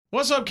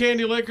What's up,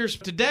 Candy Lickers?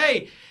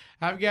 Today,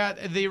 I've got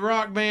the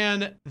rock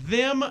band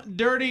Them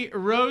Dirty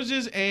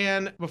Roses,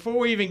 and before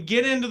we even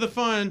get into the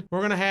fun, we're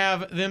going to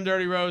have Them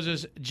Dirty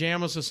Roses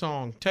jam us a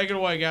song. Take it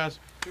away, guys.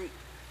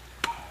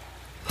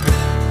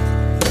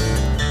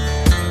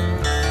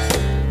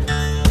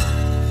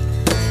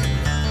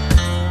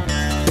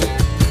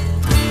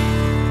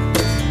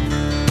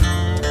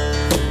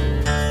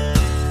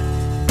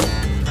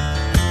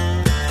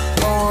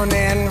 Born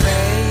and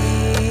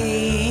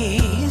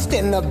raised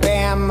in the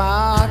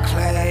Bama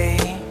clay,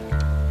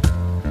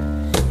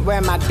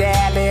 where my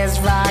daddy's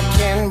rock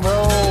and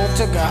roll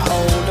took a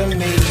hold of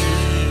me.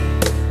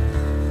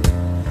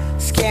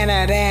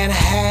 Skinner and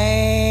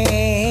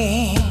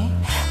hay,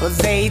 well,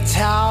 they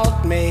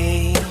taught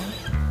me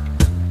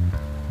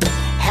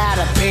how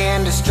to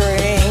bend a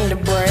string to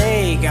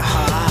break a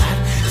heart.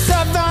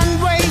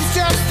 Southern ways,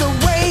 just the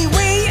way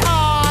we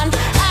are.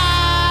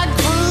 I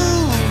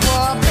grew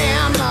up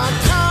in the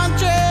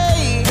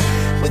country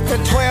with the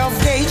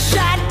 12-gauge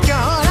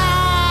shotgun.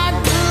 I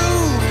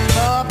grew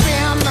up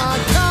in the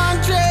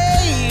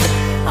country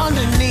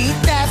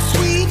underneath that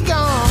sweet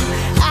gum,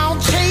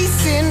 out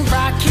chasing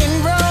rock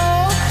and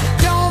roll.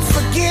 Don't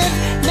forget,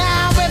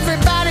 now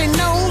everybody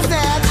knows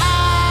that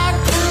I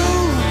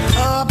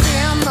grew up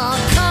in the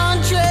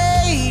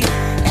country,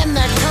 and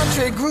that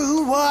country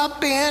grew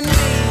up in me.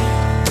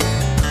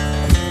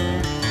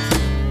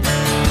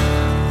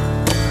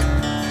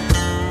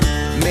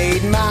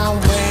 Made my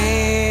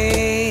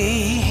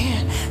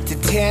way to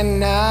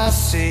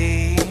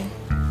Tennessee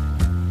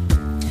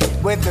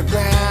with the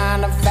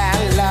ground of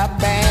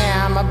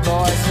Alabama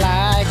boys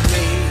like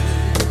me.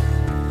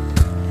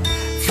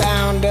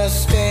 Found a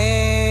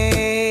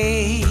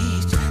stage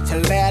to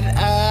let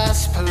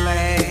us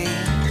play.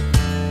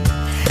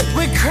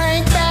 We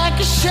cranked back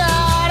a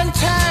shot and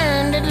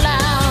turned it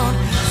loud.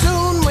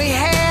 Soon we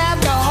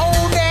had the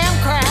whole damn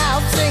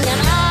crowd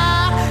singing.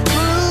 I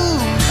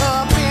grew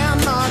up in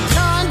the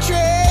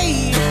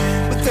country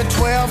with the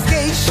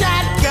 12-gauge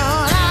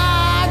shotgun.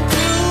 I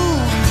grew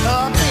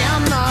up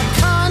in the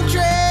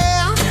country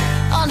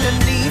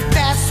underneath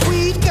that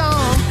sweet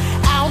gum,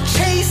 out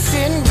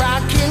chasing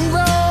rock and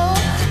roll.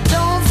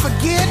 Don't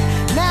forget,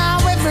 now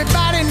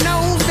everybody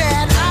knows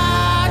that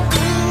I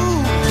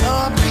grew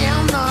up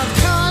in the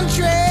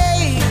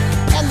country,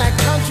 and that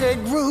country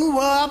grew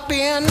up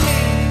in me.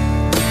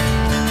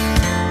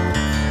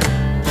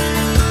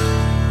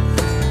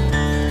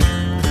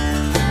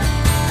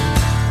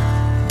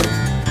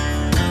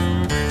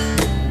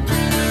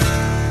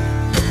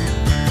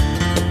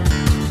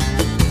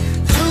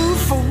 Two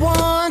for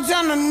ones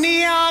on the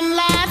neon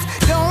lights.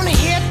 Don't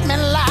hit me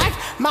like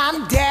my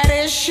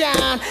daddy's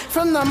shine.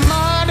 From the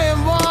muddy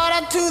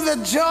water to the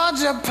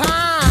Georgia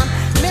pine,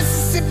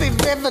 Mississippi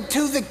River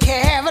to the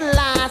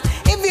Carolinas.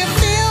 If you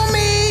feel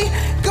me,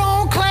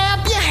 go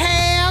clap your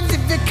hands.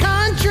 If you're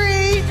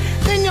country,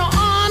 then you'll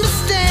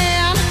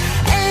understand.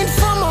 Ain't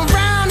from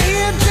around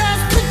here,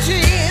 just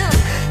pretend.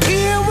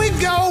 Here we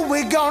go,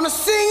 we're gonna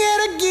sing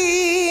it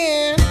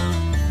again.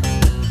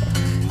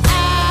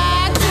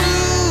 I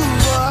grew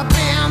up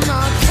in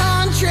the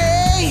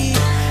country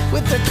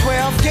with the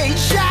 12-gauge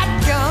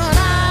shotgun.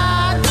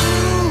 I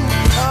grew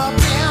up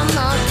in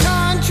the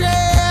country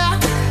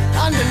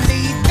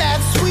underneath that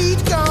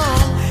sweet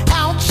gum,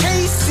 out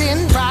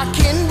chasing rock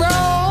and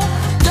roll.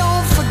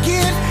 Don't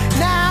forget,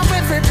 now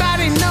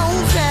everybody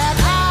knows that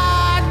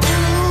I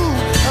grew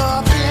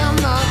up in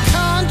the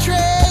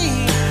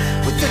country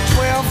with the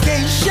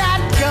 12-gauge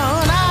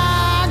shotgun.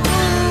 I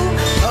grew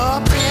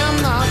up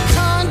in the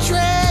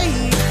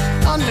country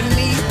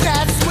underneath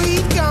that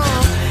sweet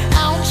gum,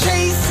 out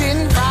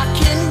chasing rock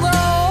and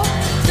roll.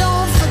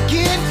 Don't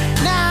forget,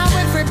 now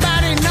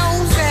everybody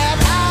knows that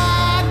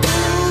I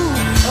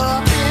grew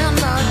up in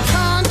the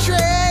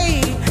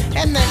country,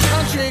 and that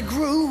country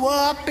grew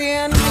up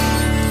in me.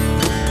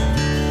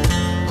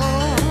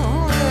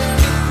 Oh,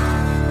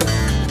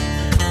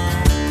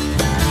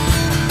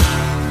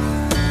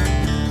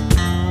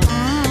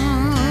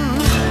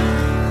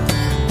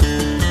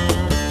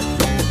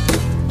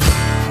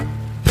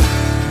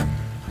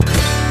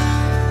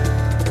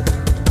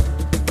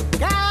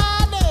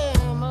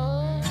 goddamn.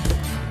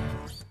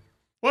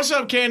 What's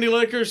up, Candy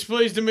Lickers?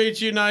 Pleased to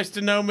meet you. Nice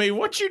to know me.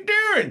 What you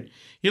doing?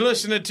 You're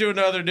listening to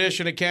another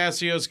edition of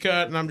Cassio's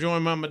Cut, and I'm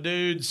joined by my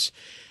dudes.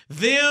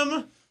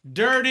 Them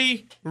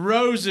Dirty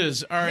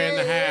Roses are in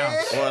the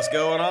house. What's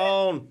going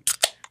on?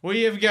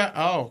 We have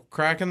got,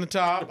 cracking the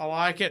top. I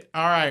like it.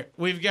 All right.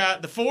 We've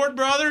got the Ford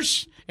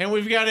brothers, and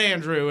we've got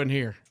Andrew in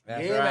here.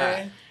 That's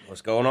right.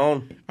 What's going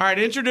on? All right.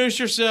 Introduce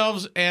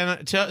yourselves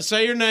and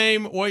say your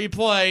name, what you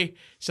play,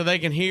 so they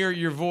can hear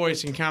your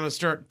voice and kind of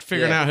start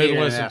figuring out who to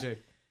figuring it listen out. to.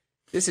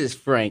 This is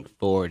Frank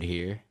Ford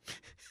here.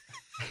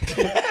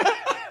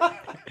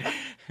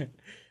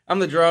 I'm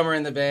the drummer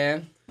in the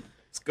band.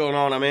 What's going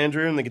on? I'm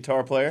Andrew. I'm the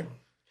guitar player.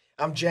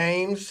 I'm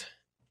James,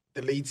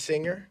 the lead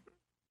singer.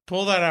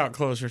 Pull that out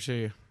closer to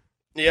you.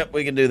 Yep,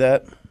 we can do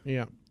that.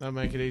 Yeah, that'll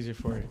make it easy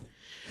for you.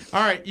 All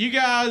right, you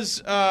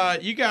guys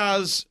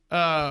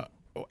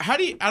how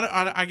do you?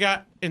 I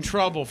got in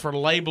trouble for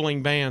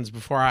labeling bands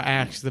before I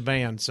asked the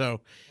band.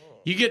 So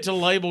you get to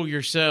label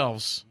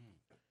yourselves.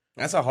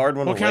 That's a hard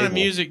one. What to kind of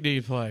label. music do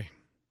you play?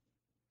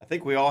 I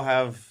think we all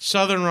have.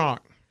 Southern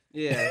rock,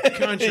 Yeah.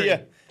 country.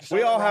 Yeah,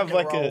 we all Rock have and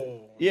like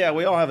roll.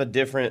 we all have a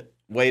different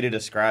way to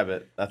describe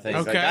it. I think.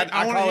 Okay,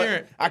 I wanna call hear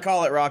it. I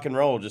call it rock and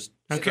roll. Just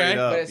Okay. straight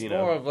up, But it's you more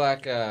know. of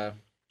like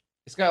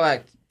it's got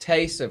like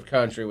taste of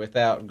country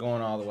without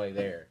going all the way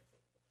there.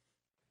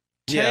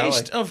 Yeah, I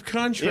Taste like- of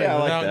country Yeah, I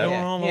like without that.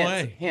 going all the hints,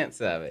 way.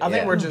 hints of it. I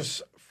think yeah. we're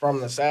just from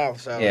the South,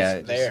 so Yeah,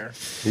 it's there.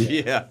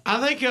 Yeah. I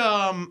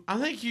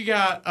think you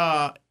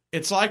got.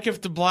 It's like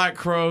if the Black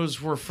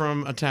Crows were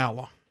from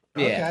Atala.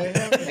 Yeah.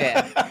 Okay.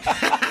 Yeah.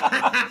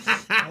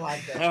 I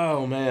like that.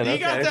 Oh man. You Okay.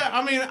 got that?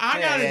 I mean,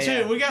 I got it too.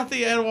 yeah. We got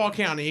the Etowah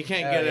County. You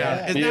can't get it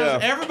yeah. out. Is Yeah. now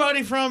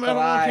everybody from Etowah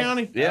Alive.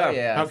 County? Yeah. Oh,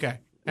 yeah. Okay.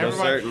 Most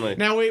Everybody. certainly.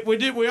 Now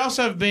we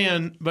also have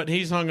Ben, but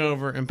he's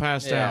hungover and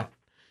passed Yeah. out.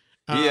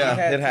 Yeah,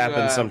 had it to,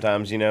 happens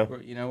sometimes, you know.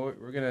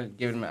 We're gonna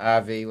give him an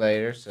IV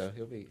later, so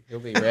he'll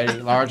be ready,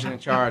 large and in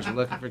charge, and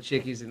looking for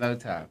chickies in no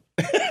time.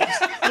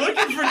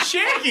 Looking for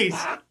chickies.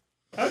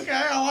 Okay,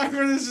 I like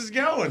where this is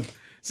going.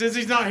 Since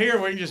he's not here,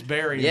 we can just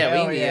bury him. Yeah,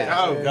 Hell we yeah. yeah.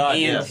 Oh, God,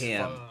 end yes.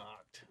 him.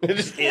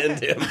 Just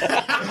end him.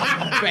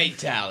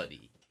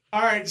 Fatality.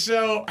 All right,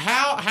 so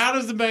how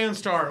does the band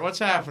start? What's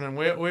happening?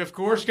 We of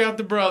course got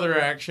the brother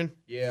action.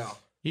 Yeah.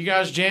 You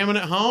guys jamming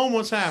at home?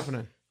 What's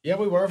happening? Yeah,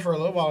 we were for a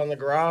little while in the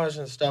garage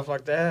and stuff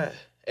like that.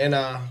 And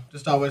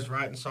just always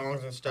writing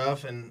songs and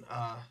stuff. And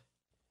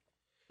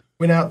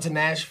went out to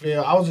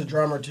Nashville. I was a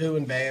drummer, too,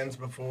 in bands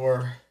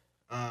before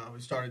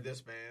we started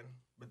this band.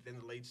 But then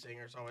the lead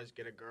singers always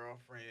get a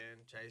girlfriend,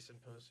 chasing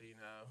pussy, you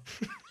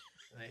know.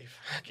 And they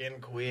fucking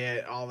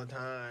quit all the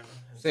time.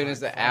 As soon as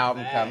the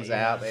album comes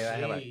out, they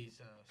have like Jesus.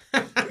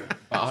 bought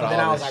So all then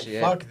I was this like,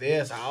 shit. fuck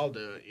this, I'll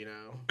do it, you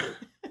know.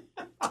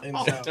 And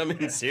so, I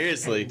mean,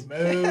 seriously.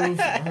 move,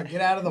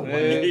 get out of the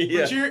way.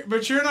 Yeah.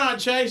 But you're not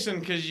chasing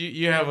because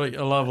you have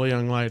a lovely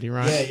young lady,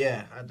 right?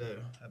 Yeah, I do.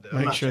 I'm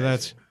Make not sure chasing.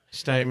 that's a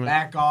statement.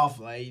 Back off,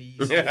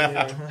 ladies.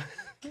 Yeah.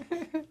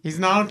 He's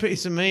not a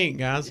piece of meat,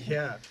 guys.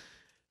 Yeah.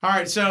 All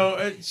right,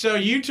 so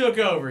you took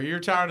over. You're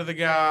tired of the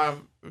guy,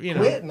 you know.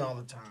 Quitting all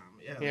the time.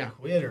 Yeah. Yeah. The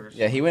quitters.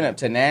 Yeah, he went up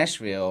to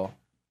Nashville,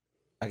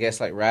 I guess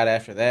like right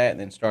after that, and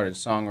then started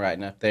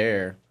songwriting up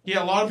there.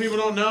 Yeah, a lot of people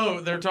don't know.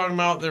 They're talking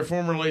about their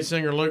former lead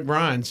singer Luke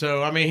Bryan.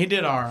 So I mean, he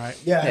did all right.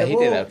 Yeah, he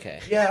did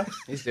okay. Yeah.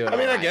 He's doing. I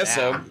mean, all I right guess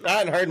now. so. I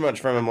hadn't heard much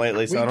from him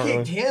lately, We so I don't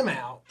kicked really. him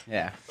out.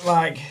 Yeah.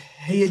 Like,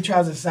 he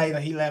tries to say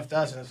that he left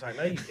us, and it's like,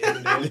 no, you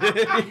didn't,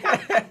 dude.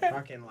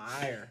 Fucking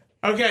liar.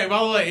 Okay.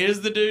 By the way,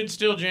 is the dude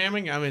still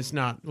jamming? I mean, it's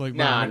not Luke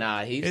Bryan.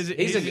 Nah, Is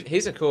it-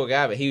 he's a cool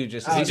guy, but he was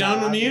just. Oh, Is he no,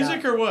 done with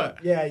music or what?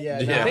 Yeah. Yeah.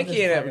 no, I I'm think just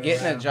he ended up fucking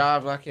getting a around.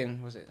 job like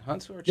in was it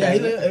Huntsville? Or Yeah,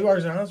 Chattanooga? he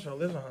works in Huntsville,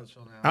 lives in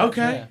Huntsville now.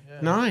 Okay.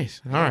 Yeah.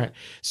 Nice. All right.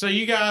 So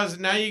you guys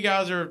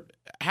are.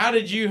 How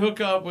did you hook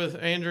up with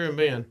Andrew and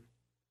Ben?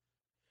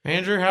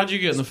 Andrew, how'd you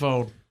get in the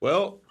fold?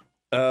 Well,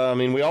 I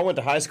mean, we all went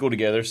to high school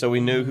together, so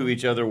we knew who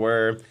each other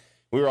were.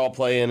 We were all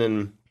playing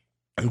in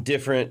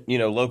different,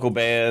 local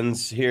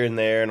bands here and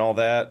there and all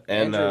that.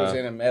 And Andrew was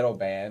in a metal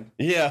band.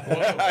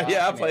 yeah,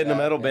 yeah, I played in a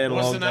metal band a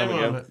What's long the time name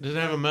ago. of it? Does it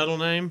have a metal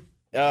name?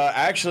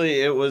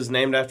 Actually, it was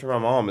named after my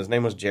mom. His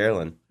name was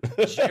Geraldine.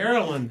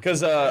 Carolyn.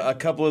 Because a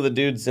couple of the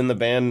dudes in the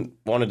band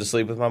wanted to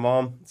sleep with my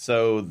mom,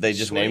 so they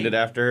just named Sweet. it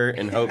after her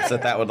in hopes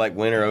that would like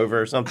win her over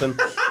or something.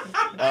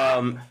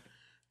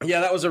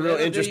 Yeah, that was a real Little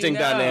do interesting you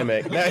know.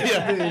 dynamic.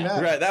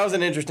 Yeah, right, that was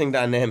an interesting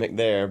dynamic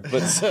there.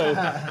 But so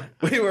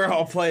we were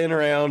all playing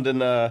around,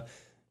 and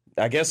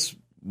I guess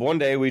one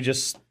day we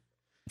just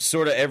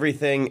sort of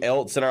everything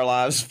else in our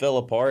lives fell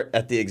apart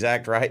at the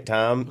exact right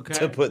time Okay.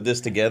 to put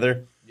this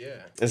together. Yeah.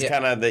 It's Yeah.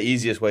 kind of the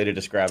easiest way to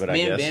describe it, I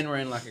Me guess. and Ben were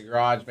in like a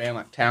garage band,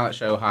 like talent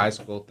show high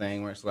school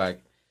thing, where it's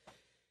like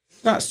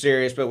not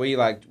serious, but we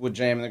like would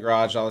jam in the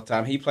garage all the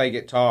time. He played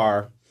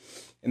guitar,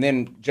 and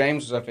then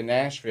James was up in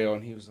Nashville,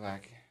 and he was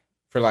like,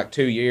 for like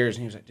 2 years,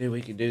 and he was like, dude,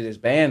 we could do this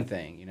band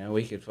thing,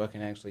 we could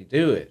fucking actually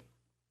do it.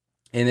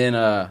 And then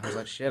I was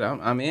like, shit,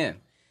 I'm in.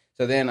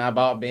 So then I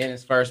bought Ben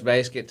his first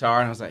bass guitar,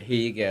 and I was like, here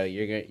you go,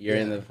 you're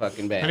in the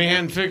fucking band. And he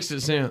hadn't fixed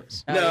it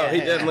since. Oh, No, yeah. he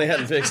definitely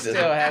hadn't fixed it.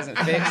 Still hasn't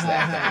fixed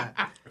that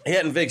thing. He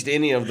hadn't fixed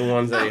any of the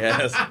ones that he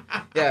has.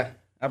 Yeah,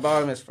 I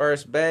bought him his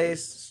first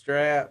bass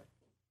strap.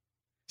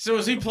 So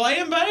is he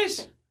playing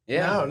bass?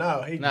 Yeah.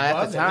 No, he No, at the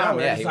wasn't. time,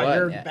 no, yeah, it's he like wasn't,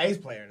 you're a yeah. bass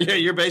player. now. Yeah,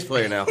 you're a bass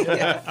player now.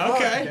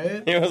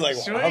 Okay. Dude. He was like,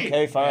 Sweet.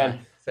 okay,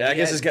 fine. So Yeah, I he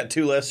guess had- it's got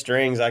 2 less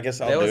strings. I guess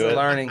I'll There was do a it.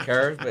 learning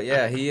curve, but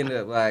yeah, he ended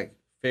up like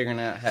figuring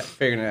out,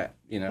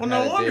 Well, how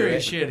no to wonder do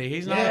he's it. shitty.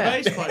 He's not Yeah.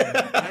 a bass player.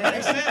 That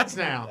makes sense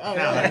now. Oh,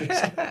 No,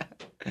 yeah.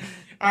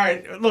 all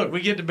right, look,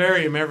 we get to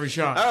bury him every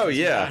shot. Oh, He's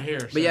yeah. not here,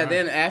 so, But yeah, all right.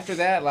 then after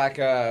that, like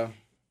I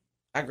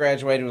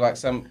graduated with like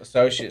some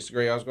associate's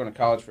degree. I was going to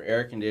college for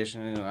air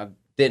conditioning, and I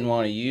didn't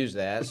want to use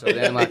that. So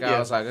then, like, Yeah. I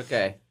was like,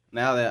 okay,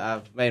 now that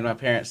I've made my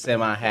parents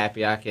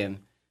semi-happy, I can,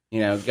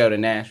 go to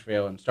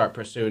Nashville and start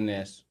pursuing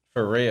this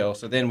for real.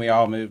 So then we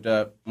all moved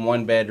up,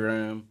 1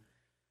 bedroom,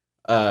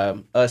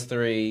 us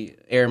 3,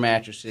 air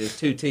mattresses,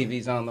 2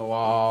 TVs on the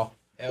wall.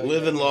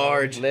 Living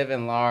large.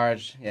 Living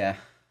large. Yeah.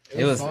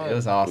 It was fun.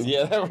 awesome.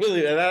 Yeah,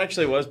 that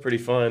actually was pretty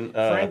fun.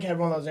 Frank had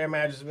one of those air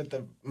mattresses with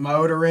the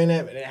motor in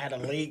it, but it had a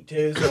leak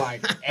too. So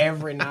like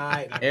every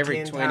night, like Every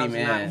 10 20 times a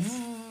night, minutes.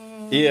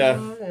 Yeah.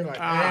 You're like,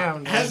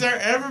 damn, Has dude. there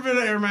ever been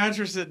an air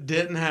mattress that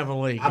didn't have a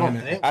leak? I don't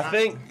in it? think. I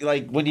think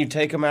like when you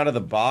take them out of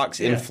the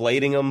box,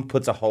 inflating them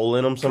puts a hole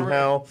in them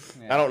somehow.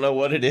 Yeah. I don't know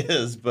what it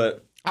is,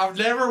 but I've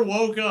never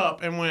woke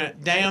up and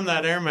went, "Damn,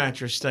 that air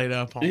mattress stayed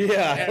up on." me."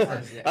 yeah,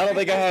 Ever. I don't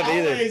think I have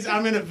either. Always,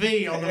 I'm in a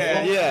V on the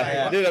floor.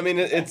 Yeah, dude. I mean,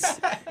 it's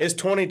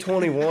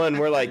 2021.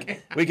 We're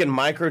like, we can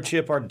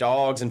microchip our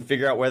dogs and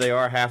figure out where they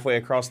are halfway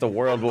across the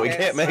world, but we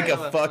can't make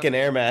a fucking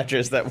air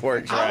mattress that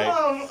works I right.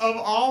 love of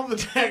all the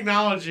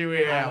technology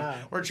we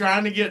have. We're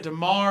trying to get to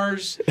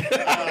Mars.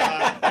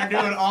 They're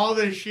doing all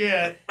this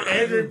shit.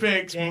 Andrew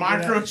picks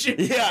microchip.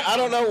 Yeah, I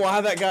don't know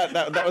why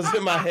that was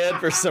in my head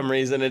for some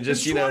reason. It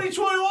just It's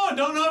 2021.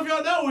 Don't know if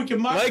y'all know we can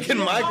microchip. They can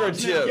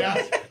dogs now, microchip.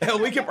 guys. Hell,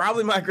 we could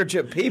probably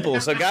microchip people.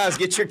 So guys,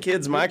 get your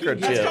kids It's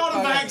microchipped.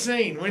 called a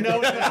vaccine. We know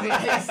what that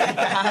means.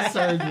 eye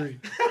surgery.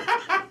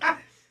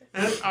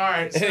 All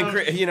right. So, And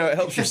it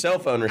helps your cell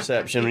phone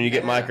reception when you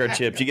get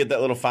microchipped. You get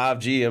that little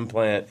 5G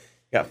implant.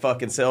 Got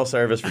fucking cell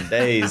service for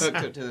days. Hooked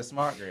up to the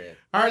smart grid.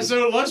 all right.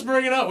 So let's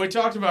bring it up. We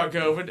talked about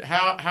COVID.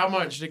 How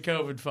much did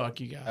COVID fuck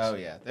you guys? Oh,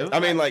 yeah. It was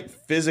I mean, like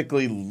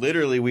physically,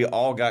 literally, we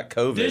all got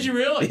COVID. Did you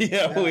really?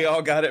 Yeah, we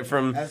all got it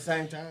from. At the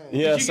same time.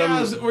 Yeah,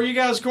 Were you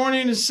guys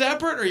quarantined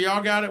separate, or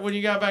y'all got it when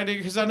you got back to?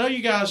 Because I know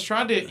you guys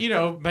tried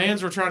to.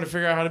 Bands were trying to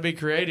figure out how to be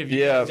creative. You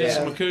Yeah. did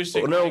some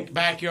acoustic like,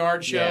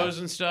 backyard shows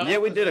and stuff. Yeah,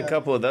 we did a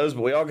couple of those,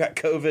 but we all got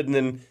COVID and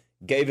then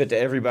gave it to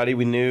everybody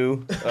we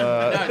knew.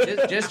 No,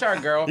 just our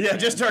girlfriend. Yeah,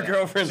 just our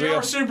girlfriends. So We y'all all,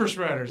 are super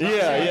spreaders.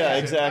 yeah,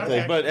 exactly.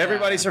 Okay. But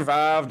everybody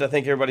survived. I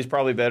think everybody's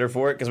probably better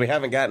for it because we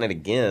haven't gotten it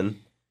again.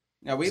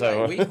 No, we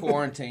So- we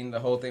quarantined the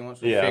whole thing once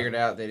we Yeah. figured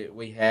out that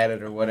we had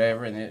it or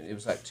whatever, and it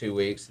was like 2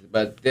 weeks.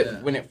 But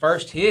when it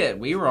first hit,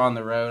 we were on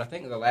the road. I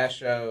think the last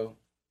show.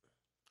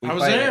 we I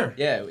was played there. it-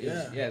 Yeah,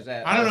 it was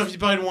that. I don't know if you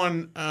played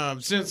one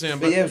since then,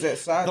 But but yeah, it was that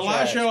side the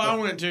last show I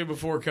went. went to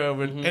before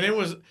COVID, and it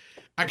was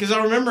because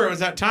I remember it was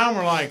that time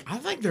where like I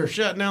think they're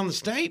shutting down the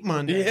state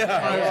Monday. Yeah.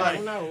 I was I like,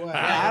 don't know what.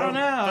 I don't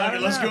know. fuck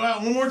it, let's go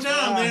out one more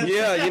time, then.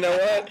 Yeah, you know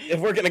what? If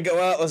we're gonna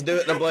go out, let's do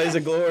it in a blaze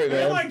of glory, And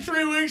man. like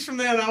 3 weeks from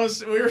then,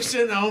 we were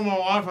sitting at home with my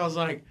wife. I was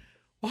like,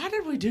 why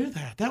did we do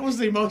that? That was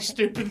the most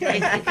stupid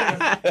thing.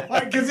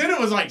 Because then it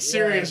was like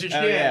serious as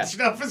shit. yeah.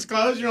 Stuff is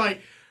closed. You're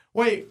like,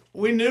 wait,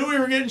 we knew we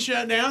were getting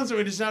shut down, so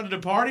we decided to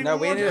party. No,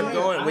 one we more ended up time?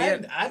 going. We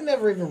had I'd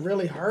never even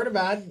really heard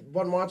about it. I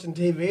wasn't watching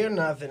TV or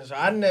nothing, so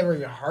I'd never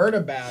even heard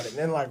about it. And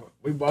then, like,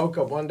 we woke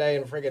up one day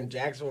in freaking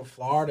Jacksonville,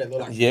 Florida. It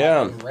looked like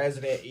Yeah. fucking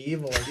Resident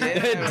Evil.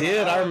 It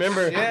did. I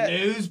remember.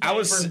 Newspapers I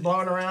was-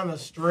 blowing around the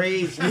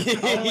streets.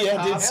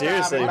 Yeah, dude,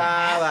 seriously.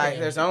 like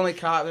there's only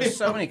cops. There's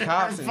so many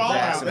cops in Fallout,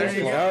 Jacksonville. there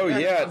you go. Oh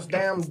yeah. This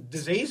damn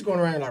disease going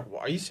around. Like,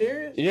 are you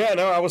serious? Yeah,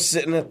 no, I was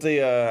sitting at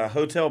the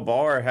hotel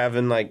bar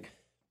having like,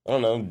 I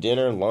don't know,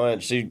 dinner,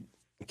 lunch. You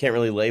can't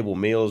really label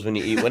meals when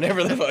you eat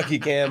whenever the fuck you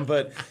can,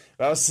 but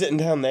I was sitting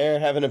down there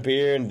having a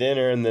beer and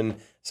dinner and then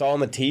saw on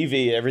the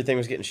TV everything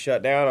was getting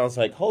shut down. I was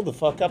like, hold the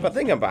fuck up. I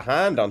think I'm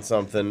behind on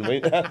something.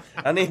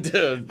 I need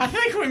to... I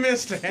think we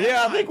missed it.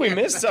 Yeah, I think we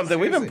missed something.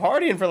 We've been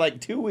partying for like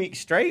 2 weeks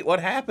straight. What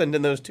happened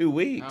in those 2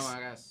 weeks? Oh my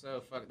god,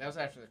 so fuck. That was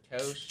after the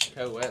Coast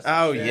West.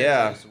 Oh,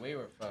 yeah. So we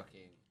were fucking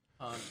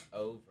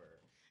hungover.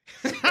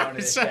 Going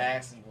to the So-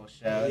 Jacksonville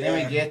show. And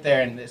then we get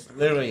there and it's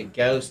literally a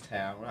ghost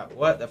town. We're like,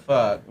 what the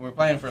fuck? And we're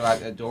playing for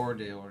like a door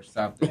deal or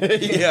something.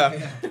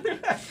 Yeah.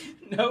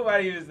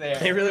 Nobody was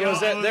there. It really was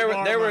that. There were,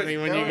 money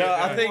when you no, got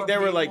I there. think there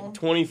were like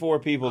 24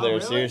 people there.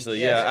 really? Seriously,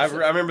 Yeah, yeah.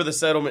 so- I remember the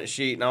settlement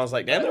sheet, and I was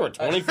like, "Damn, there were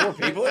 24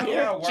 people in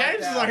here."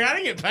 James is like, I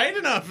didn't get paid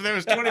enough if there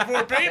was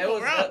 24 people,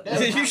 bro.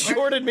 You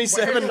shorted me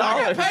 $7.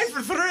 I got paid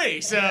for 3,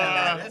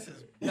 so...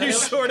 You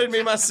shorted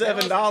me my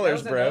 $7, There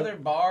was bro. another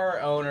bar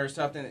owner or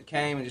something that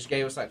came and just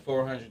gave us like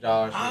 $400 for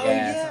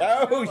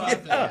gas. Oh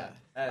yeah.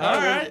 All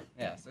right.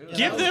 Yeah. So it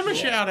Give was them a cool.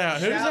 shout out.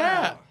 Who's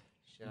that?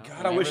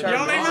 God, I wish I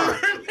Y'all don't even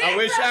remembered. remember. I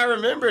wish I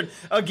remembered.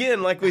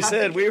 Again, like we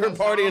said, we were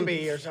partying.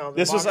 Zombie or something.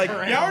 This was like-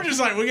 walking Y'all were around. just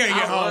like, we gotta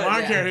get home. I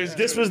don't care who's.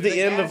 This was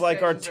the end of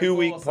like our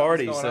 2-week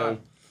party. So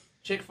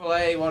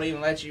Chick-fil-A won't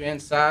even let you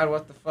inside.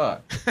 What the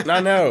fuck?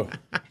 I know.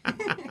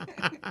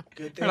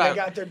 Good thing Like, they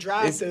got their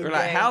drive-through. We're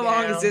like, gang how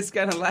long down. is this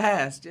gonna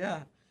last?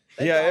 Yeah.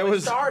 They Yeah, it probably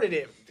was. started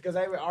it because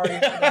they already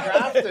had the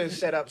drive-through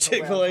set up. somewhere.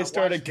 Chick-fil-A Watch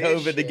started this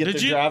COVID to shit. get Did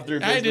the you? drive-through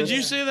business. Hey, did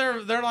you see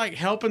they're like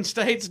helping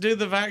states do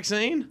the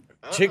vaccine?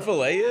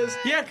 Chick-fil-A is?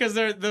 Yeah, because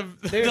the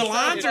so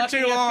lines are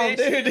too fucking long.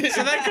 efficient.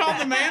 So they called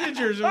the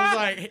managers and was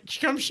like,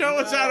 "Come show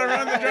us how to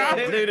run the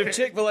drive." Dude, if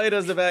Chick-fil-A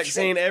does the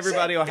vaccine,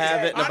 everybody will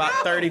have it in about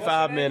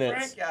 35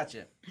 minutes.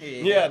 Gotcha.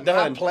 Yeah,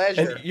 done.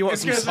 pleasure. And you want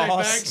It's some because they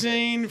sauce?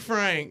 vaccine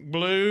Frank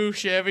blue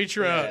Chevy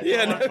truck.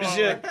 Yeah, no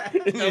shit.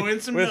 Throw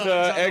in some With nuts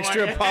on the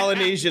extra way.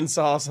 Polynesian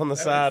sauce on the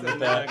side with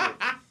that.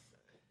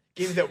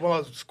 Give that one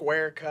of those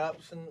square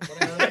cups and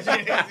whatever.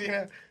 You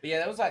know? But yeah,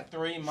 that was like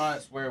 3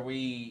 months where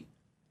we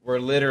were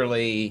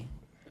literally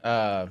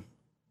Doing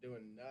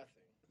nothing.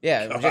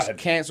 Yeah, we just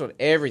canceled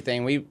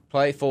everything. We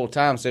play full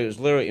time, so it was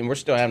literally, and we're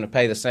still having to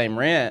pay the same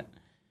rent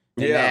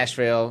in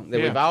Nashville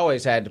that we've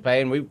always had to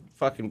pay, and we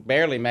fucking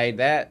barely made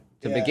that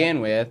to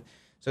begin with.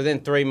 So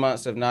then 3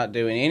 months of not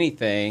doing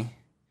anything.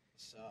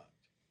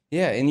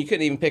 Yeah, and you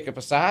couldn't even pick up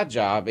a side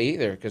job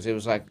either because it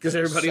was like because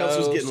everybody else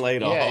was getting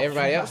laid off. Yeah,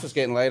 everybody else was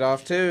getting laid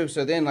off too.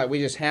 So then like we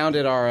just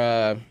hounded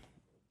our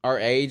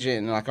agent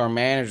and like our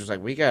manager was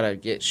like, we gotta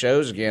get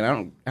shows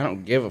again. I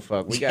don't give a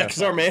fuck. We got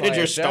because our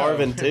manager's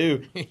starving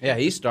too. Yeah,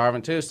 he's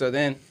starving too. So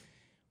then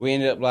we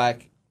ended up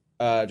like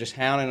just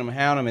hounding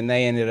them, and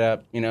they ended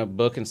up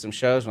booking some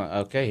shows. I'm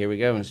like, okay, here we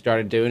go, and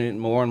started doing it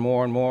more and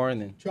more and more,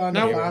 and then trying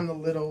to find the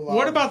little.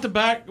 What about the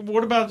back?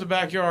 What about the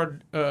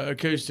backyard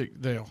acoustic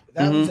deal?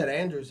 That was at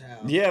Andrew's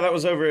house. Yeah, that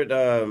was over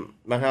at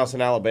my house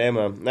in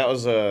Alabama. That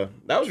was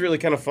really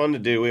kind of fun to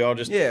do. We all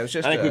just it was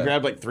just. I think we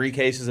grabbed like 3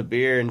 cases of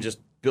beer and just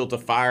built a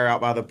fire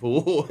out by the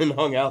pool and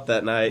hung out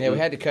that night. Yeah, we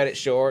had to cut it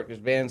short because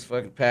Ben's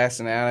fucking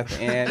passing out at the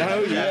end.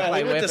 Oh yeah,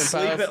 like we went to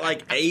sleep post. at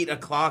like 8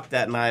 o'clock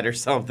that night or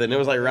something. It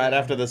was like right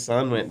after the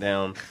sun went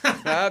down.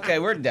 Okay,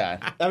 we're done.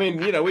 I mean,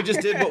 we just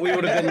did what we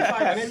would have been.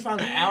 I didn't find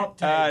the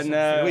outtakes.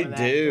 No, we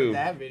do.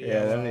 That video.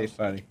 Yeah, that'd be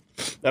funny.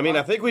 I mean,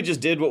 I think we just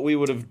did what we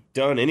would have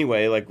done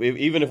anyway. Like,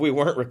 even if we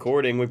weren't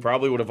recording, we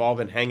probably would have all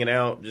been hanging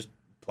out, just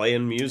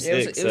playing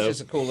music. It was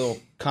just a cool little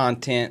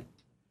content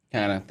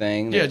kind of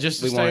thing. Yeah, just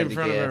to we stay wanted in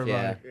front of give,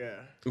 everybody.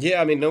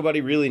 Yeah, I mean,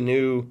 nobody really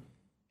knew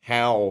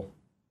how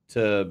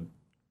to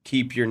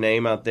keep your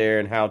name out there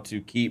and how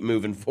to keep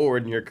moving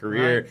forward in your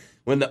career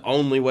when the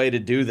only way to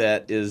do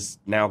that is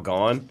now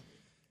gone.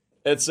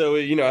 And so,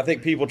 I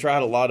think people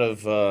tried a lot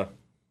of,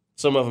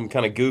 some of them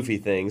kind of goofy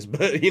things,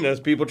 but,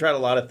 people tried a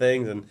lot of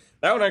things, and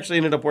that one actually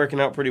ended up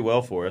working out pretty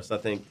well for us, I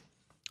think.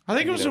 I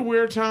think it was a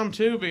weird time,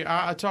 too.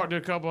 I talked to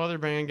a couple other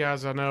band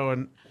guys I know,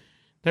 and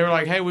they were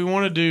like, hey, we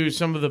want to do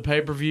some of the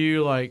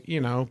pay-per-view, like,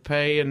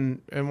 pay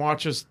and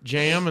watch us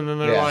jam. And then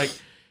they're like,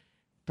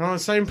 but on the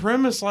same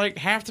premise, like,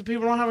 half the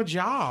people don't have a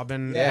job.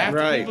 And half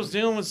the people's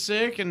dealing with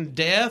sick and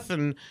death.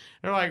 And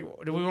they're like,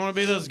 do we want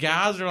to be those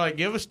guys? They're like,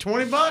 give us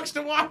 $20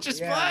 to watch us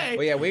play.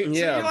 Well,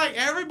 You're like,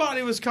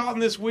 everybody was caught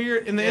in this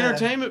weird, in the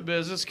entertainment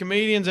business,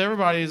 comedians,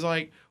 everybody is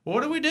like,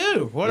 what do we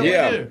do? What do we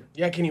do?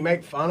 Yeah, can you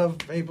make fun of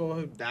people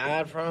who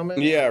died from it?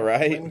 Yeah,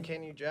 right. When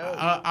can you joke?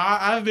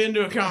 I've been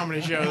to a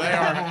comedy show. They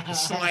are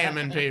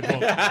slamming people.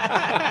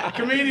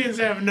 Comedians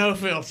have no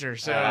filter.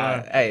 So,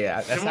 hey,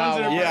 that's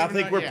how. Yeah, I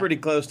think we're pretty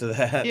close to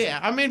that. Yeah,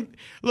 I mean,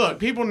 look,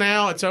 people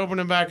now, it's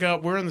opening back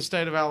up. We're in the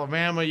state of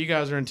Alabama. You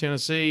guys are in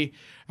Tennessee.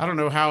 I don't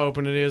know how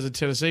open it is in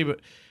Tennessee,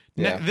 but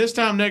this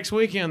time next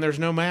weekend, there's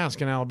no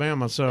mask in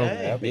Alabama. So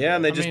yeah,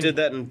 and they just did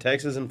that in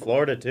Texas and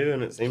Florida too,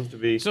 and it seems to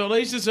be. So at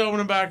least it's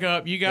opening back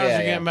up. You guys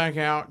are getting back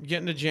out,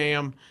 getting to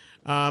jam,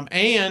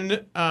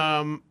 and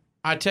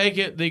I take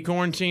it the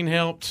quarantine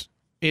helped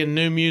in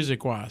new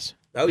music wise.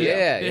 Oh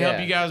yeah, It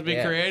helped you guys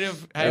be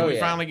creative. Hey, we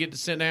finally get to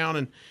sit down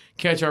and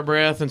catch our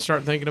breath and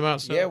start thinking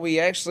about stuff. Yeah, we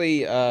actually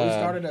we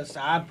started a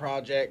side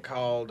project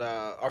called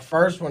our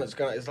first one.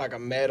 It's like a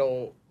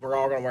metal. We're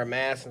all gonna wear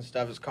masks and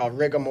stuff. It's called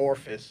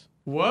Rigamorphous.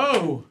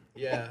 Whoa.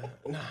 Yeah.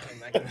 No, I'm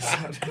making this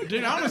up.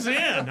 Dude, I was in.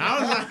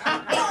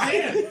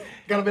 It's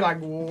gonna be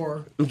like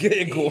war.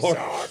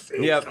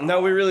 Yeah,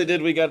 no, we really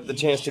did. We got the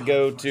chance to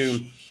go to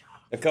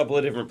a couple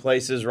of different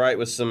places, right,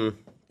 with some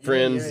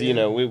friends.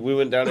 We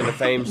went down into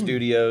Fame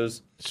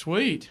Studios.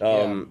 Sweet.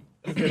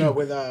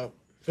 With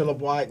Philip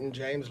White and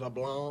James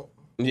LeBlanc.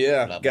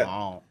 Yeah,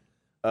 got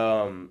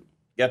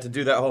to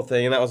do that whole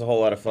thing, and that was a whole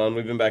lot of fun.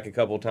 We've been back a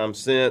couple of times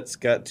since.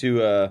 Got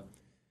to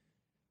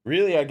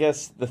really, I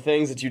guess, the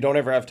things that you don't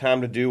ever have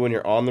time to do when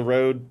you're on the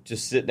road,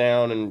 just sit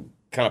down and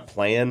kind of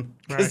plan.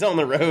 Because on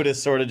the road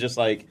is sort of just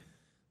like,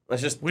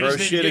 let's just throw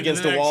shit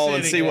against the wall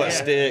and see what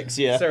sticks.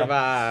 Yeah,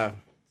 survive.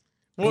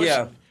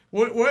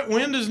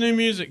 When does new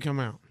music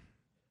come out?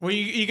 Well,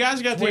 you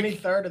guys got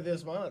 23rd of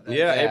this month.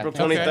 Yeah, April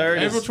 23rd.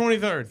 Okay. April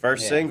 23rd.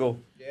 First single.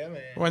 Yeah,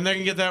 man. When they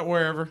can get that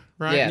wherever,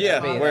 right?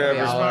 Yeah, wherever.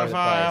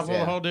 Spotify, Apple,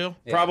 the whole deal.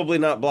 Yeah. Probably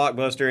not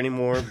Blockbuster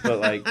anymore,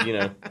 but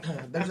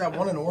There's that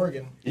one in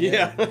Oregon.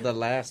 Yeah. The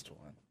last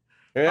one.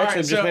 They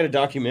actually just made a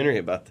documentary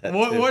about that.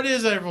 What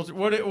is April?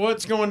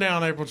 What's going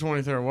down April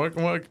 23rd?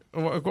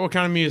 What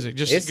kind of music?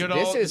 Just good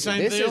old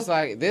same deal? This is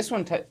like this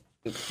one. It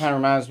kind of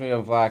reminds me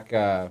of like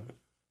I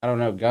don't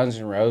know, Guns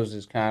N'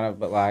 Roses kind of,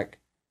 but like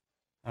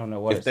I don't know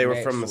what if they were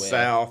from the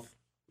South.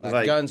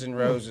 Like Guns N'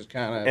 Roses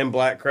kind of. And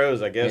Black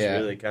Crowes, I guess,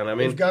 really kind of. I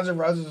mean, if Guns N'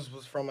 Roses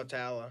was from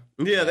Atala.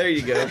 Yeah, there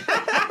you go.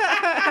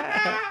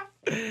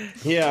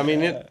 Yeah, I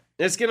mean,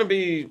 it's going to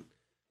be.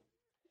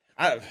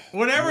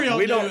 Whatever y'all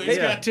do, it's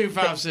got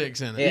 256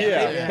 in it.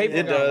 Yeah,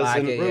 it does.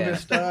 Like Ruben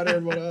Studdard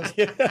and what else?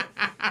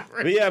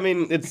 But yeah, I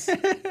mean,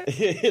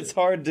 it's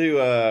hard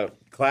to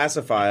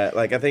classify it.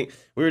 Like, I think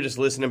we were just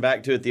listening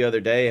back to it the other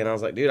day, and I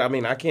was like, dude, I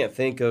mean, I can't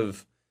think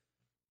of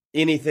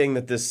anything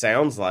that this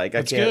sounds like.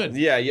 That's good.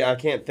 Yeah, I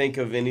can't think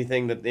of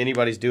anything that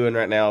anybody's doing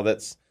right now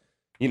that's,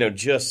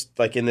 just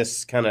like in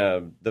this kind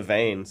of the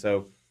vein.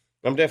 So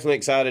I'm definitely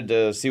excited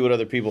to see what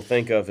other people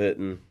think of it,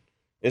 and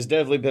it's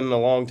definitely been a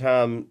long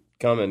time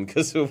coming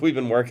because we've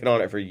been working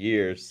on it for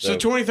years. So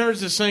 23rd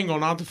is the single,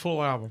 not the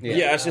full album.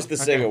 Yeah, it's just the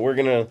single. We're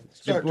gonna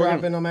Start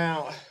dropping them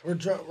out. We're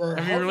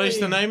Have you released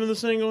the name of the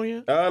single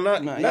yet?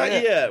 not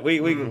yet.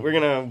 We're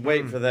gonna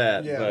wait for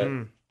that. Yeah. But, All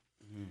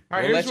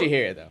right, We'll let you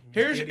hear it,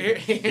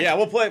 though. yeah,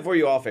 we'll play it for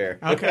you off air.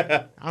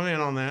 Okay, I'm in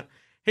on that.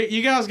 Hey,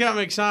 you guys got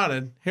me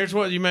excited. Here's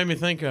what you made me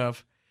think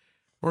of.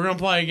 We're gonna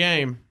play a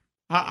game.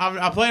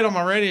 I played it on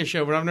my radio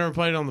show, but I've never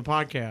played it on the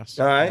podcast.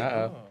 All right.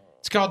 Uh-oh.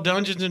 It's called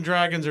Dungeons and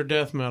Dragons or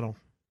Death Metal.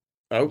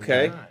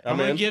 Okay. I'm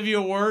going to give you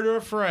a word or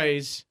a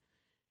phrase.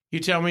 You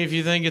tell me if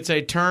you think it's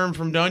a term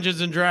from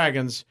Dungeons and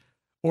Dragons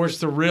or it's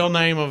the real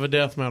name of a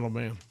death metal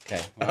band.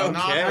 Okay. Not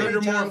Okay. under How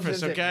many times Morphus,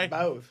 is it okay?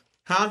 Both.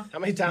 Huh? How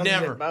many times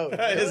Never. is it both? It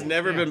has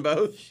never been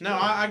both. No,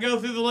 I go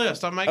through the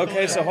list. I make the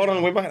Okay, list. so hold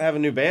on. We might have a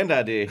new band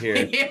idea here.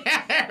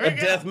 Yeah, A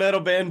death metal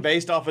band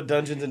based off of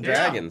Dungeons and Yeah.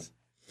 Dragons.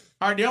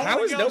 All right, do y'all How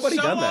want has to go nobody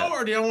done that? solo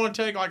or do y'all want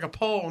to take like a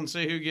poll and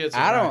see who gets it?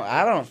 I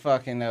right? don't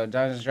fucking know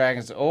Dungeons,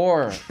 Dragons,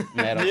 or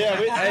metal. Yeah,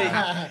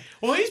 hey,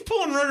 Well, he's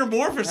pulling rigor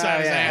morphus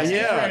out his yeah. ass. He's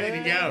Yeah. ready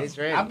to go. He's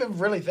ready. I've been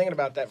really thinking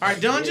about that. For All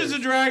right, Dungeons years.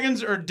 and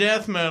Dragons or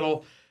death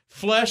metal,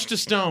 flesh to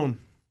stone.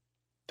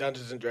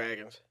 Dungeons and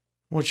Dragons.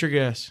 What's your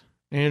guess,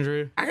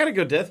 Andrew? I gotta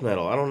go death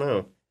metal. I don't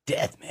know.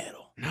 Death metal.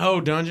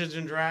 No, Dungeons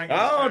and Dragons.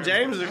 Oh,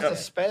 James, That's a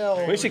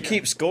spell. we should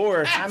keep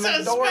score. That's I'm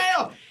a a dork.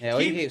 spell. Yeah,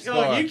 we keep look,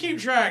 score. you keep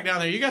track down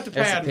there. You got the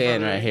That's pad a in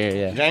pen front right of you.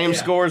 here, yeah. James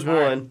Yeah. scores All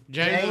right, one.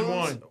 James is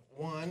one.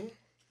 One.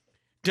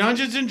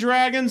 Dungeons and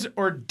Dragons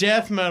or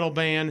death metal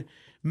band,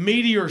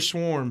 Meteor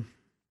Swarm.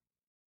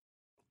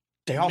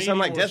 They all sound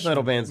like Meteor death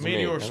metal bands to me.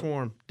 Meteor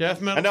Swarm.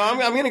 Death metal. No,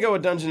 I'm gonna go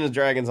with Dungeons and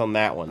Dragons on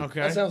that one.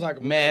 Okay. That sounds like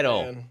a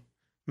Metal. band.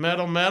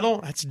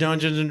 Metal. That's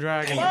Dungeons and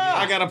Dragons.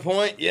 I got a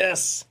point.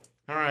 Yes.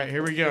 All right,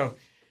 here we go.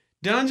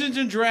 Dungeons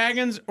and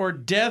Dragons or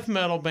death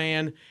metal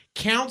band,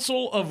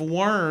 Council of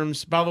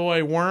Worms. By the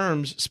way,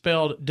 Worms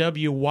spelled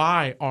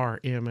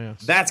Wyrms.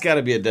 That's got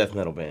to be a death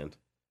metal band.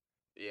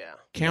 Yeah.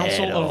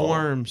 Council of Metal.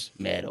 Worms.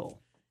 Metal.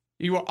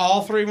 You were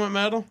all three went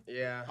metal.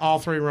 Yeah. All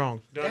three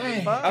wrong.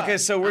 Dang. Okay,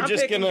 so we're I'm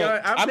just picking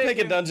gonna. I'm I'm picking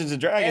picking Dungeons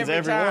and Dragons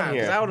every one time,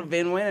 'cause I here. would have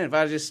been winning if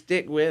I just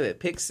stick with it.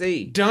 Pick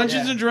C.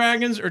 Dungeons and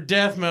Dragons or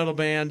death metal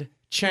band,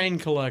 Chain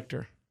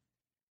Collector.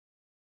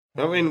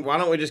 I mean, why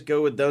don't we just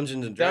go with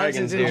Dungeons and Dragons?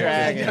 Dungeons and here?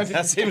 Dragons.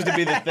 That seems to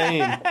be the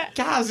theme.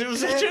 Guys, it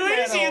was too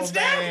easy. It's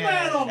death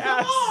metal.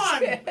 Come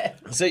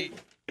on. So,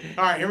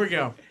 All right, here we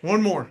go.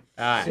 One more.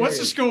 All right. What's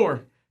the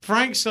score?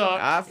 Frank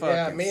sucked. I fucking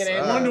Yeah, me and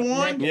suck. Andrew.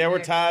 1-1. yeah, we're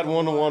tied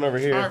 1-1 over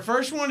here. All right,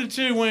 first 1 to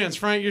 2 wins.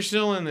 Frank, you're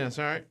still in this.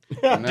 All right.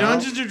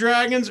 Dungeons and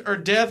Dragons or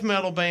death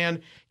metal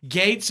band,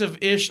 Gates of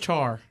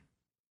Ishtar.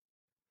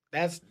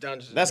 That's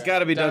Dungeons. That's got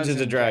to be Dungeons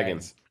Dungeons and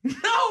Dragons.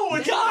 No,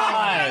 it's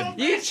not.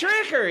 You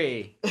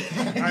trickery. All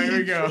right, here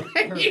we go.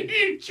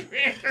 You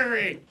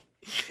trickery.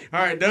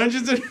 All right,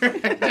 Dungeons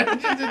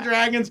and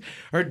Dragons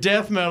or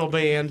death metal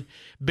band,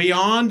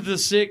 Beyond the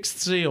Sixth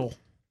Seal.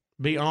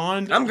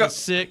 Beyond the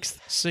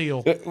Sixth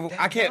Seal.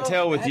 I can't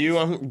tell with you.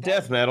 I'm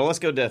death metal. Let's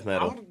go death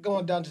metal. I'm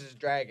going Dungeons and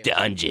Dragons.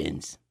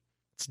 Dungeons.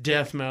 It's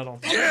death metal.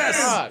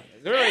 Fuck.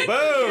 Really?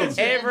 Boom!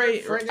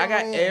 I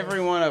got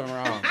every one of them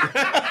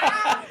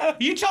wrong.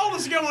 You told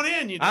us going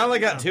in. You I only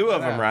got didn't know. 2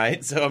 of them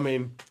right, so I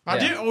mean, I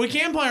do. We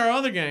can play our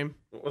other game,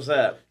 what was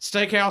that?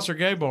 Steakhouse or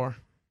Gay Bar.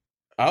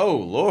 Oh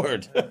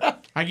Lord!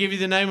 I give you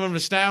the name of an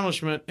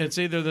establishment. It's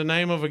either the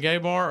name of a gay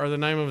bar or the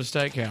name of a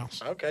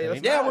steakhouse. Okay.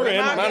 Let's Yeah, we're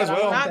in. Might as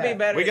well. Might be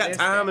better. We at got this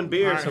time game. and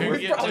beer, All right, so who we're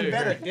get probably to?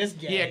 better at this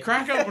game. Yeah,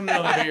 crack open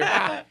another beer.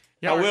 I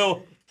Y'all-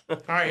 will. All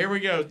right, here we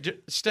go.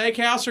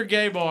 Steakhouse or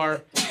gay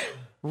bar?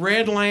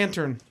 Red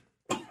Lantern.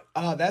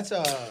 That's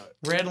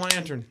Red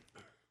Lantern.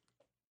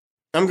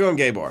 I'm going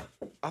gay bar.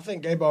 I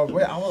think gay bar.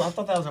 Wait, I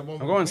thought that was a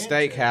one. I'm going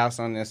steakhouse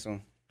on this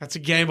one. That's a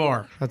gay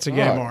bar. That's a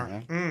gay Oh,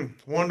 bar.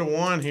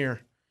 1-1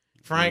 here.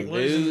 Frank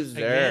loses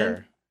again.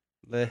 Loser.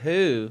 The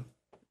Who.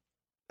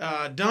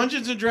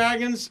 Dungeons and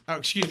Dragons. Oh,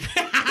 excuse me.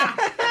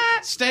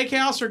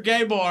 Steakhouse or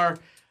gay bar?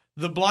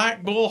 The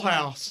Black Bull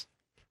House.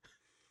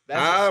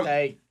 That's a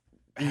steak.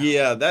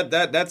 Yeah,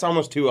 that's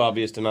almost too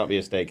obvious to not be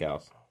a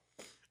steakhouse.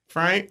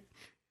 Frank.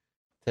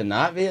 To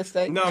not be a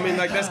steak? No, I mean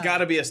like that's got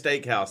to be a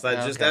steakhouse.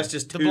 That's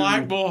just The too.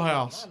 Black Bull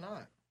House. Why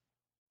not?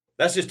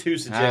 That's just too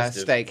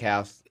suggestive.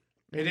 Steakhouse.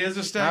 It is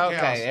a steakhouse.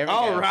 Okay, there we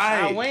All go.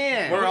 right. I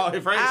win. We're all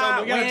Frank's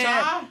on We the got a win.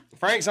 tie?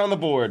 Frank's on the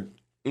board.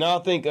 No, I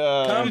think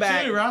Come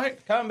back. 2-2,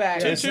 right? Come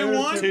back.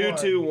 2-1?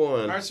 2-2-1.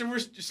 All right, so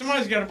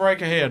somebody's got to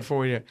break ahead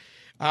for you.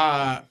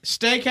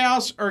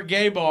 Steakhouse or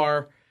gay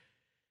bar?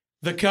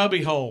 The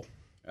Cubby Hole.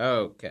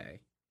 Okay.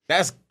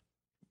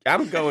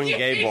 I'm going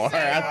gay bar.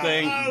 I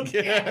think.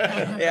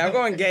 Yeah, I'm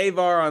going gay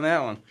bar on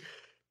that one.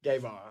 Gay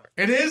bar.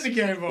 It is a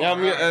gay bar.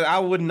 I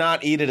would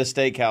not eat at a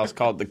steakhouse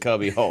called the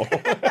Cubby Hole.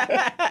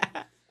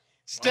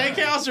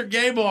 Steakhouse or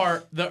gay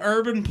bar? The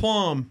Urban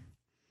Plum.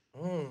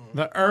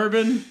 The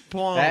Urban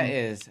Plum.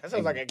 That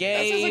sounds like a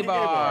gay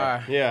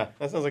bar. Yeah,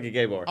 that sounds like a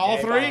gay bar. All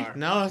Gay three? bar.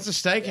 No, it's a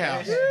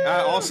steakhouse.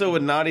 I also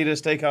would not eat at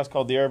a steakhouse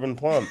called the Urban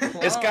Plum.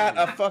 It's got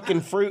a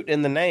fucking fruit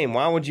in the name.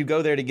 Why would you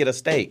go there to get a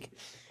steak?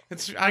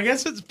 I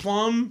guess it's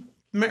plum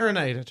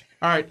marinated.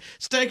 All right.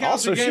 Steakhouse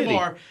Also or gay shitty.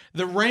 bar?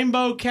 The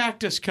Rainbow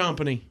Cactus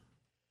Company.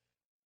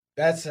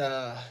 That's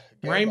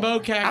Rainbow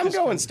Cactus.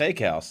 I'm going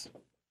steakhouse.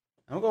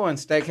 I'm going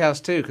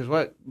steakhouse too, because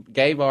what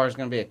gay bar is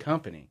going to be a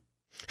company?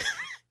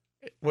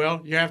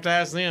 Well, you have to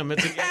ask them.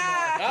 It's a gay bar.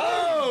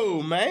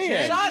 Oh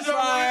man! Shots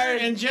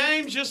fired. And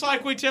James, just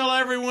like we tell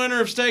every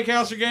winner of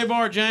Steakhouse or Gay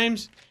Bar,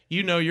 James,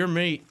 you know your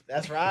meat.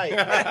 That's right.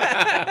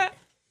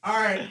 All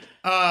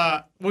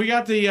right. We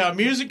got the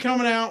music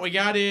coming out. We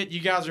got it. You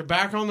guys are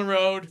back on the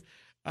road.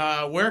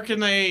 Where can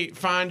they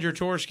find your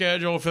tour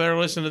schedule? If they're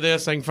listening to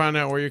this, they can find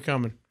out where you're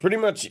coming. Pretty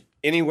much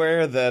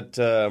anywhere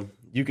that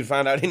you can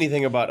find out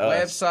anything about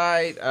us.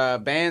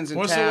 Website, bands in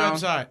What's town.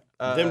 the website?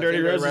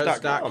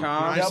 ThemDirtyRoses.com.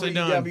 Nicely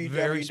done.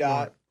 Very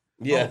smart.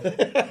 Yeah.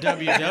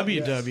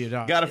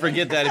 www. Gotta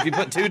forget that. If you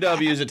put 2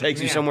 W's, it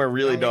takes you somewhere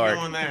really dark.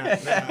 On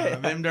that.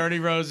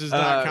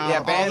 ThemDirtyRoses.com. Yeah,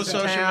 all bands the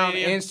in social town,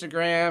 media.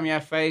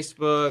 Instagram,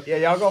 Facebook. Yeah,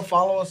 y'all go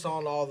follow us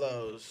on all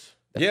those.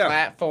 Yeah.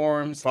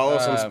 Platforms. Follow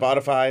us on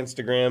Spotify,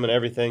 Instagram, and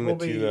everything We'll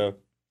that be you.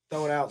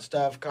 throwing out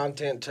stuff,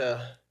 content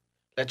to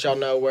let y'all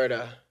know where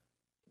to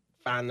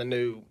find the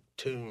new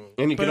tune.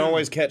 And you can Boom.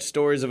 always catch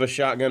stories of a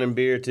shotgun and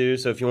beer too.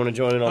 So if you want to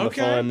join in on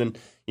Okay. the fun, then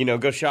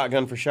go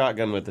shotgun for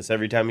shotgun with us.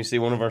 Every time you see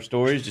one of our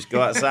stories, just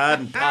go outside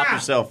and pop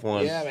yourself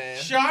one. Yeah, man.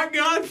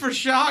 Shotgun for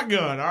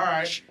shotgun. All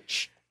right.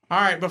 All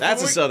right.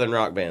 That's a Southern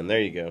rock band. There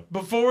you go.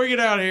 Before we get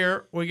out of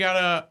here, we got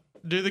to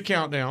do the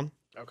countdown.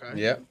 Okay.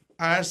 Yep.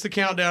 I asked the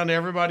countdown to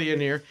everybody in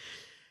here.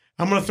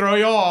 I'm going to throw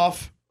you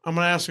off. I'm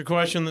going to ask a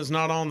question that's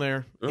not on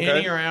there. Okay.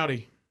 Innie or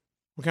outie?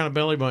 What kind of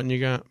belly button you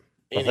got?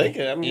 I think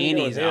I'm gonna go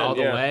Innies with him, all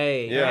the yeah.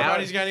 way. Yeah.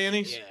 Everybody's got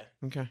innies? Yeah.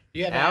 Okay.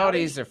 You had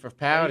Audis are for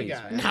pouties,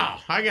 got? man. No,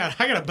 I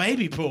got a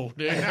baby pool,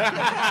 dude. there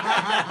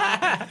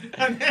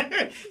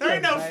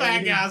ain't no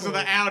fat guys with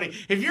an Audi.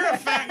 If you're a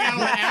fat guy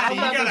with an Audi,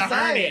 you got a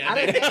hernia.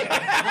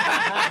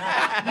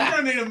 You're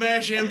gonna need a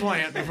mesh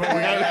implant before we go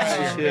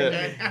there. Shit.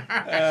 Okay?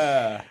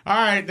 All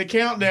right, the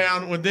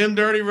countdown with them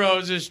Dirty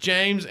Roses,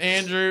 James,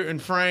 Andrew,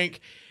 and Frank.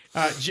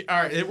 All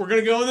right, we're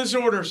gonna go in this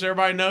order so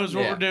everybody knows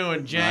what Yeah. we're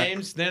doing.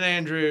 James, then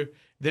Andrew,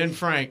 then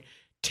Frank.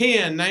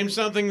 10. Name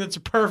something that's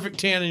a perfect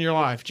 10 in your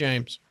life,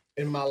 James.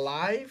 In my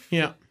life?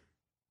 Yeah.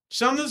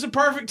 Something that's a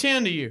perfect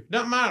 10 to you.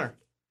 Doesn't matter.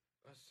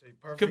 Let's see.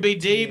 Perfect Could be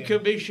deep, 10.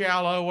 could be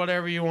shallow,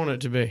 whatever you want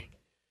it to be.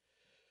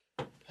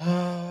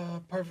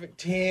 Perfect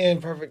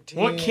 10. Perfect 10.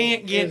 What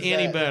can't get Is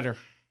any that- better?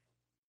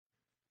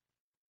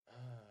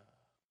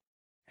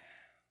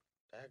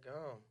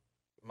 Daggone.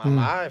 My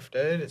life,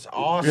 dude. It's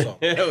awesome.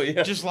 Hell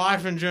yeah. Just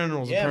life in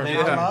general is a Yeah, perfect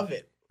man. I 10. love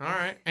it. All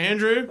right.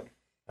 Andrew?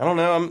 I don't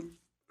know.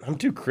 I'm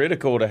too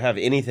critical to have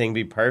anything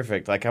be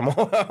perfect. Like I'm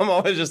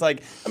always just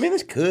like, I mean,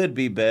 this could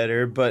be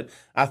better, but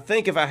I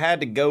think if I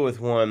had to go with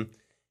one,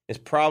 it's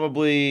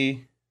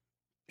probably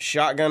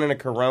shotgun and a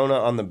Corona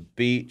on the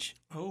beach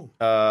Oh.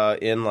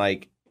 in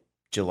like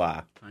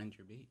July. Find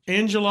your beach.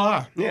 In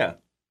July. Yeah.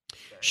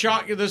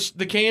 Shot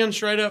the can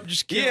straight up,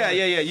 just kill Yeah,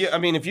 it. yeah. I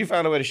mean, if you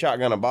found a way to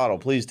shotgun a bottle,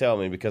 please tell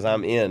me because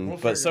I'm in. We'll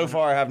figure But so it out.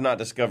 far, I have not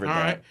discovered All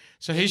that. right.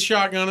 So he's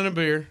shotgunning a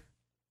beer.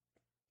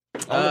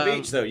 On the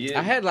beach, though,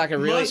 I had like a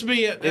really Must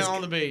be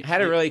on the beach.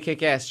 had a really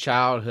kick-ass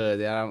childhood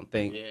that I don't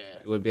think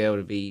would be able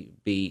to be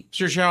beat.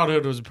 So your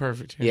childhood was a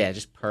perfect 10. Yeah,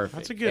 just perfect.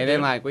 That's a good And then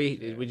deal. like we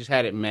just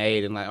had it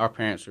made, and like our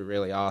parents were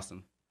really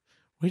awesome.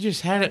 We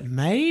just had it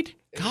made?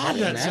 God,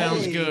 that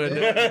sounds good.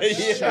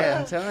 Yeah,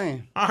 I'm telling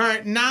you. All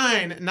right,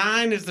 9.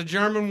 9 is the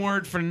German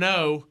word for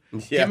no. Yeah.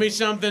 Give me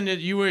something that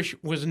you wish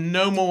was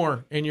no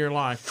more in your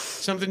life.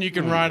 Something you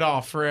can write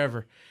off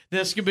forever.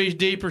 This could be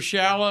deep or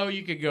shallow.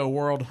 You could go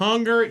world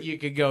hunger. You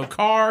could go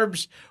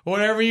carbs.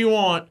 Whatever you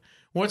want.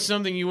 What's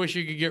something you wish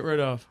you could get rid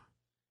of?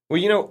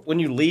 Well, when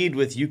you lead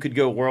with "you could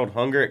go world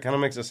hunger," it kind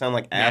of makes us sound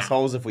like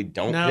assholes if we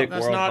don't No, pick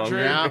that's world not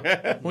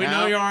hunger. true. We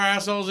know you are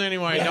assholes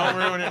anyway. Don't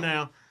ruin it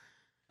now.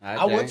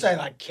 I would say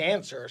like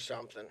cancer or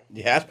something.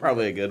 Yeah, that's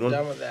probably a good one.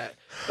 Done with that.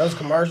 Those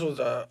commercials,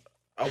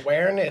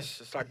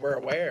 awareness. It's like we're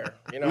aware.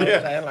 You know what Yeah.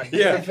 I'm saying? Like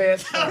Yeah.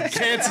 benefits.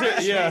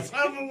 Cancer, yeah,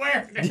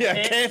 Self-awareness.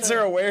 yeah. Cancer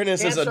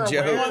awareness is a Cancer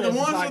joke. awareness. The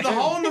ones with the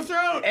hole in the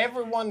throat.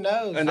 Everyone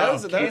knows. And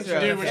those are- Cancer.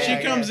 Dude, when she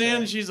Yeah, comes yeah.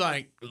 in, she's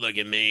like, look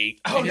at me.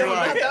 Oh, And you're no,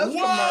 like, not those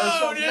whoa,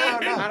 commercials. dude.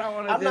 No, I don't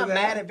want to I'm do not that.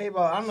 mad at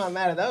people. I'm not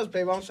mad at those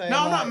people. I'm saying No,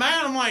 I'm like, not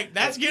mad. I'm like,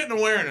 that's getting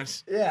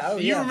awareness. Yeah, oh,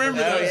 You yeah, remember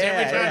for those sure.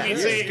 every time you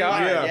yeah. see it. You're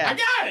like, Yeah. I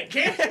got it.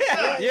 Cancer.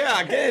 Yeah,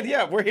 I get it.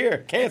 Yeah, we're here.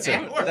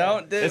 Cancer.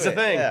 Don't do It's it. a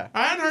thing. Yeah.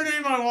 I hadn't heard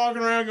anybody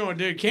walking around going,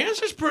 dude,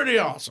 cancer's pretty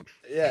awesome.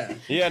 Yeah.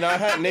 Yeah, no, I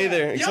hadn't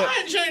either. Y'all Except,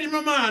 hadn't changed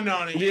my mind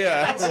on it.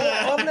 yeah,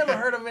 Well, I've never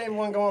heard of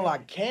anyone going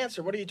like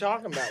cancer. What are you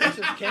talking about? What's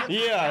this cancer?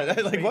 yeah.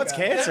 Like, what's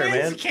cancer, That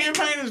means man? the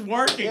campaign is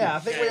working. Yeah, I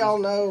think we all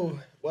know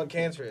what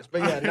cancer is.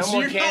 But yeah, no So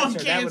more you're going cancer.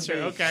 That cancer,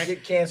 would be okay.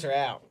 get cancer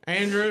out.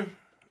 Andrew,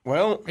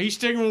 Well, are you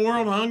sticking with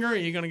world hunger or are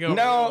you going to go?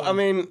 no, I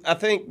mean, I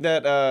think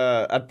that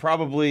I'd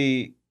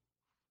probably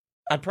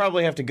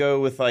have to go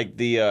with like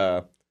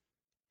the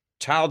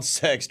child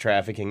sex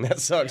trafficking. That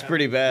sucks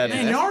pretty bad.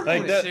 Man, y'all are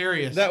like going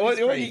serious. That what?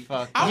 Pretty you-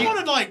 fucked. I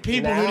wanted like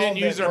people who Now didn't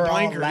use that their we're all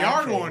blinker. Y'all are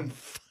laughing. going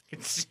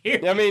fucking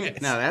serious. I mean,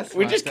 No, that's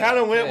we just fucked up.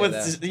 kind of went Yeah, with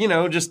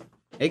that- just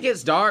It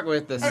gets dark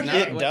with the snow.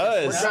 It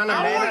does. We're trying to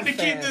I wanted to keep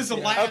manifest, this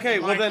yeah. alive. Okay,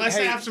 well then, let's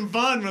hey- have some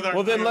fun with our.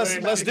 Well, then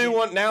let's do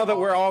one now that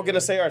we're all gonna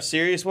say our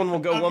serious one. We'll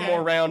go one Okay.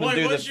 more round and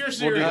Wait, do what's the your we'll do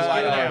serious the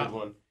one? lighthearted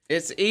one.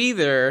 It's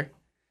either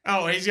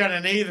Oh, he's got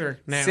an either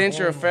now.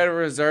 Central Federal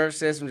Reserve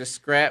System, just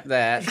scrap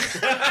that.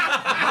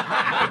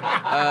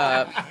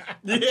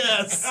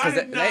 Yes. I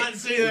did not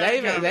see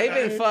that. coming. They've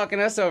been fucking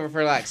us over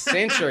for like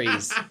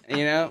centuries, you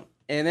know?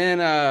 And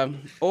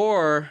then,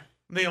 or,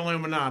 The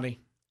Illuminati.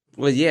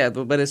 well, yeah,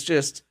 but it's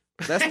just,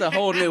 that's the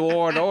whole new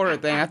world order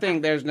thing. I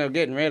think there's no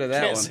getting rid of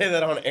that Can't one. say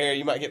that on air.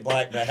 You might get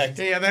blackbacked.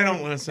 Yeah, they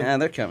don't listen. Yeah,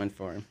 they're coming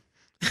for him.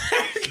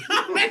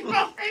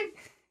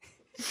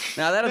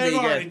 Now that'll They've be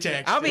already good.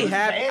 texted. I'll be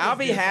happy. Fans I'll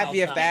be get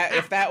happy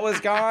if that was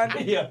gone.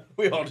 Yeah,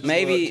 we all just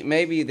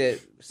Maybe that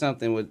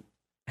something would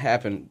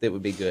happen that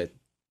would be good.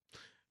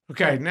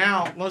 Okay,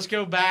 now let's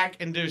go back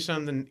and do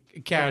something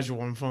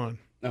casual and fun.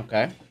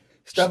 Okay.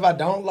 Stuff I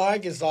don't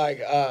like is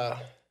like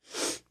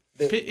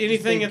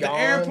Anything be at the gone.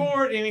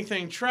 airport,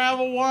 anything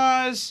travel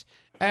wise,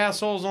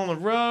 assholes on the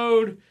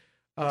road.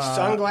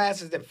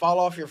 Sunglasses that fall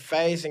off your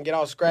face and get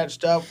all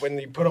scratched up when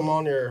you put them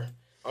on your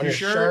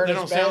shirt? They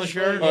don't stay on the especially.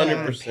 shirt? Yeah,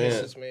 100%. it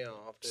pisses me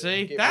off. dude.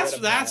 See, Get that's rid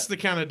of that's that.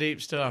 the kind of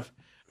deep stuff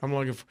I'm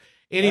looking for.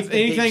 That's the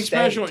Anything deep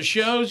special state. at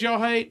shows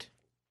y'all hate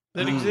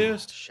that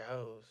exist?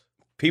 shows.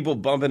 people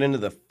bumping into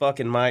the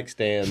fucking mic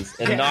stands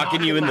and Yeah,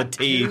 knocking you in the my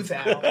teeth. tooth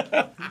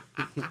out.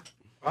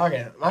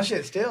 Okay, my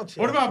shit's still chill.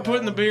 What about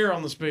putting the beer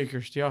on the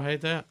speakers? Do y'all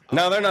hate that?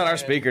 No, they're not our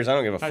speakers. I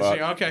don't give a I fuck.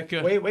 see. Okay,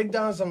 good. We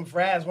done some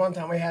frats one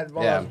time. We had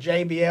one Yeah. of those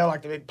JBL,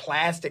 like the big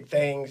plastic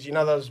things. You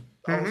know those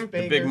old The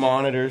speakers? big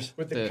monitors.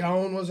 With the The-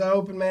 cone was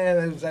open, man.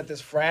 It was at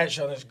this frat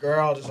show. This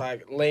girl just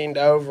like leaned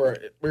over.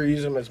 We were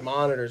using them as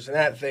monitors, and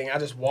that thing, I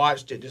just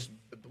watched it just.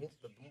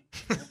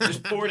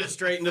 Just poured it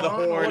straight into the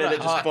Funnel horn and it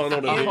it just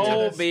funneled a it.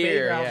 whole into the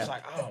beer, speaker. I yeah. was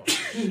like, oh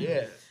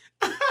shit,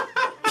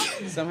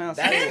 Somehow.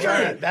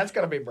 that's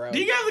gonna be broke. Do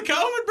you got the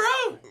COVID,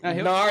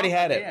 bro? No, I already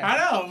had it. I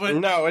know, but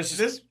No, it's just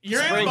this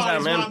your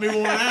springtime, antibodies man. might be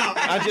worn out.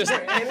 I just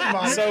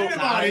Anybody- so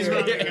Anybody's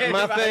gonna-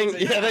 my thing.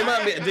 Yeah, they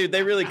might be, dude.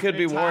 They really could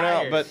be worn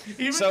out, but You've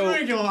been so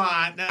drinking a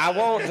lot. I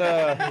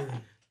won't.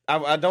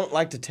 I don't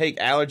like to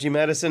take allergy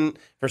medicine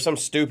for some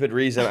stupid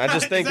reason. I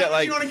just think Is that that what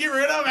like you want to get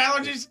rid of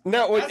allergies?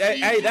 no, well, That's what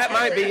you hey, that do.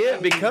 might be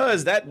it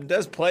because that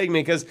does plague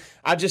me. Because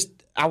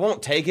I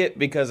won't take it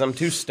because I'm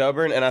too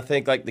stubborn, and I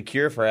think like the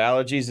cure for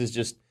allergies is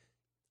just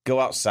go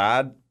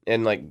outside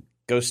and like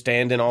go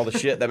stand in all the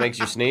shit that makes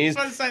you sneeze.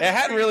 I was It about to say,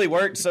 hadn't really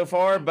worked so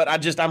far, but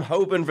I'm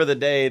hoping for the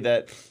day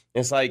that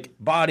it's like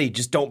body,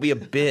 just don't be a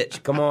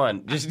bitch. Come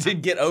on, just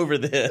get over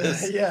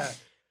this. Yeah.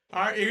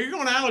 All right, you're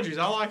going allergies.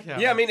 I like that.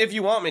 Yeah, I mean, if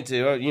you want me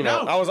to, you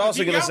know, No, I was also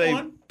you going to got say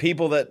one.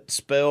 people that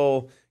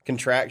spell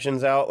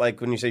contractions out,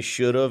 like when you say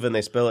should have and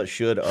they spell it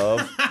should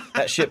of,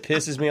 that shit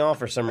pisses me off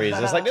for some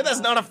reason. It's like, dude, that's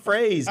not a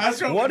phrase.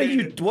 That's what we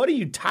needed. What are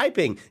you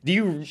typing?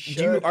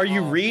 Are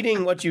you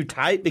reading what you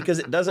type because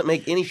it doesn't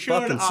make any Should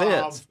fucking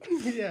of. sense?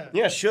 Yeah.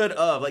 Yeah, should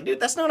of. Like, dude,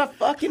 that's not a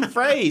fucking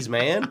phrase,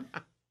 man.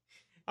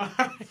 All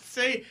right,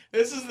 see,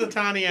 this is the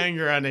tiny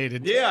anger I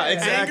needed. Yeah,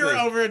 exactly. Anger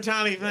over a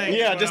tiny thing.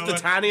 Yeah, Well, just the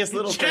tiniest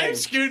little thing.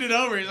 James scooted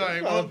over. He's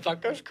like, well,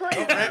 Motherfucker's crazy.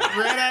 red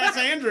ass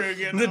Andrew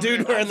getting The over dude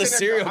here. wearing the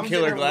sitting there- serial I'm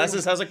killer sitting there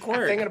glasses has a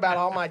quirk. Thinking about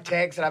all my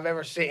texts that I've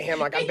ever sent him,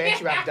 like I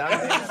bet you I've done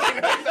this.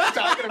 You know, they're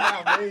talking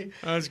about me.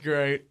 That's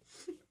great.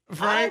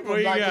 Frank, I what would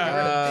you like to get rid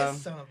got? of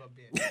this son of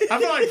a bitch. I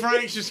feel like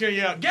Frank's just gonna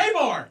yell, "Gay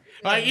bar!"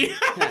 Like,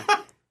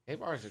 Hey,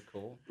 bars are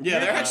cool. Yeah,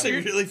 they're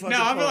actually really fucking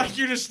no, I feel fun. like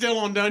you're just still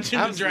on Dungeons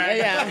and Dragons.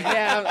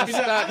 Yeah, I'm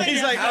stuck.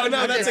 He's like, oh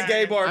no, that's a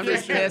gay bar. I'm for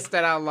just sure. pissed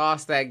that I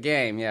lost that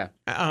game. Yeah,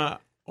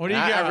 What do you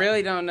got? I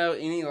really don't know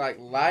any like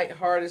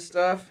lighthearted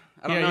stuff.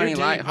 I don't know you're any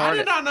deep. I lighthearted.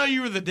 did not know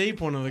you were the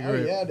deep one of the Oh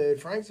group. yeah, dude.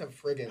 Frank's a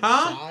friggin'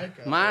 Huh?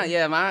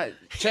 psycho.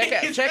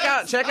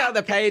 Check out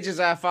the pages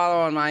I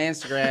follow on my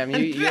Instagram.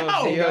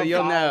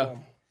 You'll know.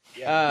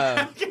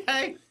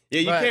 Okay. Yeah,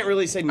 you But can't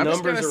really say I'm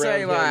just numbers gonna around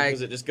say, him like-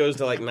 because it just goes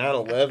to like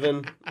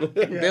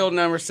 9/11. Build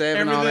number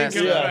 7, all that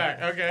Everything comes stuff.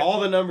 back. Okay. All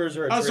the numbers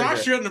are. A Oh, so I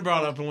trigger. shouldn't have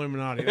brought up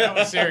Illuminati. That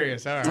was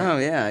serious. All right. Oh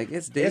yeah, it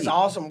gets deep. It's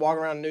awesome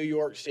walking around New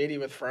York City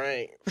with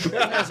Frank.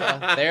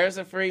 There's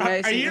a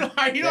Freemason. Are you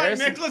like There's-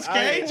 Nicolas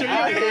Cage? Oh,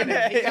 Are you doing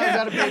yeah. He comes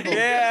out of people.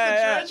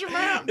 Yeah, treasure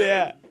map?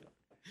 yeah.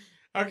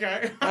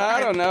 Okay. I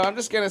don't know. I'm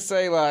just gonna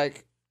say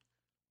like,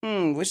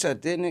 wish I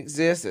didn't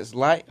exist. It's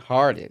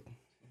lighthearted.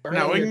 Burn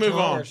No, we your can move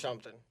tongue on. Or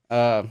something.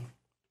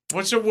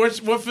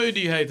 What food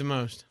do you hate the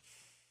most?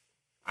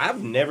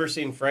 I've never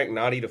seen Frank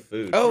not eat a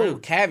food. Oh,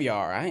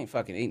 caviar. I ain't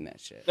fucking eating that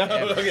shit. Oh,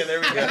 ever. okay,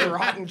 there we The go.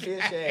 rotten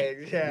fish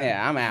eggs. Yeah.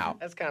 Yeah, I'm out.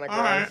 That's kind of All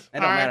gross. right. It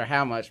don't matter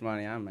how much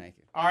money I'm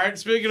making. All right.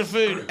 Speaking of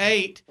food,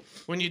 8.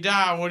 When you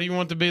die, what do you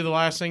want to be the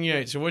last thing you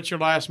ate? So, what's your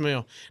last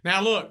meal?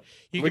 Now, look,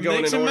 you We can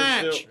going mix in and order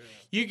match. still?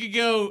 You could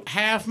go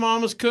half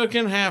mama's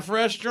cooking, half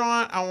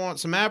restaurant. I want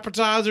some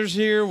appetizers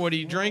here. What are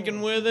you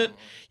drinking with it?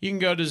 You can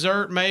go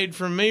dessert made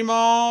from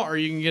Meemaw, or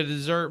you can get a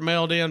dessert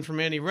mailed in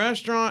from any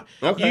restaurant.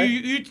 Okay.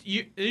 You can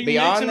mix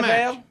Beyond and the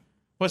match. veil?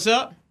 What's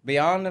up?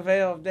 Beyond the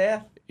veil of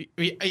death?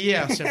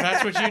 Yes, if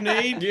that's what you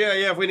need.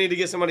 Yeah. If we need to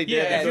get somebody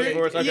dead to cook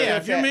for us, okay.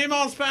 If your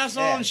Meemaw's pass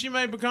on, she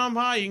may become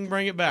high. You can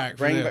bring it back.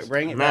 Bring it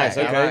Nice. back.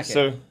 Okay. I like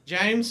So it.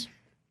 James,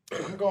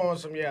 I'm going with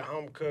some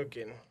home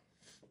cooking.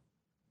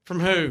 from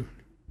who?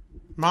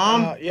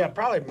 Mom. Yeah,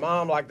 probably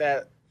mom, like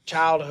that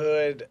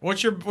childhood.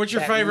 What's your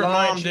that favorite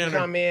lunch, mom you dinner?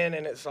 come in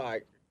and it's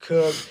like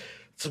cooked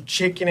some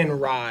chicken and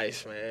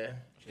rice, man.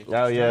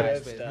 oh yeah,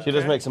 Stuff. she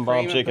does make some bomb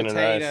Cream of chicken and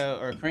rice. potato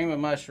or cream of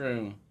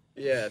mushroom.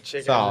 Yeah,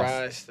 chicken Sauce.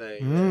 and rice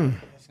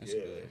thing. That's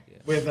good. Yeah.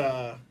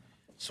 With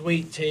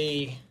sweet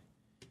tea.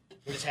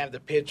 And just have the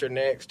pitcher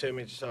next to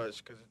me, so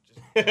it's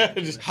because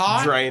Just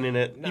Hot? draining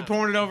it. You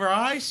pouring it over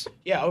ice?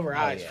 over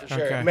ice yeah. for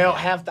sure. Okay. Melt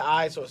half the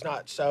ice so it's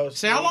not so.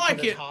 See, I sweet like when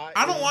it's it. hot,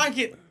 I don't like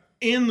it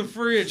in the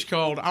fridge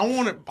cold. I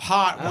want it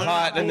hot. when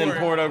Hot I and then pour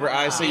pour it over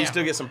ice, so you Yeah.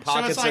 still get some So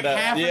pockets it's like of that.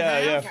 half and Yeah,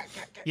 half? yeah.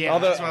 Yeah,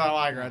 Although- that's what I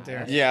like right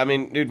there. Yeah, I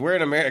mean, dude, we're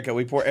in America.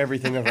 We pour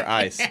everything over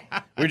ice.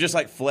 We're just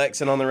like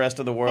flexing on the rest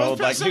of the world.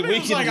 Well, Like, some dude, we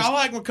people's can like, just. I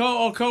like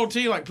my cold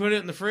tea, like put it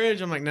in the fridge.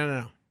 I'm like,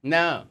 no.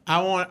 No.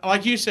 I want,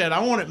 like you said, I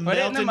want it Put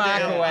it in melted the down.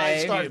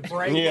 microwave. Start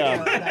breaking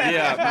Yeah, it.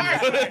 yeah.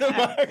 Put it in the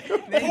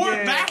microwave. Pour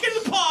it back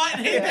in the pot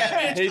and heat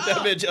that bitch Heat that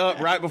up. bitch up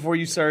right before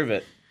you serve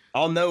it.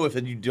 I'll know if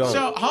you don't.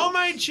 So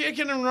homemade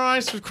chicken and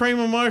rice with cream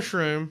of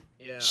mushroom,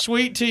 Yeah,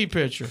 sweet tea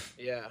pitcher.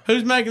 yeah,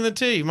 Who's making the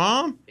tea?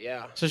 Mom?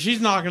 yeah. So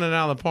she's knocking it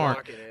out of the park.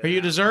 Knocking it Are you a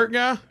out. dessert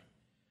guy?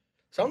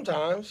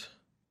 Sometimes.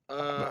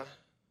 I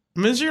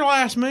mean, this is your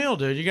last meal,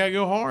 dude. You got to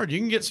go hard. You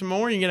can get some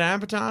more. You can get an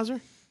appetizer.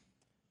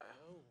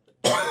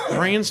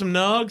 Bring in some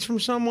nugs from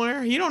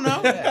somewhere. You don't know.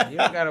 Yeah, you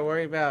don't got to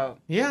worry about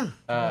Yeah.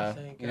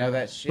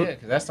 that shit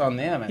because that's on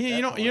them. Yeah,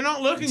 you don't. You're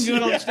not looking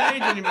good on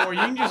stage anymore. You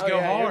can just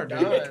go hard. Dude.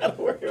 I'm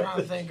trying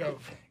to think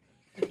of.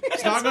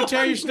 It's not gonna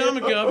tear your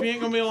stomach up. You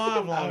ain't gonna be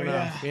alive long Oh,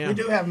 enough. Yeah. We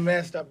do have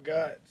messed up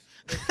guts.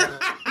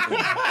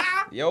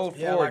 The old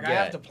Yeah, Ford like I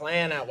have to gut.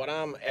 plan out what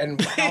I'm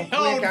and how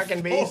quick I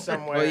can be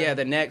somewhere. Well, yeah,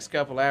 the next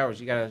couple hours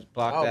you got to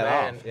block Oh that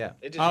man, off. Yeah.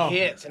 it just Oh.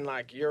 hits and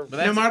like you're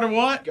No matter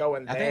what.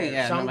 going there. I think,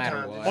 yeah, no matter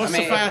Sometimes what. it's What's I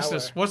mean, the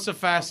fastest? What's the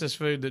fastest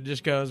food that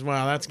just goes?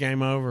 Wow, that's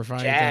game over. If I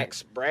eat that.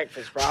 Jack's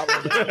breakfast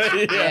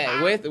probably.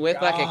 Yeah, with like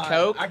a God, I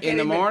Coke can't in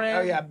the even- morning.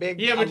 Oh yeah, big.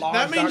 Yeah, a but large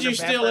that means Dr. you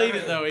still Pepper. eat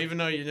it though, even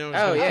though you know. It's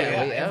Oh, gonna yeah,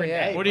 kill you. yeah. every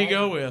day. What do you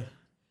go with?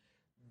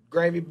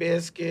 Gravy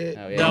biscuit.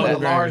 Oh, yeah. Double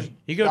that large gravy.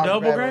 You go Dr.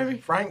 double Pepper. gravy?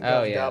 Frank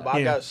Oh, goes yeah. double. I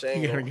Yeah, go You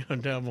single. gotta go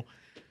double.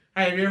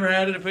 Hey, have you ever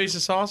added a piece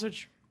of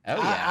sausage? Oh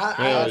yeah.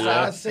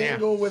 I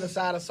single with a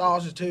side of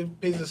sausage, 2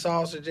 pieces of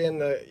sausage in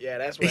the. Yeah,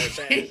 that's where it's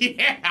at.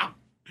 Yeah.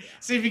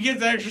 See, if you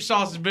get the extra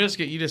sausage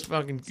biscuit, you just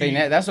fucking. See,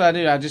 that's what I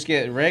do. I just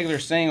get a regular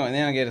single, and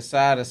then I get a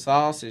side of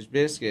sausage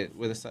biscuit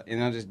with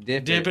and I'll just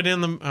dip Dip it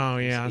in the. Oh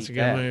yeah, that's a eat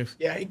good that. move.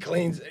 Yeah, he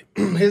cleans it.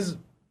 His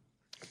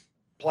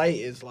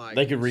plate is like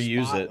They could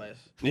reuse spotless. it.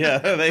 Yeah,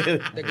 they.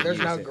 There's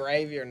no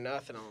gravy or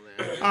nothing on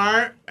there. All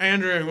right,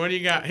 Andrew, what do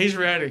you got? He's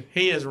ready.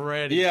 He is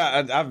ready.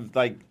 Yeah, I've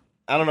like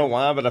I don't know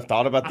why, but I've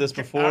thought about this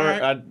before. All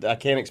right. I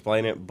can't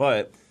explain it,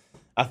 but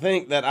I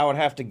think that I would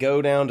have to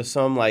go down to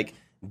some like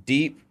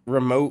deep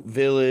remote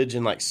village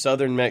in like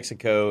southern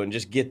Mexico and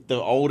just get the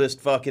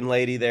oldest fucking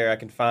lady there I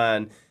can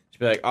find. Just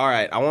be like, all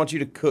right, I want you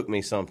to cook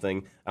me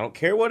something. I don't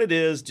care what it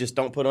is, just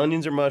don't put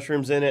onions or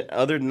mushrooms in it.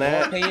 Other than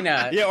that,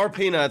 peanuts. yeah, or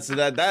peanuts.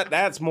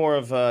 That's more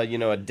of a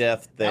a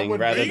death thing would-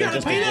 rather You than got a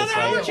just a peanut dislike.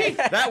 allergy?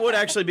 That would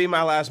actually be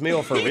my last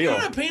meal for You real.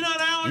 got a peanut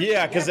allergy?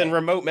 Yeah, because in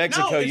remote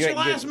Mexico, No, it's you your ain't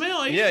last get,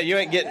 meal. Yeah, you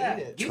ain't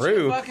get Get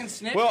true. your fucking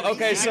Snickers. Well,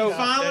 okay, so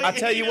Finally I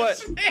tell you eat a what.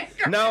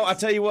 Snickers. No, I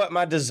tell you what.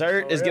 My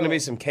dessert is going to be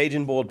some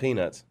Cajun boiled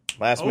peanuts.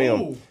 Last meal.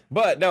 Ooh.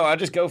 But no, I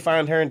just go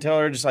find her and tell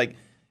her just like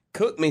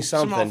cook me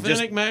Some something. authentic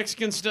Just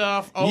Mexican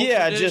stuff. Old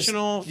yeah,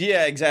 traditional.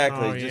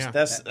 exactly. Oh, just yeah.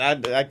 that's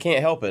I can't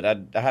help it.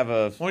 I have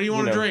a. What do you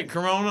want to drink?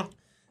 Corona?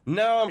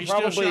 No, I'm You still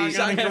probably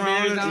shotgunning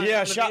Corona?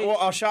 yeah.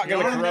 I'll shotgun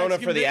You're a on Corona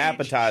Mexican for the beach.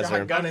 appetizer.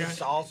 Shotgun and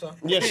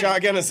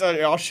salsa.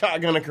 Yeah, I'll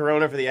shotgun a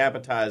Corona for the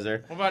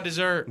appetizer. What about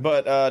dessert?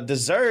 But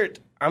dessert,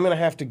 I'm gonna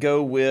have to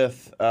go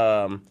with.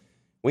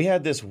 We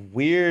had this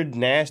weird,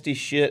 nasty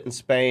shit in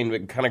Spain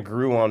that kind of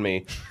grew on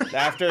me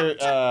after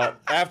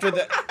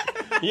the.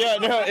 Yeah,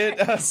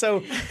 no.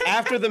 So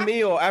after the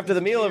meal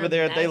over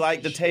there, they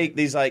like to take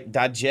these like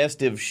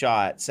digestive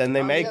shots, and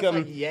they make them.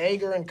 like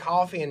Jaeger and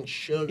coffee and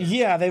sugar.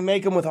 Yeah, they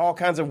make them with all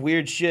kinds of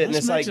weird shit, and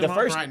Let's it's like mix the them up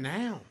first. right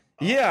now.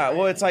 Yeah,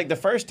 well, it's like the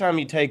first time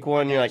you take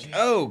one, you're like,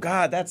 oh,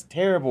 God, that's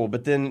terrible.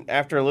 But then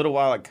after a little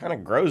while, it kind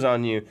of grows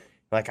on you.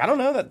 Like, I don't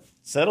know, that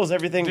settles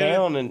everything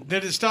down. And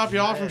Did it stop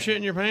y'all from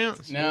shitting your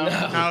pants? No.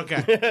 Oh,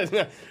 okay.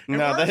 no,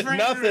 worked for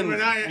nothing. Andrew,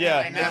 but I-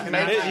 Yeah, nothing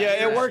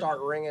it worked.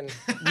 Start ringing.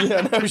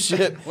 Yeah, no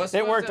shit. What's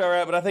It worked the- all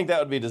right, but I think that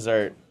would be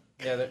dessert.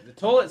 Yeah, the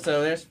toilets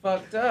over there's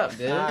fucked up,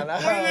 dude. I know, What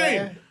do you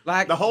man. mean?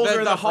 Like The holes are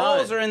in the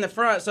holes front. are in the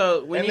front.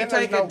 So when And you then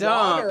there's take no a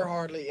dump, water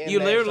hardly in you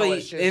there, so literally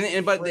it's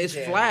just but it's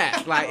freaking-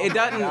 flat. Like it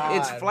doesn't.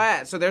 It's God.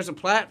 flat. So there's a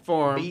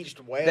platform Beached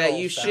whale that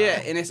you style.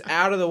 shit, and it's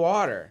out of the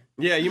water.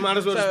 Yeah, you might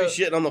as well So- just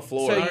be shitting on the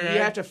floor. So you Okay.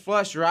 have to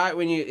flush right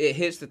when it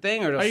hits the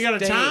thing, or it'll Oh, you got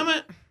to stink. time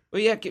it?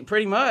 Well, yeah,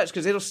 pretty much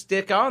because it'll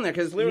stick on there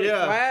because it's literally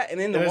Yeah. flat,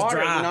 and then the And it's water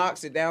dry.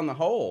 knocks it down the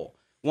hole.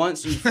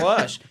 once you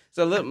flush.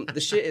 So look,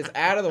 the shit is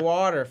out of the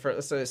water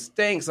so it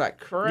stinks like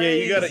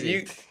crazy.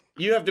 Yeah,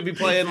 you have to be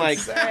playing like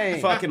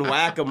fucking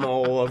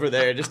whack-a-mole over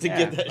there just to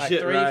get that like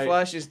shit 3 right.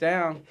 flushes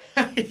down.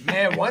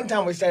 Man, one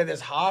time we stayed at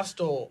this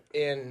hostel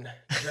in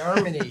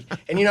Germany,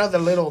 and you know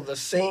the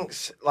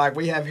sinks like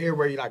we have here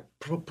where you like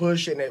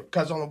push it and it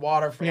cuts on the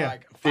water for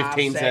like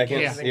 15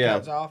 seconds, and then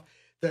cuts off.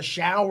 The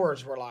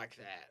showers were like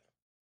that.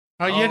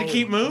 Oh, you had to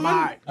keep moving?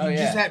 You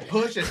just had to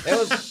push it. It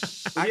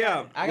was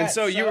Yeah, I and got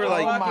so you were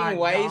like, fucking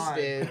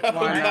wasted. Oh,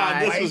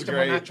 God, this was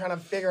great. I'm not trying to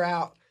figure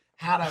out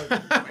how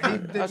to.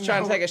 I was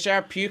trying to take a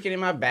shower, puking in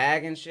my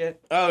bag and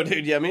shit. oh,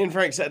 dude, yeah, me and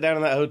Frank sat down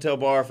in that hotel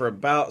bar for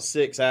about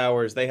 6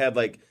 hours. They had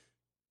like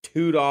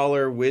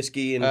 $2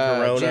 whiskey and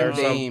Corona Jim or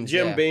something. Beam's,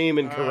 Jim yeah. Beam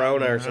and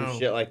Corona or some no.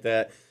 shit like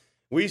that.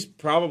 We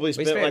probably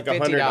spent spent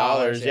like $100.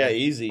 $50, Yeah, yeah.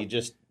 easy.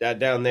 Just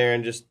down there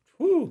and just,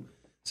 whoo.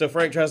 So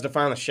Frank tries to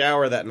find a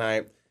shower that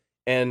night,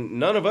 and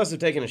none of us have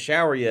taken a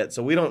shower yet,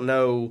 so we don't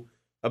know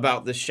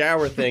about the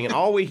shower thing. And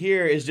all we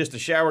hear is just a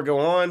shower go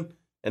on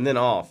and then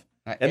off.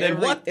 And then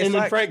what? And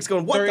then Frank's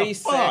going, what the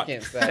fuck? 3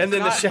 seconds. And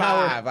then the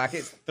shower. 5, like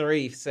it's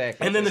 3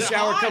 seconds. And then the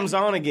shower comes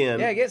on again.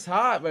 yeah, it gets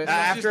hot, but it's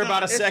After just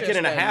about a it's second just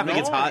and a half, it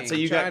gets hot. annoying So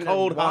you got trying to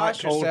cold, hot,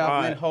 wash cold, yourself hot.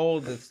 and then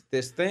hold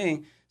this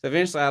thing. So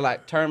eventually, I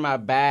like turned my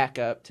back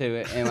up to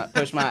it and like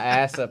pushed my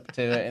ass up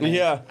to it, and then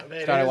Yeah.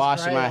 started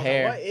washing my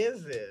hair. What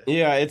is this?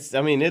 Yeah, it's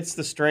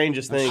the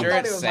strangest thing. sure I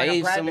it thought it was like a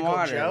saves some practical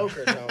water. joke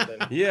or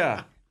something.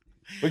 Yeah.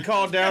 We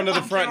called down to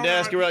the front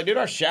desk and we're like, dude,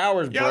 our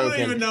shower's Y'all broken.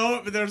 don't even know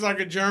it, but there's like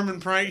a German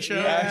prank show.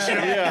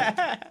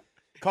 Yeah.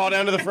 Call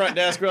down to the front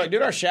desk. We're like,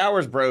 dude, our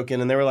shower's broken.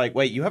 And they were like,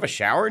 wait, you have a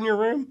shower in your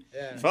room?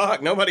 Yeah.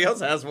 Fuck, nobody else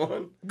has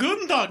one.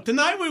 Guten Tag.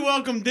 Tonight we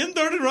welcome Dim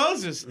Dirty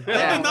Roses. They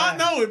Yeah. did not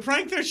know we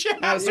pranked their show.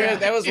 No, seriously,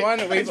 there was one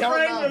that we He's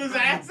praying with his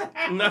ass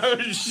out. No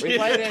we shit.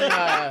 played in. They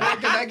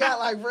got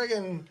like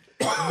friggin'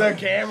 the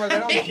camera. They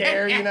don't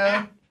care, you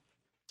know.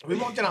 We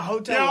walked in a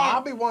hotel Yeah.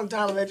 lobby one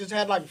time and they just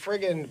had like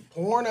friggin'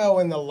 porno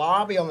in the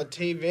lobby on the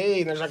TV,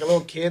 and there's like a little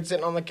kid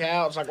sitting on the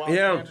couch, like while Yeah. the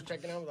parents are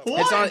checking out.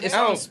 It's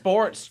on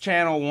Sports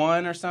Channel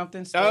 1 or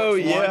something. Sports Oh, 1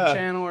 yeah.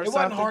 channel or It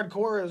wasn't something.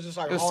 hardcore. It was just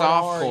like It was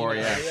hard, softcore,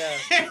 you know?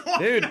 yeah. yeah.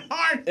 Dude,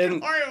 Hard. and-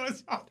 It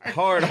was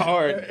hard.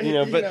 Hard, you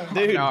know, but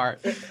dude,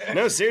 Art.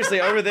 no, seriously,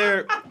 over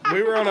there,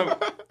 we were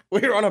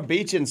on a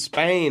beach in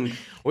Spain.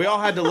 We all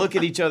had to look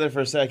at each other for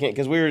a second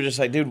because we were just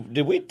like, dude,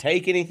 did we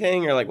take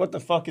anything? Or like, what the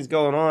fuck is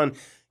going on?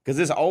 Because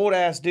this old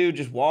ass dude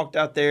just walked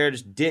out there,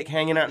 just dick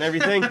hanging out and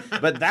everything.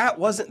 But that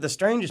wasn't the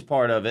strangest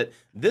part of it.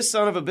 This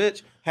son of a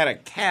bitch had a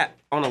cat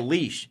on a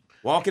leash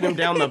walking him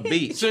down the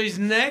beach. So he's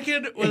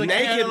naked with a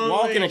Naked, cat on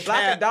walking a leash.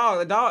 cat. Like a dog.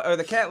 The dog or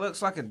the cat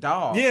looks like a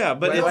dog. Yeah,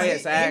 but the way it's-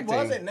 it's acting. He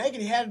wasn't naked.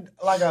 He had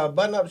like a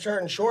button-up shirt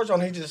and shorts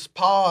on. He just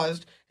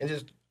paused and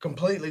just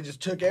completely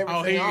just took everything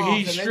Oh, he off.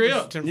 and then stripped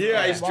just- him.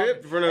 Yeah, he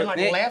stripped for no. and like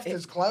Yeah. left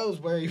his clothes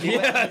where he.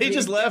 Yeah, he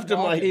just left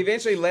him like. He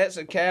eventually lets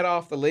a cat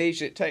off the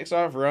leash. It takes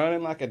off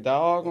running like a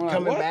dog. I'm like,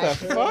 Coming what back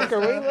the to it fuck are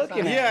and we stuff.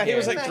 looking at? Yeah, he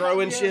was here? like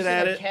throwing Have you shit ever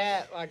at seen a it.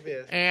 cat like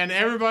this. And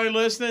everybody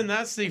listening,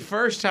 that's the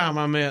first time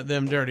I met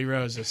them Dirty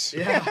Roses.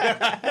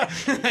 Yeah.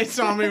 They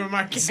saw me with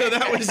my cat. So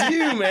that was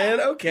you, man.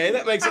 Okay,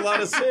 that makes a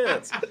lot of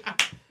sense.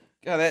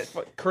 God,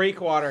 that creek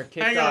water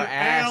kicked Hang our on,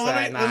 hang ass on,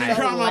 that let me night.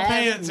 try my Last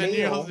pants and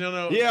meal. you'll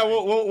know. Yeah,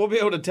 we'll be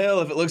able to tell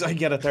if it looks like you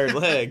got a third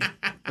leg.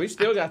 We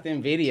still got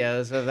them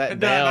videos of that It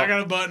does. belt. I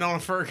got a button on a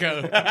fur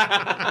coat.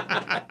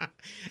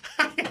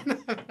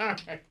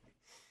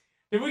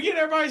 Did we get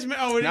everybody's?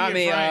 Oh, we didn't Not get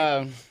me.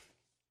 Frank.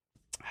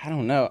 I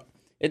don't know.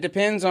 It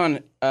depends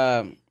on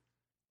On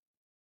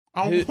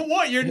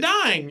what? You're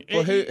dying.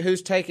 well,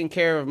 who's taking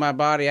care of my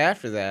body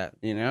after that.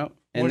 You know,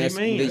 and What do you this,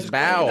 mean? these Who's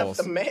bowels.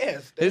 The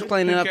mess. Who's dude.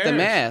 cleaning Who up the cares?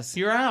 mess?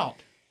 You're out.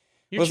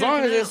 You're Well, as long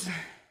as checking it's out.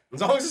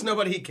 As long as it's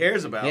nobody he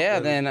cares about. yeah,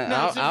 then No,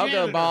 it's a I'll go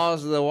janitor.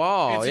 balls to the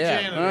wall. It's a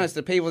Yeah, janitor. no, it's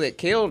the people that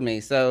killed me.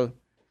 So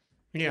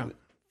Yeah.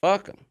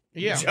 fuck them.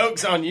 Yeah.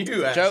 Joke's on you,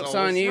 Joke's assholes.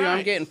 on you. I'm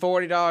right. getting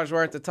 $40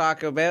 worth of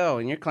Taco Bell,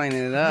 and you're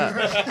cleaning it up.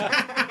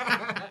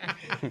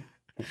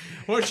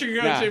 What's your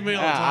go-to Nah, meal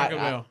at Taco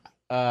I-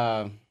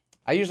 Bell?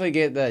 I usually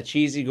get the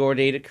cheesy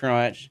gordita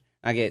crunch.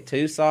 I get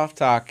 2 soft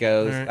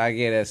tacos. Alright. I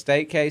get a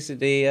steak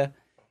quesadilla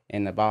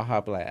and the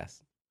Baja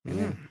Blast. And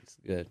then it's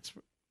good.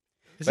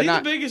 Is but he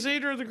not- the biggest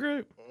eater of the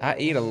group? I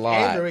eat a Andrew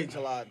lot. eats a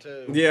lot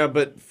too. Yeah,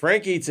 but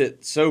Frank eats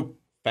it so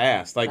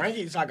fast. Like,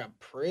 Frankie's like a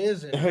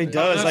prison. He dude.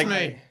 does, That's like-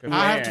 me. Come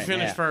I have here, to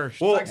finish yeah. first.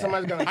 well, Like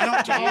somebody's gonna. I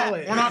don't talk. kill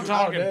it. We're not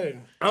talking.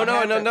 Oh,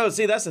 dude. oh no.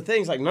 See, that's the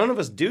thing. It's like none of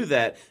us do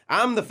that.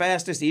 I'm the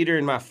fastest eater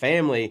in my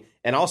family,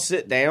 and I'll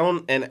sit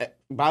down, and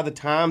by the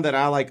time that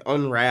I like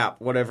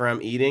unwrap whatever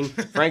I'm eating,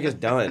 Frank is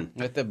done.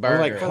 With the I'm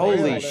burger. like, holy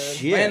real, dude.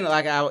 shit! When,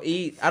 like, I'll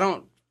eat.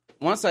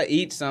 Once I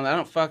eat something, I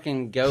don't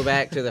fucking go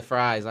back to the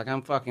fries. Like,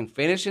 I'm fucking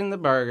finishing the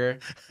burger,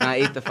 and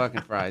I eat the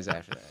fucking fries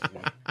after that. You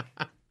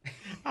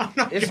know?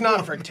 It's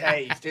not for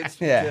taste. It's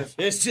Yeah. just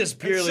It's just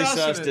purely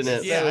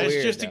sustenance. Yeah, So it's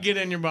weird, just to though. get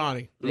in your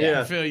body.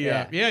 Yeah. Fill you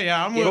Yeah. up.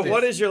 Yeah, I'm with But you.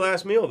 what is your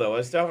last meal though?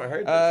 I still haven't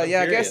heard. This. I'm I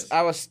curious. guess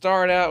I would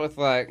start out with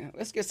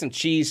let's get some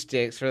cheese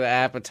sticks for the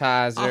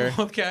appetizer.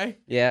 Oh, okay.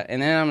 Yeah,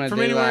 and then I'm gonna From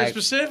do anywhere like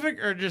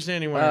specific or just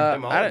anywhere?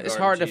 Them Olive it's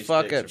Garden hard to cheese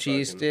fuck sticks up are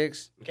cheese fucking-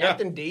 sticks,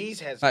 Captain D's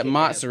has like kick-ass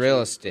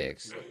mozzarella cheese.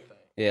 sticks.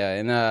 Yeah,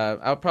 and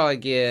I'll probably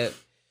get.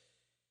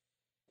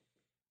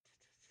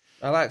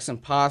 I like some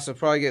pasta.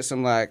 Probably get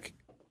some like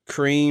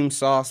cream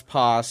sauce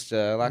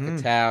pasta, like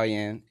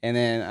Italian, and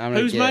then I'm gonna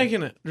Who's get,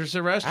 making it? Just a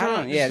I restaurant?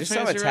 don't. Yeah, just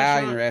some fancy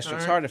Italian restaurant.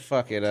 It's All hard to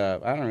fuck it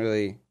up. I don't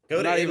really. Go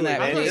I'm to not even Italy, that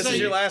man. gonna This say, is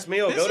your last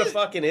meal. this Go to is-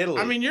 fucking Italy.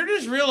 I mean, you're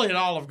just really at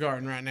Olive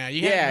Garden right now.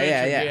 You Yeah, haven't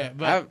yeah. ventured yet,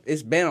 but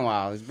It's been a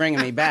while. It's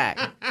bringing me back.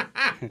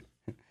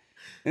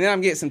 And then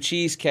I'm getting some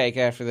cheesecake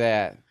after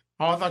that.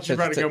 oh, I thought you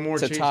were about to go more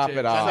to cheese top sticks.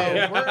 it off. So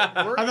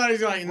I we're, thought he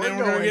was like, and then We're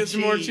we're gonna going get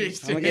some more cheese.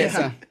 cheese I'm gonna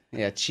sticks.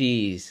 get some,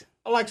 cheese.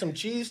 I like some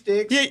cheese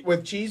sticks Yeah.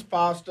 with cheese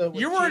pasta. With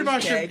You're worried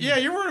about cheesecake.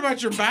 you're worried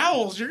about your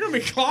bowels. You're gonna be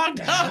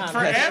clogged up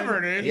forever,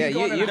 dude. Yeah,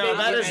 going you to no,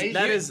 that Asian-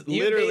 is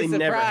you'd literally be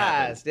never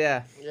happened. surprised.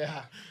 Yeah.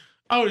 Yeah.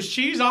 Oh, is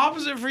cheese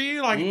opposite for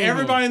you? Like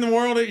everybody in the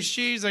world eats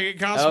cheese, they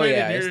get Oh constipated.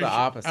 yeah, and it's you're the just-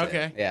 opposite.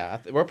 Okay. Yeah,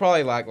 we're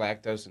probably like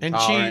lactose And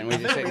intolerant. cheese-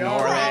 We just I think we ignore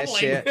are. that Probably.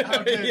 shit.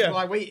 Oh, dude, Yeah.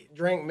 Like we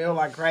drink milk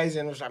like crazy,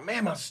 and it's like,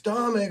 man, my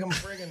stomach, I'm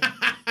friggin'.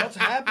 What's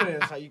happening?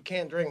 It's like you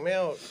can't drink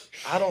milk.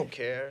 I don't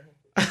care.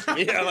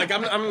 Yeah, like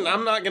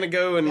I'm not gonna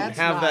go and That's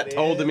have not that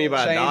told to it. me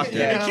by a Shane, doctor.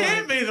 yeah. It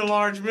can't be the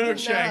large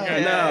milkshake. No. No.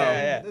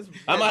 Yeah.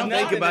 I might It's think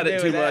nothing about to it do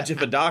too with that. much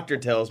if a doctor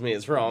tells me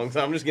it's wrong,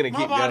 so I'm just gonna My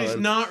keep body's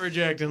going. not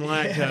rejecting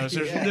lactose.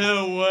 There's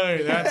no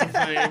way that's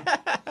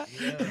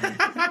a thing.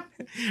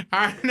 All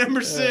right, number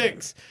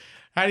 6.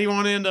 How do you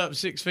want to end up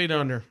 6 feet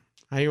under?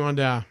 How you want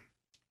to die?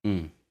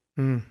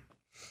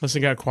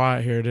 Listen, got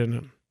quiet here, didn't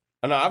it?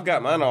 Oh, no, I've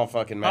got mine all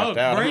fucking mapped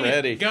out. bring I'm it.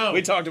 ready. Go.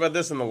 We talked about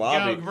this in the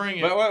lobby. bring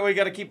it. But wait, we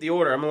got to keep the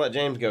order. I'm gonna let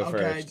James go Okay,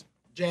 first.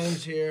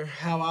 James here.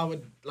 How I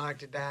would like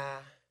to die.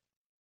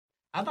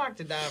 I'd like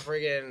to die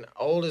friggin'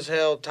 old as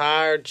hell,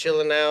 tired,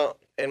 chilling out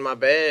in my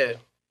bed,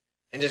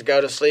 and just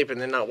go to sleep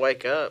and then not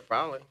wake up.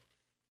 Probably.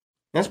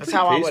 That's pretty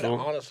how peaceful. I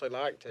would honestly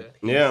like to.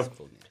 Yeah.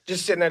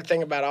 Just sitting there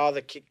thinking about all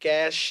the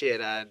kick-ass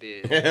shit I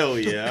did. Hell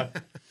yeah.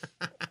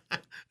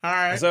 All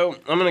right. So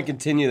I'm gonna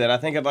continue that. I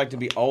think I'd like to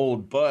be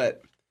old,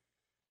 but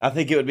I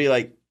think it would be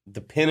like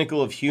the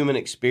pinnacle of human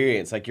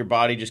experience. Like your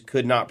body just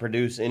could not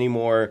produce any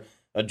more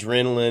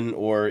adrenaline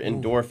or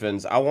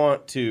endorphins. I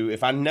want to,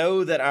 if I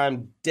know that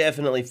I'm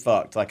definitely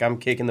fucked, like I'm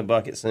kicking the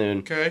bucket soon,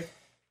 Okay. I'm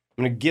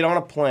gonna get on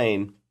a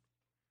plane,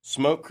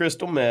 smoke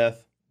crystal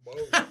meth,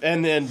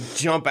 and then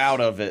jump out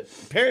of it.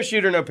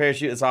 Parachute or no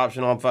parachute, it's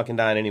optional. I'm fucking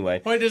dying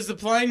anyway. Wait, does the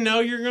plane know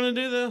you're going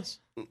to do this?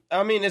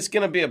 I mean, it's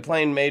gonna be a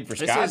plane made for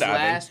This is skydiving.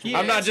 last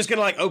I'm not just gonna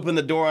like open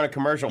the door on a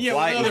commercial Yeah,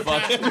 flight with and other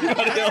fuck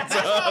everybody else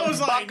I up. was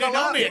like, dude,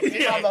 don't be a dick.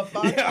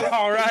 Yeah,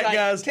 all right, like,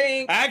 guys.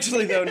 tink.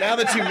 Actually, though, now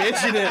that you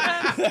mention it,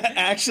 that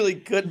actually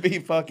could be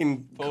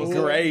fucking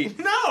great.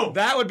 No.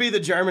 That would be the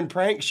German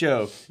prank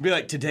show. Be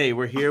like, today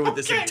we're here with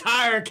this Okay.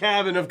 entire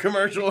cabin of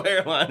commercial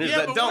airliners Yeah,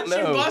 that but don't once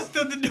you know.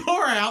 busted the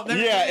door out, they're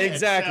Yeah, dead,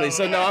 exactly.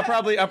 So no, I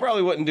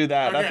probably wouldn't do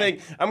that. I Okay.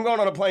 think I'm going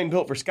on a plane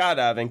built for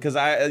skydiving because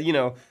I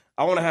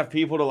want to have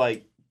people to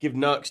like give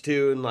nucks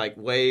to and like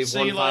wave See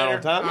one you final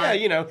later. time. All Yeah,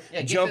 right.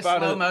 Yeah, jump get the out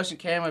slow of. motion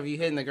cam of you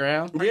hitting the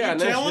ground. Are Yeah, you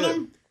no telling shit.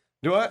 them?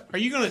 Do what? Are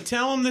you going to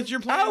tell them that you're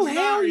planning Oh, to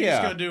die, hell or are you just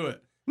yeah. going to do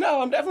it?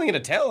 No, I'm definitely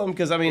going to tell them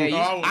because I mean,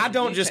 Yeah, you- I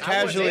don't you- just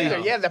I wouldn't casually. either.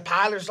 Yeah, the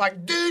pilot's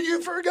like, dude,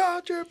 you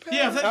forgot your pen.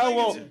 Yeah, if that Oh, thing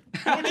well, is-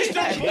 well, just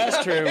don't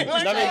That's true. I mean,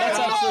 that's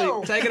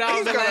actually. Take it off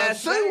He's the gonna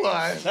last sue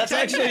us. That's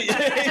actually.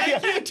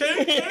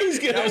 He's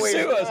gonna No, he's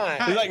sue us.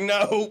 not. He's like,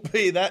 no,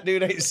 P, that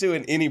dude ain't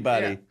suing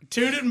anybody.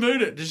 toot it and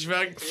boot it. Just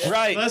like,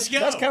 Right. let's go.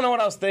 That's kind of what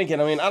I was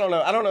thinking. I mean, I don't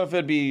know if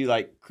it'd be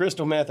like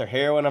crystal meth or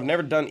heroin. I've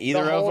never done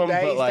either The of whole them,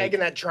 day but he's like, taking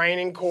that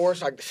training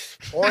course, like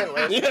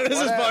pointless. yeah, this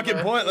is Whatever, fucking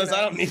pointless. you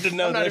know. I don't need to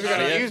know I'm not this even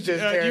gonna shit. use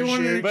this You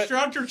want an parachute.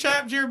 instructor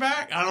tapped to your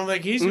back? I don't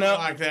think he's going to No.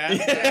 like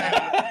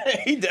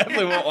that. He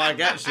definitely won't like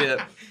that shit.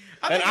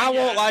 And I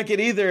won't like it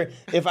either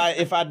if I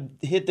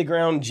hit the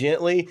ground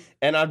gently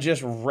and I've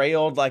just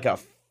railed like a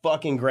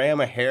fucking gram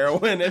of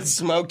heroin and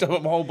smoked up a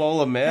whole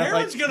bowl of meth.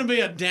 Heroin's Like, going to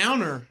be a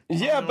downer.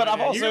 yeah, but I've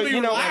You're also, gonna be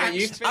you know,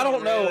 relaxed. I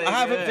don't know. I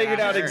haven't figured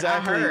out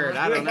exactly. I heard.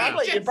 I don't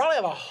know. You'd probably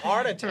have a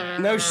heart attack.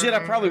 No shit, I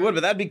probably would,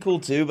 but that'd be cool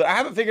too. But I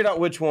haven't figured out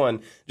which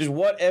one. Just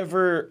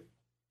whatever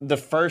the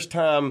first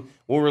time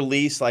will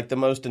release like the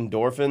most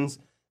endorphins.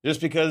 Just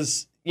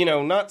because, you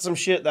know, not some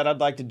shit that I'd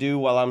like to do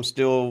while I'm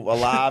still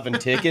alive and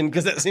ticking,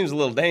 because that seems a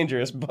little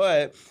dangerous.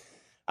 But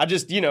I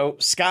just, you know,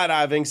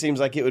 skydiving seems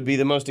like it would be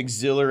the most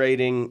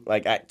exhilarating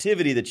like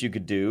activity that you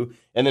could do,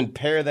 and then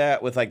pair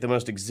that with like the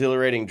most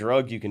exhilarating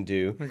drug you can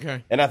do.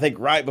 Okay. And I think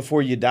right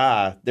before you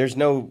die, there's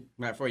no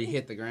Right before you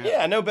hit the ground.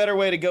 no better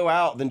way to go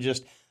out than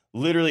just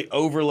literally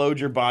overload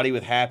your body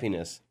with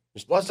happiness.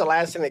 What's the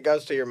last thing that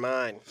goes through your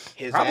mind?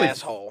 His Probably-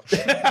 asshole.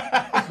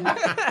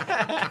 I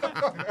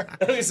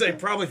was say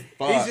probably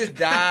fuck. He's just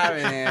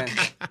diving in.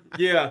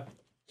 Yeah.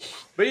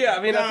 But yeah,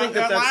 I mean, I think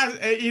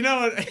that's... you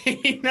know,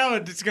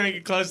 it's going to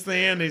get close to the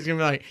end. He's going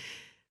to be like,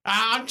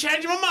 I'm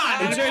changing my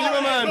mind. I'm changing my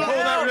mind. Pull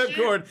that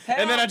ripcord,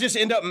 and then I just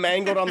end up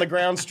mangled on the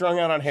ground, strung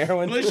out on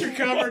heroin. At least you're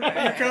covered in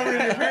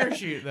your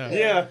parachute, though.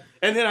 Yeah,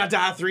 and then I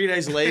die 3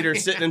 days later,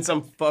 sitting in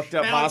some fucked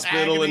up Now it's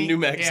hospital in agony. New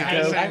Mexico.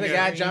 Yeah, Like the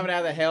guy Okay. jumping out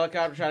of the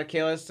helicopter trying to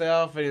kill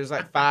himself, and he was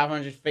like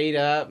 500 feet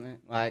up, and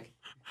like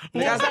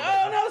the guy's like,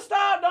 "Oh no,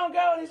 stop! Don't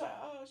go!" And he's like,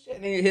 "Oh shit!"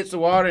 And then he hits the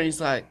water, and he's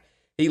like,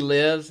 he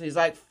lives. He's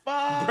like,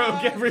 "Fuck!"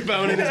 Broke every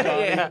bone in his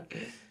body.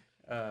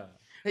 yeah.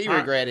 He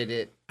regretted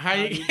it. How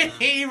you?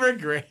 He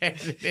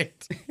regretted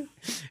it.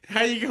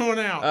 How you going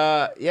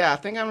out? Yeah, I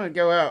think I'm gonna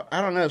go out.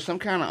 I don't know, some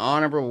kind of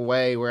honorable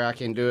way where I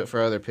can do it for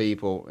other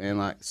people and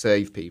like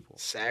save people.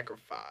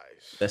 Sacrifice.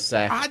 The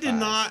sacrifice. I did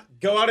not.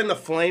 Go out in the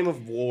flame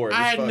of war.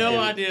 I had Just no fucking-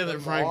 idea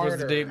that Frank was the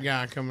martyr. deep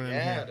guy coming in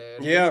Yeah, here.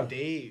 dude. Yeah.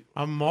 Deep.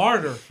 A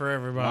martyr for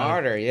everybody.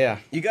 Martyr, yeah.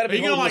 You got to Are be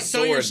you gonna holding like the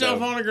throw sword, yourself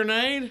though. on a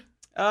grenade?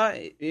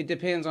 It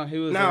depends on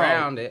who was No.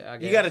 around it. I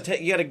guess.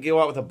 You got to go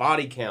out with a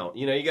body count.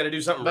 You know, you got to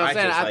do something But I'm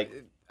righteous. saying,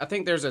 Like, I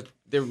think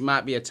there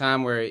might be a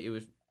time where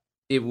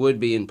it would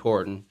be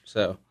important.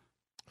 So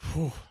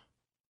Whew.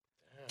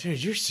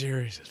 Dude, you're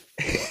serious.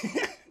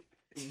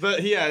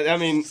 but yeah, I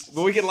mean,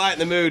 but we can lighten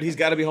the mood. He's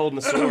got to be holding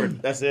the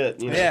sword. That's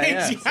it. You know?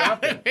 yeah, It's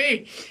gotta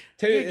be.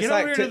 two, Dude, it's get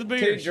like over here two, to the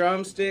two beers.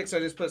 drumsticks. I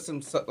just put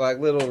some like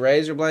little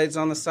razor blades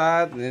on the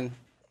side, and then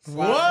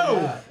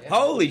Whoa,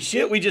 Holy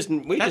shit! We just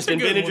That's a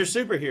good invented one. your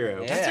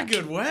superhero. that's Yeah. a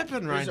good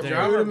weapon right Some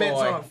there. rudiments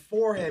boy. on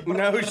forehead.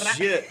 No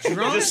shit.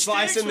 Just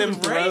slicing them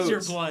Drumsticks with razor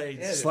throats.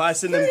 blades.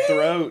 Slicing them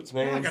throats,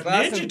 man. Like a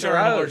Slicing Ninja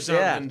Turtle or throats,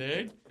 yeah. something,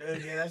 dude.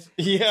 Dude, yeah, that's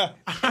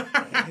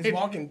Yeah. is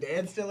Walking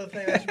Dead still a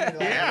thing? That should be like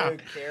Yeah. a new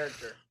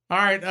character. All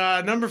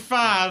right, number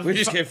 5. We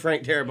just gave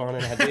Frank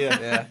Darabont an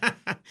idea.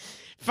 yeah.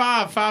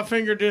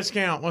 5-finger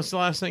discount. What's the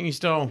last thing you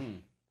stole?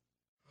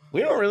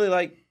 We don't really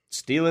like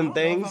stealing I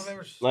don't know things. if I've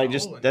ever Like,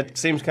 just stolen that anything.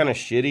 seems kind of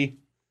shitty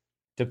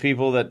to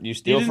people that you You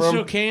steal didn't from.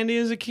 steal candy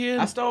as a kid?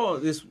 I stole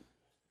this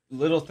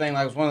little thing.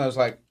 Like it was one of those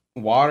like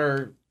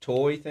water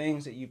toy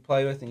things that you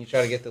play with, and you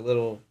try to get the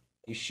little.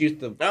 You shoot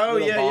the Oh,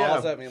 little yeah,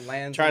 balls yeah. up and it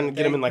lands. Trying on to the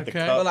get them in thing. like the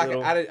Okay. cup. But like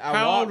little- I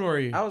How walked, old were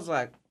you? I was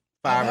like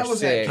That 5 or was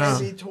 6. at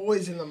Candy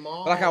Toys in the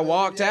mall. Like I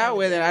walked out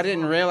with it, I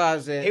didn't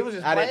realize that He was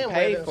just I didn't playing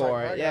pay with it. It's for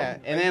like, it. right, Yeah,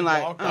 I'm- and then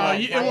like walked Oh, out.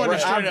 it wasn't I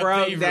straight up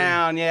broke thievery.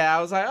 down. Yeah,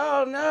 I was like,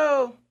 oh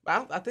no.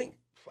 I think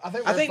I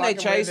think they fucking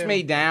chased with me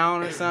him.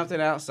 down or something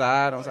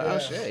outside. I was like, oh Yeah.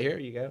 shit, here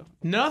you go.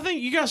 Nothing?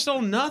 You guys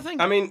stole nothing?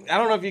 I mean, I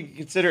don't know if you could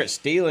consider it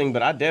stealing,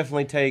 but I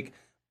definitely take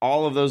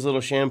all of those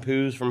little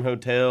shampoos from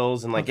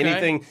hotels and like Okay.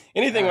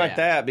 anything Oh, like yeah.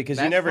 that because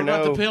you That's never What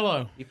about know. the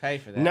pillow? You pay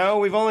for that. No,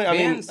 we've only. I mean,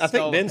 Ben I think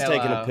stole a Ben's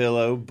taken a pillow.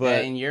 pillow, Yeah,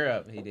 but in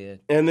Europe he did.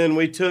 and then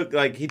he took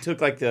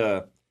like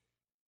the.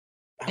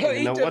 I don't even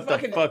He know took what the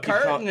fucking fuck you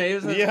call- curtain. It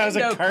was a Yeah, it was a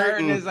window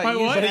curtain. It was like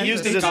Wait, what? But he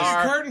used it as a Took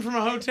scarf. curtain from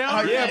a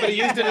hotel? Yeah, but he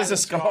used it as a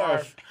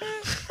scarf.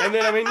 And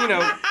then I mean, you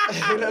know,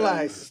 He looked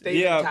like Steven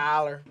Yeah.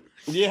 Tyler.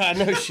 yeah,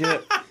 no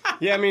shit.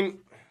 Yeah, I mean,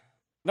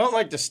 don't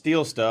like to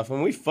steal stuff,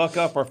 and we fuck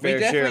up our fair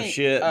share of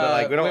shit, but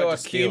like we don't will like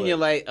to steal it.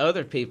 accumulate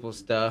other people's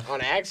stuff. On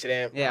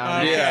accident. Yeah.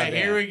 Okay, Yeah.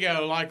 here we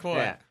go. Like what?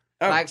 Yeah.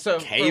 Oh, Like so,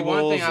 for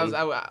one thing, cables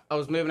I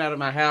was moving out of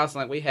my house,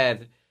 and like we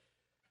had,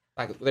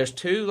 like there's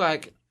 2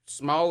 like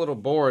small little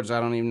boards. I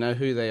don't even know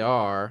who they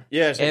are.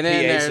 Yeah, it's like and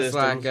then PA there's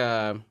systems.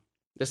 like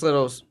this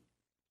little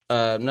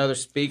another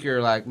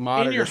speaker, like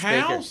monitor In your speaker.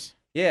 house?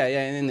 Yeah,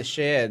 and in the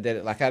shed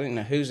that like I didn't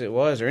know whose it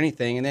was or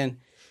anything. And then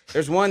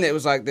there's one that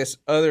was like this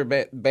other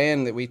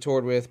band that we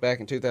toured with back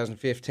in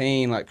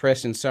 2015, like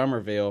Preston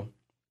Somerville,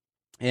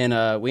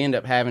 and we ended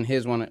up having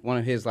one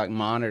of his like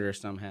monitors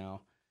somehow.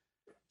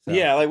 So,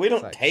 Yeah, like we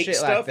don't like take shit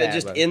stuff; like it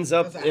just that, ends I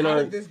up was like, in how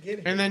our. did this get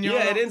here? And then y'all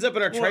Yeah, it ends up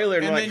in our trailer,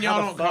 and and we're then like, y'all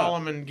how don't the call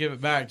fuck? them and give it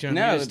back to them.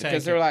 No, You just because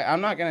take they were it. like, I'm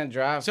not gonna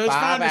drive So it's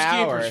 5 finders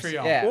keepers hours for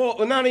y'all. Yeah.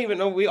 Well, not even.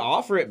 No, we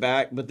offer it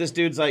back, but this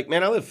dude's like,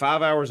 man, I live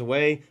 5 hours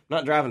away. I'm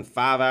not driving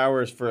 5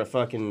 hours for a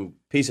fucking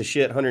piece of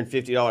shit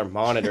 $150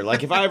 monitor.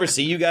 Like, if I ever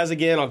see you guys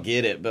again, I'll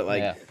get it. But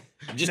like, Yeah.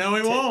 just No,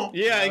 he won't.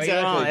 Yeah, No,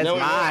 exactly. It's No,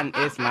 he won't. mine.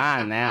 It's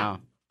mine now.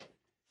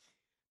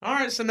 All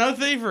right, so no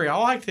thievery. I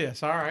like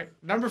this. All right.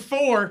 Number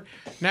 4.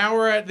 Now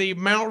we're at the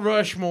Mount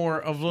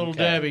Rushmore of Little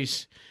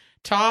Debbie's.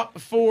 Top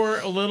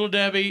 4 Little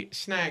Debbie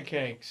snack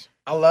cakes.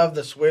 I love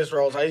the Swiss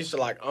rolls. I used to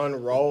like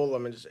unroll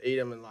them and just eat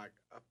them in like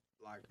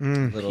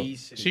Little-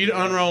 pieces. So you'd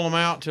unroll them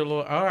out to a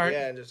little. All right.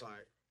 Yeah, and just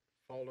like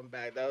fold them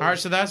back. Those, All right,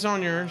 so that's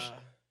on yours.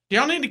 Do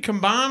y'all need to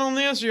combine on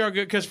this, or y'all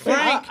good? Because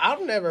Frank,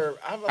 I've never.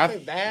 I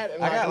think that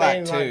and I like, got like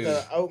maybe, 2.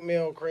 like the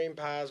oatmeal cream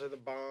pies are the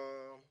bomb.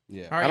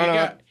 Yeah. all right, I don't you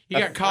know. got you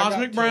got I cosmic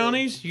got two.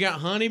 brownies, you got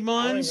honey I don't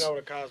buns even know what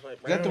a cosmic. Is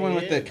that the one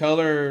with the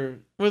color?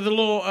 with the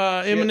little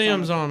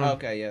M&Ms on them.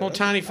 Okay, yeah. Little those-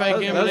 tiny fake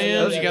those- M&Ms.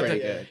 those you are got pretty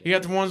the good. you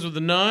got the ones with the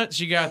nuts.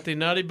 You got the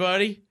Nutty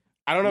Buddy.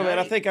 I don't know, man.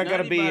 I think I gotta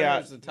Nutty be.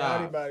 Butter is the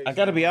top. I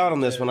gotta be out on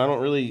this one. I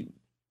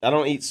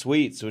don't eat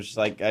sweets, which is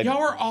like. Y'all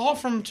were all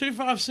from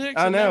 256.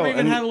 I and know, never even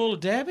and- had a little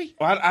Debbie.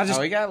 Well, I just.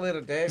 Oh, we got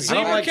little Debbie. I don't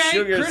Zebra like cake,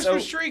 sugar,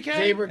 Christmas so- tree cake.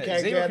 Zebra cake.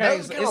 Zebra yeah, cake, those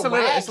it's kinda a little-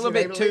 waxy. it's a little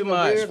They bit leave too a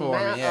much weird for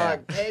me, mouth- yeah.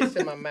 taste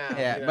in my mouth.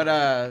 Yeah, you but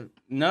know?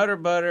 Nutter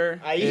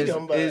Butter I eat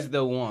them, but- is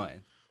the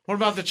one. What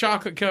about the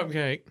chocolate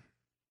cupcake?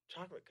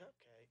 Chocolate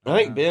cupcake. I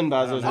think Ben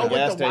buys those at with the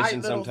gas the white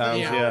station little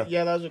sometimes. thing. Yeah.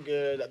 Yeah, those are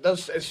good.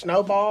 Those is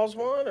Snowballs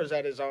one, or is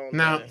that his own?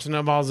 No, thing?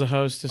 Snowball's the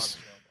hostess.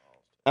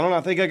 I don't know.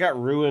 I think I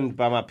got ruined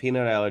by my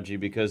peanut allergy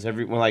because Oh,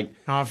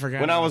 I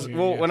forgot. when I was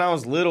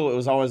little, it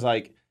was always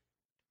like,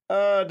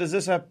 does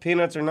this have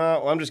peanuts or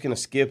not? Well, I'm just gonna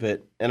skip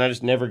it, and I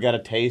just never got a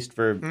taste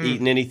for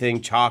eating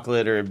anything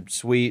chocolate or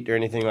sweet or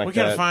anything like we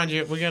that. gotta find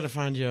you. We gotta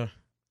find you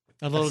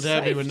a little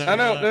Debbie with no I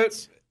know,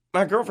 nuts.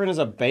 My girlfriend is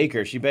a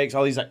baker. She bakes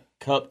all these like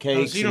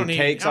cupcakes so you don't and need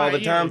cakes it. all All the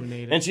right, you don't time, even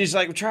need it. and she's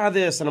like, "Try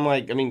this," and I'm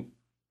like, I mean,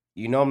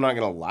 I'm not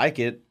gonna like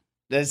it.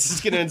 That's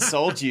just gonna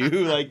insult you.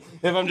 Like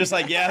if I'm just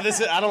like, yeah,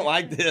 I don't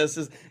like this.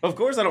 Of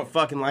course, I don't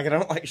fucking like it. I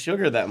don't like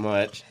sugar that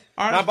much.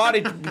 All My right.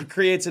 body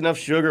creates enough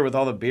sugar with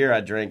all the beer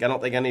I drink. I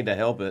don't think I need to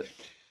help it.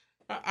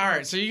 All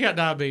right, so you got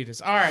diabetes.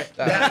 All right,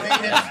 all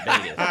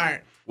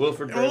right.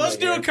 Wilford. Well, let's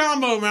do a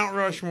combo Mount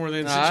Rushmore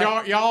then. Since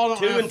y'all don't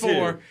 2 have and 2.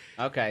 4,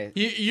 Okay.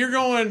 you're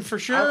going for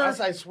sure. I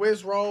say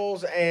Swiss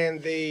rolls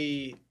and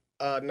the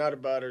Nutter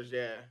Butters.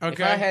 Yeah.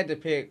 Okay. If I had to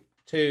pick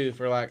 2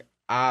 for like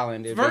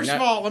Island, it'd be First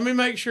of all, let me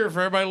make sure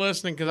for everybody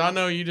listening, because I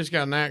know you just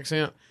got an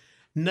accent.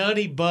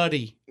 Nutty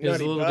Buddy is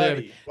Nutty the little Buddy.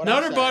 Debbie. What'd I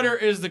Nutter say? Butter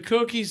is the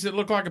cookies that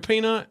look like a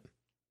peanut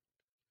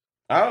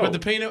Oh, with the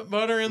peanut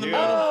butter in the Yeah.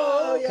 middle.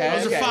 Oh, yeah,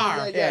 Those okay. are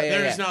fire. Yeah,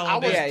 There's not I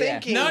like was that.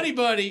 thinking Nutty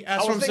Buddy. That's I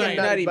what I'm was thinking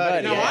saying. Nutty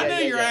Buddy. No, Yeah, I know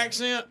yeah, your yeah.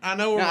 accent. I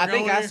know where No, we're I going.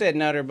 think I here. said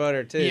Nutter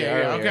Butter too. Yeah,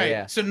 earlier, okay.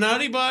 Yeah. So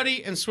Nutty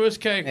Buddy and Swiss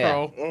cake Yeah.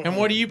 roll. And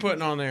what are you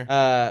putting on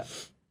there?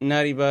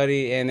 Nutty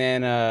Buddy, and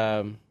then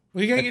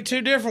Well, you gotta get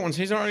 2 different ones.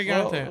 He's already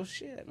got oh that.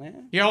 shit,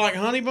 man. Y'all like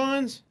honey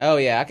buns? Oh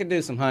yeah, I could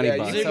do some honey Yeah,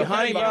 you buns. did So the honey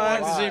honey buns. I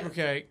like buns, the zebra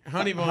cake.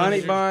 Honey buns.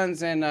 honey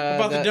buns, and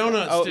about the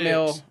donut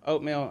oatmeal. sticks?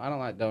 Oatmeal. I don't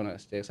like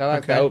donut sticks. I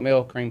like Okay. the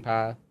oatmeal cream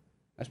pie.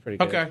 That's pretty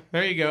good. Okay,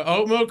 there you go.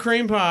 Oatmeal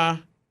cream pie,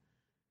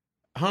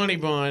 honey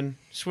bun,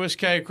 Swiss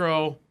cake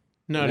roll,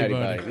 Nutty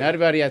Buddy. Nutty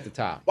Buddy at the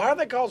top. Why are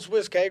they called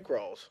Swiss cake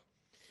rolls?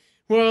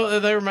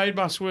 Well, they were made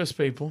by Swiss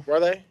people, Were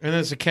they? and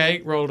it's a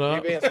cake rolled You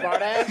up. being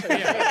smart ass?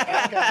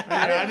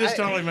 I just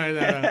totally made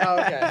that up. Oh,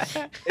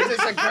 okay. It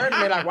just occurred to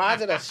me, like, why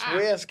is it a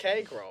Swiss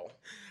cake roll?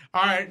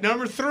 All right,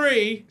 number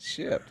 3.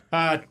 Shit.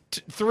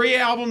 3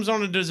 albums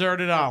on a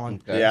deserted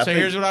island. Okay. Yeah, I So think-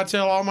 here's what I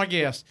tell all my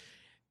guests: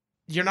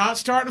 you're not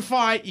starting a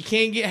fight. You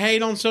can't get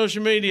hate on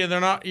social media.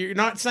 You're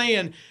not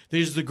saying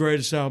these are the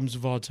greatest albums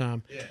of all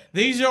time. Yeah.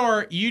 These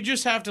are. You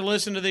just have to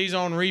listen to these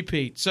on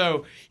repeat.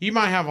 So you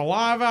might have a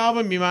live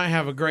album. You might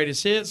have a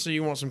greatest hits. So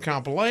you want some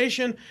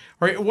compilation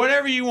or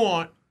whatever you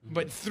want.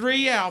 But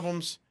 3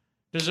 albums,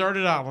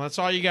 deserted island. That's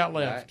all you got All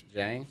right, left.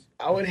 James.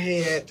 I would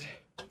hit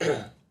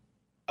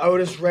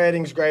Otis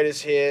Redding's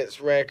greatest hits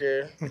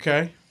record.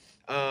 Okay.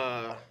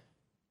 Uh,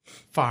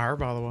 Fire,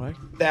 by the way.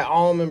 that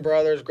Allman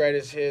Brothers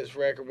greatest hits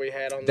record we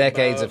had on the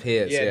Decades boat. of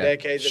hits, yeah.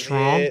 Decades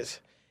Strong. of hits.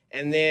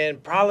 And then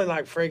probably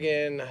like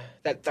friggin'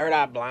 that Third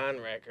Eye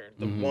Blind record,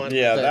 the one.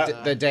 Yeah, The,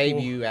 that- the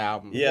debut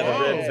album. Yeah, the Yeah,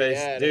 red face,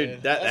 yeah, dude.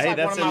 dude. That That's hey, like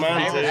that's one in of my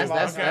mine too.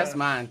 favorites. That's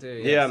mine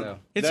too. Yeah. So.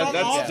 It's That- on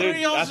that's- all 3 of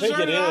dude, y'all's I think it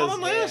deserted is.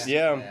 island list.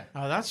 Yeah.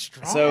 Oh, that's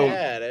strong. So-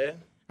 Yeah, dude.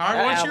 all right,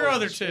 That what's your album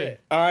other was 2?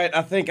 shit. All right,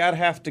 I think I'd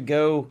have to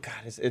go. God,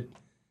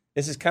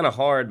 this is kind of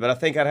hard, but I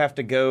think I'd have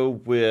to go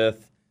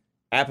with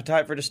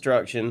Appetite for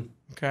Destruction,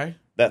 Okay.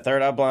 that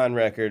Third Eye Blind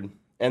record,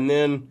 and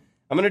then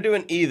I'm gonna do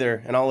an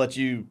either, and I'll let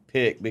you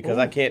pick because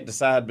I can't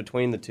decide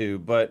between the 2.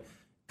 But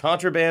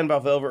Contraband by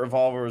Velvet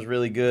Revolver was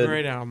really good,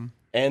 Great album.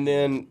 and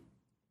then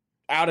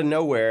out of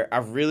nowhere, I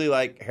really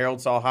like Harold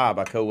Saw High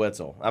by Co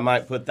Wetzel. I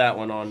might put that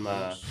one on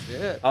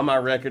my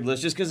record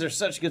list just because there's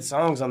such good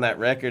songs on that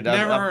record.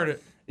 Never heard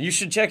it. You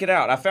should check it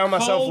out. I found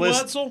myself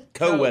listening.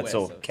 Co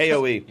Wetzel,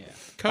 Koe.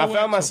 I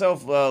found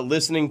myself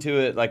listening to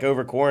it like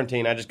over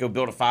quarantine. I just go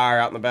build a fire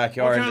out in the What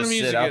backyard kind and of just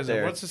music sit out is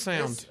there. it? What's the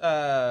sound?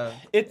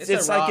 It's a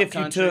like rock if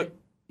you country. took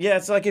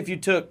it's like if you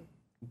took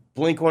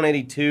Blink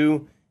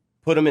 182,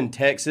 put them in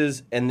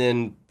Texas, and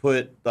then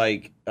put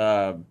like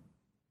Cross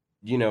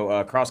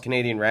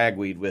Canadian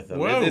Ragweed with them.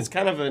 Whoa. It's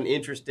kind of an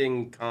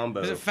interesting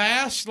combo. Is it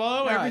fast,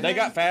 slow, everything? They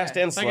got fast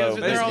and They slow.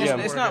 got- they're all Yeah.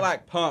 over It's not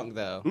like punk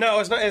though. No,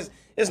 it's not.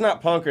 It's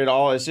not punk at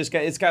all. It's just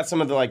it's got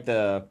some of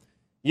the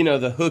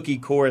the hooky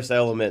chorus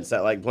elements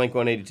that like Blink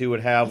 182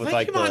 would have I with think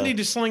like you might the need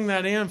to sling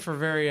that in for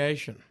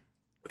variation.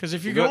 Because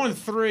if you're But- going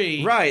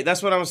 3, right.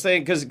 That's what I was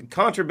saying. Because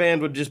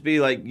Contraband would just be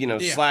like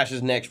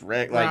Slash's next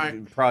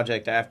Right.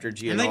 project after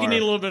GNR. I think you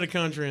need a little bit of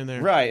country in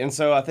there. Right, and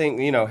so I think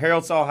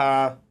Harold Saw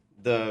High,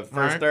 the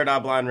first Right. Third Eye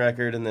Blind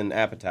record, and then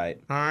Appetite.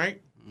 All right.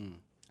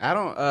 I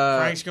don't.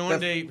 Frank's going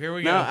deep. Here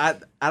we go. No,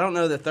 I don't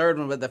know the third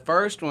one, but the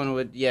first one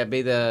would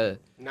be the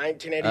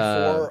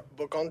 1984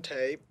 book on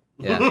tape.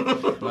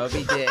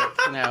 Moby Dick.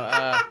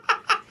 No,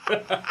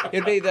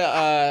 it'd be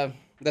the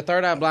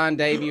Third Eye Blind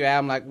debut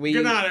album. Like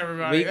Good night,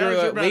 everybody. We That was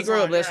grew your up. We best grew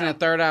line. up listening You're to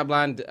Third Eye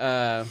Blind.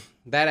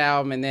 That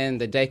album, and then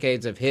the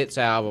Decades of Hits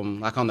album,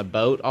 like on the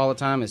boat all the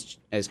time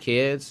as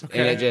kids, and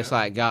it just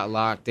like got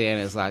locked in.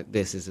 It's like,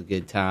 this is a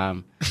good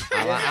time.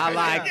 I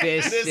like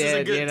this This is a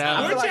shit, good you know.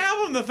 time. Which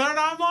album? The Third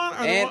Eye Blind?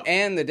 Or the one-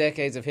 And the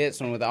Decades of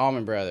Hits one with the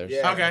Allman Brothers.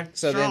 Yeah. Okay.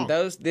 So strong.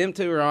 then them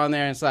 2 are on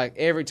there, and it's like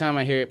every time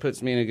I hear it,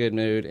 puts me in a good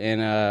mood.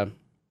 And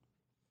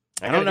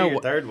I don't know your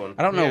what- third one.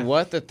 I don't know Yeah.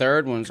 what the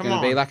third one's Come going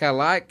to be. on. Like, I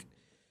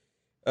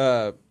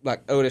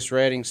like Otis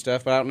Redding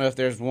stuff, but I don't know if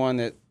there's one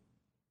that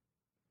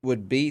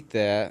would beat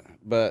that.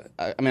 But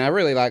I mean, I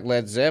really like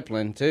Led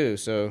Zeppelin too.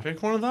 So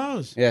Pick one of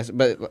those. yes,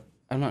 but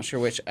I'm not sure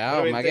which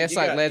album. I guess you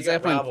like got- Led you got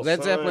Zeppelin. Rival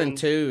Led Zeppelin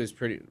Sons. 2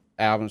 is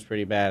album's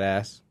pretty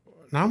badass.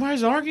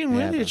 Nobody's arguing with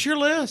Yeah, you. but- It's your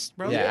list,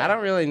 bro. Yeah, I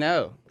don't really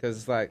know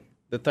because like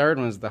the third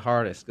one's the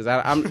hardest because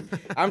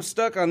I'm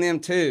stuck on them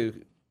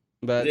too.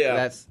 But Yeah.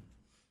 that's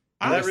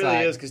That just really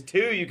like- is, because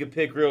 2 you could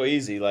pick real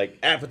easy, like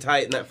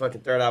Appetite and that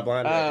fucking Third Eye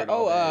Blind record.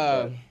 all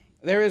day,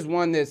 there is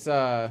one that's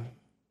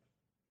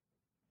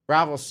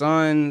Rival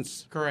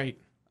Sons. Great.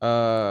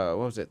 What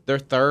was it? Their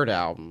third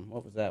album.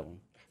 What was that one?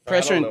 I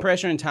don't know.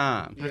 Pressure and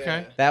Time.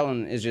 Okay. That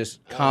one is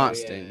just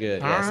constant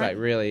good. All Yeah, it's right. like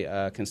really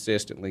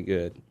consistently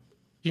good.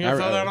 You gonna I-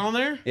 throw that on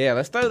there? Yeah,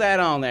 let's throw that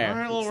on there. All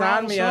right, little Sign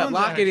Rival me up. Sons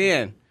Lock action. it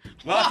in.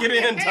 Lock it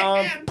in,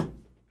 Tom.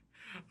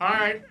 All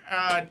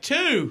right,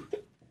 2.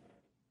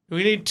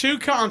 We need 2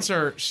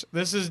 concerts.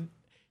 This is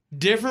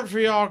different for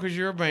y'all because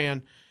you're a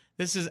band.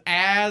 This is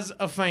as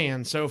a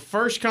fan. So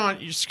first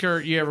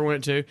concert you ever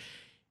went to.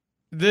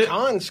 The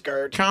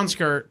Conskirt.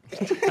 concert.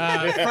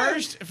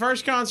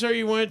 First concert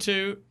you went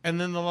to, and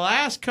then the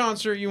last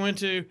concert you went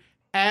to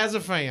as a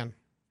fan.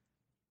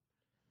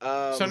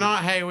 So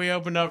not, hey, we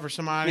opened up for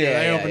somebody, or Yeah,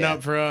 they yeah, opened yeah.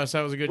 up for us.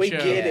 That was a good We show.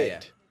 get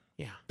it.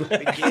 Yeah. We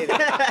get it.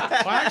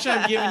 Well, actually,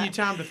 I'm giving you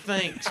time to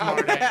think,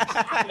 smart ass.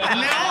 From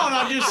now on,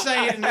 I'll just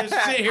say it and just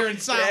sit here in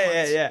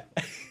silence. Yeah.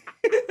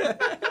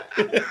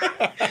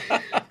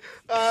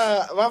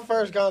 My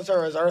first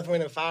concert was Earth,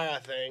 Wind, and Fire, I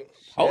think.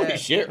 Holy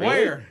shit, really?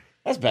 Where?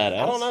 That's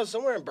badass. I don't know,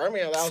 somewhere in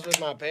Birmingham. That was with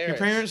my parents.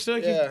 Your parents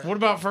took you? Yeah. What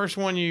about first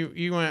one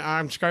you went,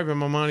 I'm scraping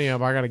my money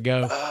up, I gotta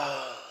go.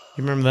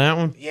 You remember that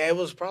one? Yeah, it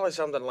was probably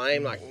something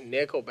lame like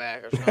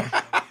Nickelback or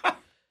something.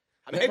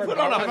 They put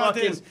on a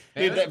fucking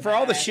dude, for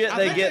all the shit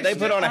they get. They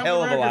put on a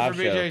hell of a live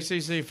for show.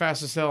 BJCC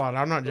fastest sellout.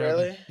 I'm not joking.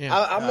 Really? Yeah.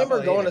 I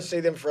remember going to see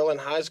them for real in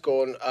high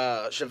school, and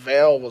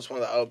Chevelle was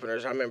one of the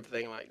openers. I remember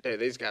thinking, like, dude,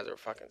 these guys are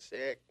fucking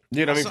sick.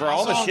 Dude, I mean, for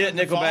all the saw shit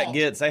the Nickelback Vault.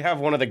 gets, they have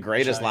one of the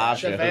greatest live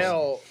shows.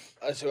 Chevelle,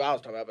 that's who I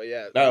was talking about, but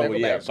yeah. Oh Nickelback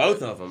yeah, was both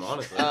sick. of them,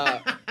 honestly.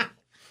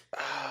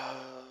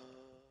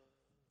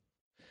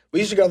 We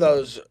used to go to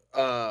those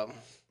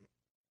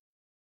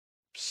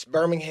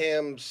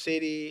Birmingham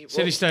City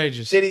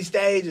Stages. City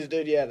stages,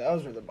 dude. Yeah,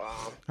 those were the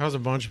bomb. That was a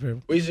bunch of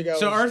people. We used to go.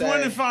 So and Earth, stay.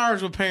 Wind, and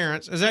Fires with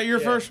parents. Is that your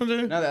first one,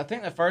 dude? No, I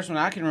think the first one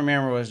I can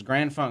remember was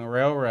Grand Funk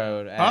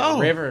Railroad at Oh.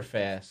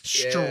 Riverfest.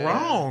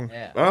 Strong.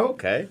 Yeah. Oh,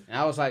 okay. And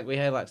I was like, we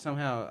had like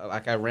somehow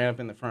like I ran up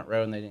in the front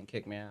row and they didn't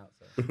kick me out.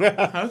 So.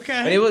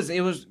 Okay. But it was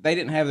they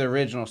didn't have the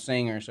original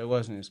singer, so it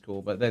wasn't as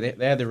cool. But they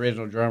had the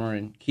original drummer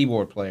and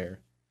keyboard player.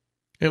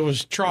 It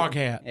was Trog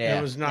Hat. Yeah.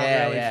 It was not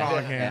Yeah, really yeah.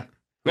 Fog Yeah. Hat.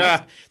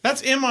 Ah,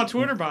 That's in my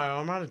Twitter bio.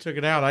 I might have took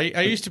it out. I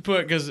used to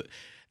put, because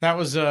that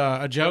was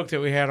a joke that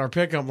we had. Our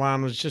pickup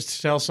line was just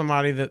to tell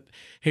somebody that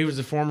he was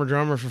the former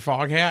drummer for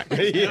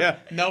Foghat. Yeah.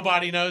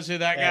 Nobody knows who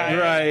that guy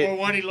Right. is or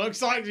what he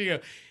looks like. You go,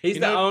 He's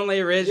you the know,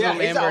 only original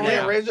Yeah, he's the member only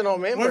now. original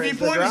member. Well, if you is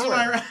the point to drummer.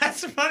 somebody,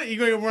 that's funny. You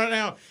go right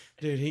now,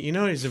 dude. You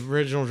know he's the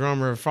original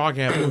drummer of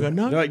Foghat. People go,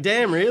 no. They're like,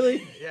 damn,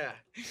 really? Yeah,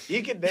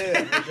 you could do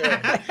it for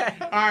sure.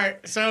 All right,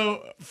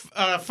 so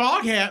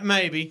Foghat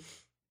maybe.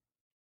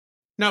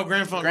 No,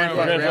 Grand Funk Grand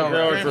Railroad. Funk Railroad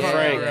Railroad Grand for Funk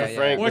Frank. Railroad. For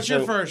Frank. What's So,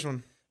 your first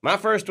one? My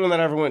first one that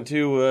I ever went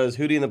to was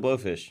Hootie and the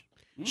Blowfish.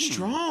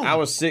 Strong. I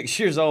was 6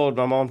 years old.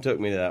 My mom took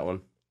me to that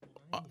one.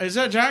 Is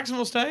that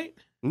Jacksonville State?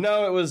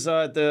 No, it was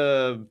at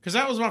the. Because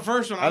that was my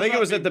first one. I think it about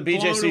was to at the be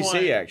blown BJCC.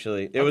 away.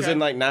 Actually, it was Okay. in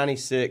like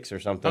 '96 or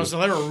something. Oh, so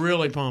they were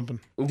really pumping.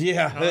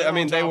 Yeah, they're I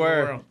mean on they top of the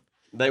were. world.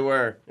 They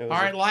were. It All was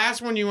right,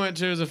 last one you went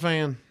to as a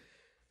fan.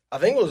 I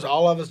think it was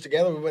all of us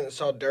together. We went and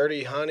saw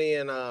Dirty Honey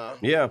and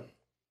Yeah,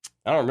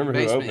 I don't remember who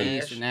Basement opened.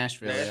 East in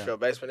Nashville. Nashville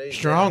Basement East.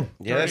 Strong.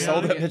 Yeah, they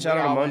sold that bitch out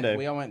on a Monday.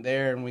 We all went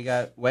there and we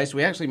got wasted.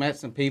 We actually met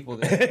some people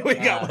that We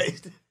got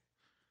wasted.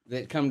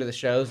 that come to the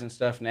shows and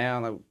stuff now,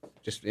 and I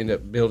just end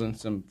up building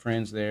some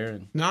friends there.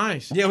 And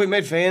Nice. Yeah, we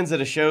made fans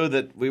at a show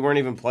that we weren't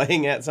even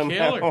playing at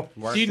somehow.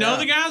 Killer. Do you know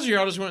the guys, or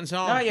y'all just went and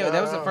saw oh them? yeah,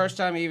 that was the first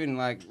time even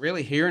like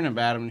really hearing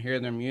about them and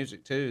hearing their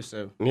music too.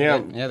 So Yeah.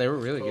 they were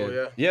really Oh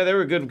good. yeah. Yeah, they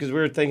were good because we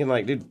were thinking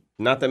like, dude,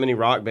 not that many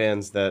rock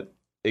bands that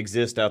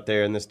exist out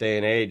there in this day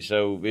and age.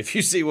 So if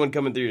you see one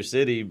coming through your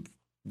city,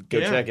 go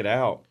Yeah. check it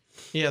out.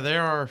 Yeah, they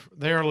are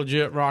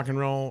legit rock and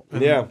roll.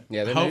 And Yeah.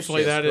 Yeah, their new hopefully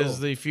shit's that is cool.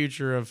 the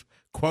future of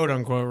quote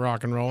unquote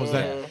rock and roll. Is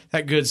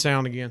that good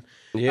sound again?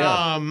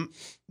 Yeah.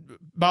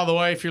 By the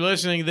way, if you're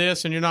listening to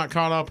this and you're not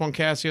caught up on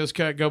Cassio's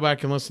Cut, go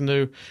back and listen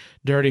to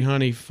Dirty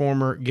Honey,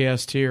 former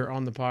guest here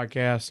on the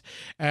podcast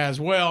as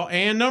well.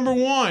 And number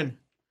one,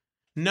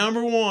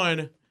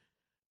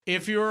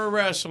 if you're a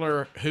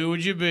wrestler, who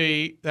would you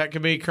be? That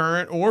could be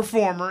current or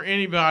former,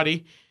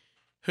 anybody.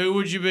 Who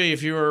would you be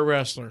if you were a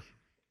wrestler?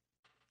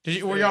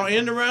 Were y'all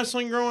into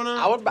wrestling growing up?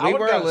 I would We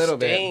were go a little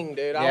bit. Sting,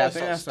 dude. Yeah, I always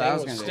think thought that's what I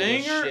was Sting gonna cool do.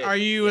 as Stinger? shit. Are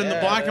you in the Yeah,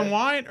 black and dude.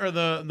 white or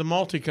the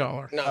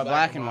multicolor? No,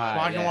 black and white.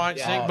 Black and yeah. white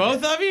Yeah. Sting. Oh,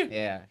 Both of you?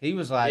 Yeah, he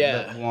was like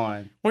Yeah. the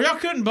one. Well, y'all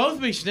couldn't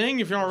both be Sting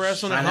if y'all were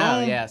wrestling at I know,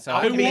 home. yeah, so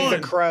I Who would be won? the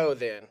Crow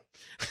then.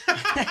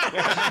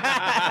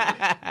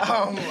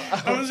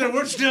 I was saying,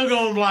 we're still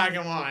going black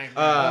and white.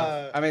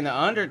 I mean, the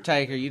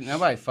Undertaker.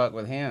 Nobody fuck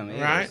with him,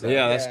 either, Right? so-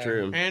 Yeah, that's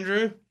true.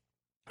 Andrew?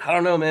 I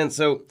don't know, man.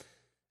 So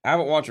I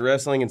haven't watched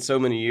wrestling in so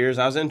many years.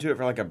 I was into it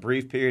for like a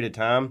brief period of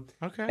time,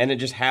 Okay. and it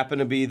just happened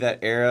to be that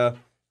era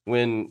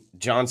when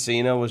John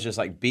Cena was just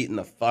like beating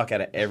the fuck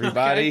out of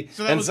everybody. Okay.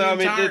 So that and was the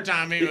entire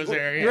time he was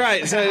there. Yeah.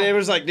 Right. So it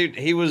was like, dude,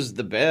 he was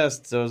the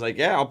best. So I was like,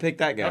 yeah, I'll pick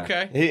that guy.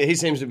 Okay. He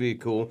seems to be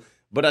cool.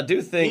 But I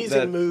do think He's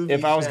that in movies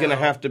if I was going to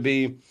now. have to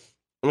be, I'm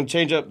going to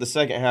change up the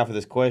second half of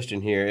this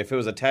question here. If it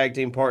was a tag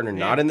team partner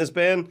not in this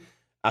band,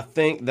 I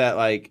think that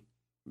like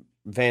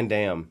Van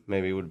Damme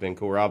maybe would have been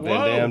cool. Rob Van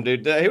Whoa. Dam,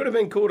 dude. He would have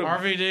been cool to.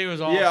 RVD was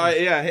awesome.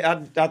 Yeah.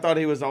 I thought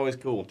he was always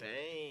cool.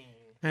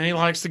 And he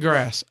likes the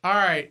grass. All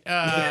right.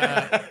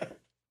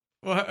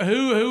 Well,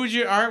 who would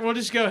you? All right, we'll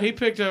just go. He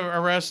picked a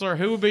wrestler.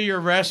 Who would be your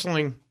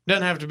wrestling?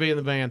 Doesn't have to be in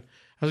the band.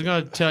 I was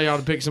going to tell y'all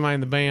to pick somebody in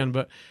the band,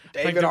 but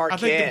David I think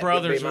the Arquette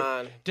brothers. would be were-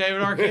 mine.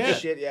 David Arquette.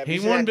 Shit, yeah. Have He you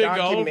seen won that big gold.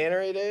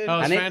 documentary, dude? Oh,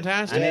 it's I need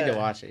fantastic. to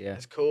watch it. Yeah,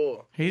 It's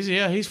cool.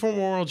 He's former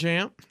world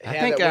champ. He I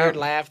had think that weird I-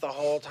 laugh the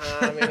whole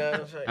time. You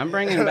know. I'm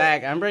bringing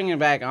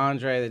back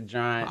Andre the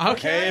Giant.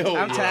 Okay. Hell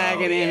I'm yeah.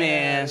 tagging him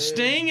in.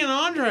 Sting and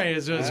Andre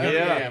is what's going to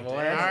Yeah. be. boy. All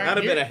right,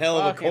 That'd have been a hell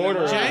of a Fucking corner.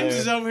 right. James there.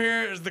 is over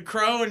here as the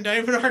Crow and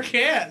David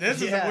Arquette. This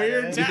is a Yeah,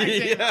 weird man. tag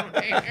team. Yeah.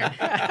 over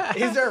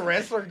here. Is there a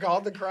wrestler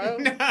called the Crow?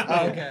 No.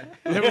 Okay.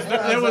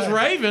 There was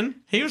Raven.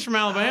 He was from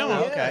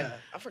Alabama. Okay.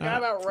 I forgot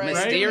about Ray.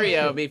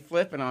 Mysterio be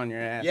flipping on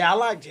your ass. Yeah, I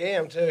liked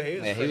him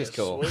too. He was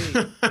cool.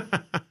 Sweet.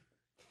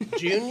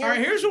 Junior. All right,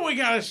 here's what we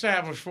got to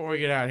establish before we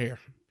get out of here.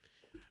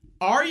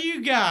 Are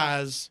you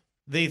guys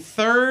the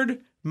third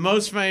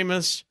most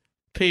famous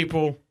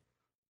people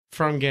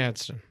from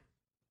Gadsden?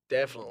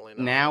 Definitely not.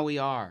 Now we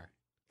are.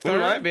 It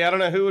might be. I don't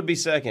know who would be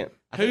second.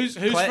 Who's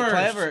first?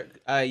 Clever.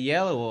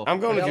 Yellow Wolf. I'm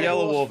going with Yellow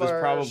Yellow Wolf's Wolf is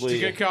first. probably.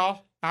 Good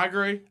call. I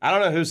agree. I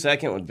don't know who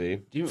second would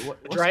be. Do you,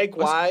 what's- Drake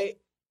what's- White.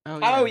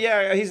 Oh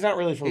yeah, he's not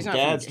really from He's not from-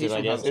 Gadsden, he's I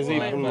from guess. Is he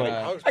Huntsville, from but,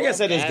 like? I guess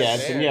that is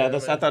Gadsden. Yeah,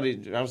 that's. I thought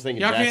I was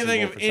thinking. Y'all can't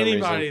think of Jacksonville for some reason.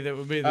 anybody that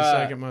would be the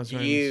second most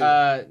famous. you.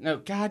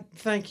 No, God,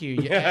 thank you,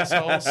 you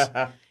assholes.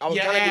 I was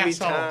You trying to give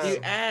you assholes. time. you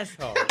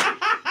asshole.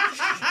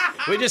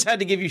 We just had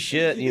to give you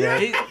shit, you know.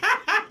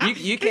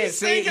 You can't He's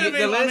see thinking of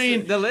the, it. I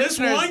mean, the this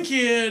listeners. one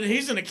kid,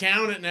 he's an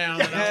accountant now.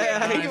 that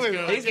I was in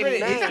high school. He's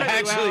pretty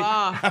Actually, well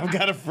off. I've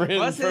got a friend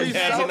What's from his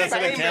Gadsden that's an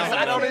famous, accountant.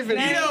 I don't even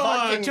You know,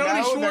 fucking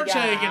Tony know the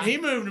guy. Schwarzenegger, he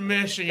moved to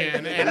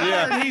Michigan, and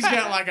I heard he's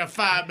got like a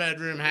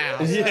 5-bedroom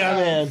house. Yeah,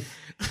 man.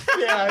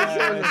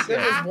 Yeah, there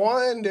was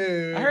one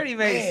dude. I heard he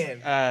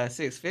makes Man.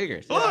 6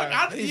 figures. Look,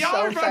 He's y'all so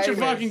are a bunch of famous.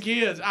 fucking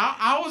kids.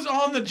 I was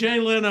on the Jay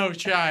Leno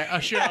show. Okay,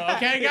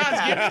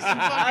 guys, give me some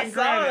fucking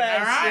credit.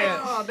 All right.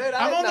 Oh, dude,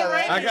 I'm on the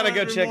radio. I gotta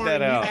go every check morning.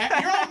 that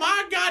out. You're on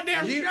my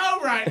goddamn show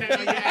right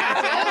now, you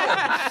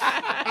asshole.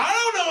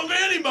 I don't know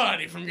of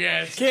anybody from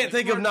Gadsden. Can't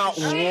think of not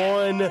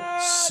one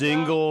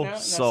single no.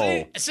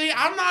 soul. See,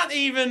 I'm not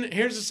even.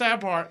 Here's the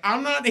sad part.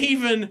 I'm not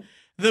even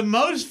the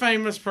most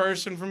famous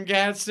person from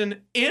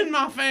Gadsden in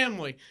my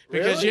family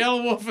because Really?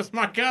 Yellow Wolf is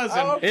my cousin.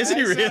 Oh, okay. Is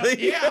he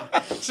really?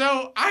 Yeah.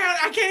 So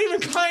I can't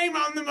even claim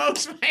I'm the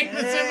most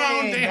famous in my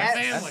own Dang, damn that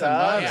family.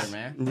 sucks. Yeah.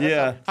 man.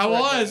 Yeah. I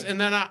was, and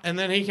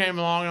then he came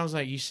along, and I was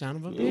like, "You son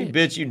of a bitch!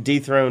 Bitch, you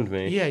dethroned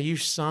me. Yeah, you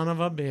son of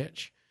a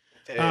bitch!"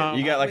 Dude,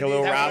 You got like a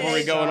little that rivalry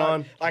really going sucked.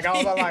 on. Like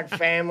all the like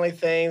family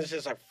things,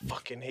 just like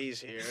fucking he's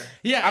here.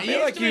 Yeah, I it feel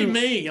used like to be you-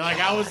 me. Like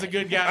I was the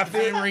good guy at the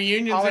family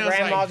reunions. All the and I was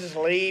grandmas like, just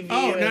leave you.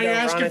 "Oh, and now go you're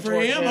asking running for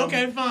towards him? them.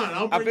 Okay, fine.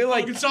 I'll bring feel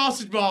like- fucking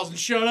sausage balls and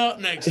shut up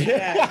next time."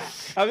 Yeah.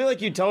 I feel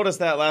like you told us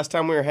that last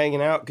time we were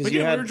hanging out because We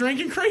you were had.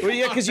 drinking creek. Well,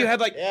 yeah, because you had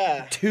like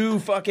Yeah. 2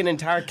 fucking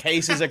entire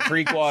cases of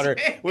creek water.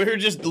 We were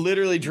just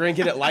literally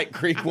drinking it like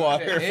creek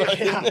water.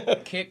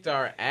 It kicked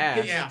our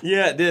ass. Yeah.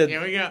 Yeah, it did.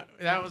 Yeah, we got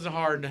that was a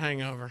hard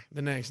hangover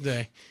the next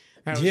day.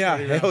 That was Yeah,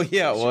 pretty rough. hell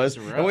yeah, it was.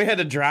 rough. And we had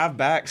to drive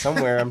back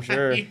somewhere, I'm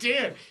sure. You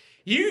did.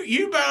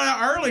 You bowed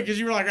out early because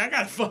you were like, I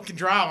got to fucking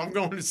drive. I'm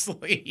going to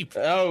sleep.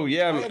 Oh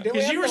yeah. Did we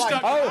Because have you to, were like,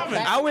 stuck drive driving.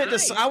 back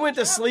I went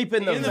to sleep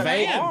in the In the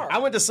van. van. I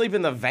went to sleep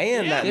in the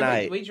van that Yeah,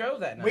 night. we drove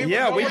that night. We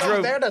Yeah, were we going drove-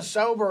 up there to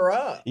sober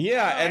up.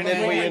 Yeah, and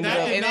then we ended that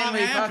up did and then not we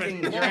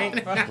happen.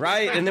 fucking drank.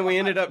 right, and then we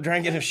ended up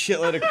drinking a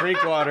shitload of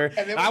creek water.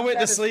 And then we I went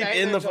had to sleep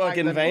stay in there the till, like,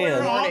 fucking the We were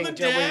van. on the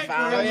Until we deck. We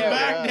found were on the out.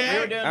 back Yeah. We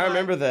were deck. doing I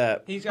remember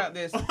that. He's got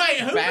this. Wait,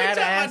 who picked up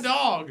Badass. my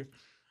dog?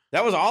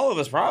 That was all of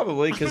us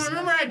probably, I because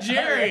remember I had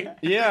Jerry.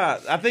 yeah,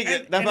 I think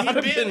that And might he have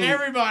bit been.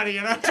 everybody,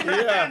 and I turned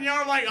Yeah. around, and y'all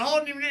were like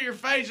holding him to your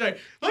face, like,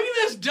 "Look at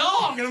this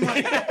dog!" And I'm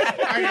like, "All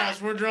right,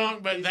 guys, we're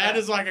drunk, but that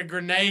is like a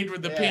grenade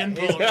with the pin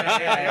pulled.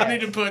 Yeah. I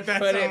need to put that.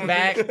 Put son it of a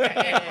back.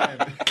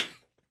 bitch-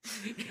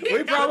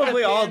 We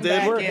probably all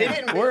did. We're, He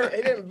didn't, we're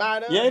he didn't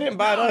bite us. yeah, he didn't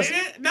bite No, us. he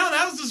didn't- no,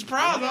 that was the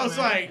surprise. I was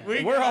like,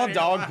 We're all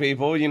dog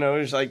people, you know.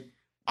 It's like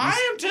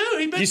I am too.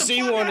 He bit you the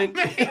see fuck one out and-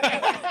 of me.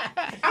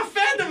 I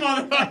fed the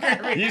motherfucker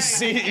every day. you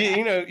see,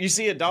 you know, you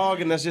see a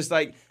dog, and that's just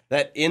like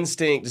that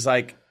instinct is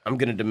like, I'm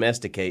gonna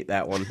domesticate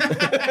that one.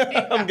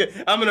 I'm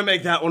gonna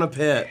make that one a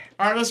pet.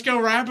 All right, let's go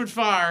rapid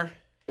fire.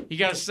 You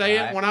got to say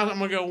All right. it when I'm going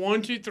to go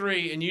 1, 2,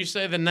 3, and you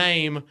say the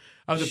name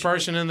of the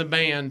person in the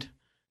band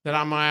that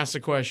I'm going to ask the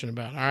question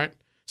about. All right.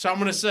 So I'm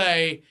going to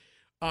say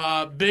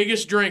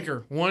biggest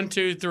drinker. 1,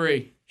 2,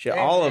 3. Shit,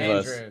 all of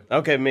Andrew. us.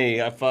 Okay, me.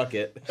 Fuck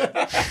it.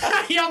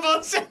 Y'all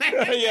both said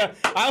it. Yeah,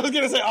 I was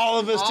gonna say all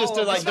of us just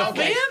to like. Ben?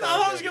 I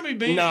thought it was going to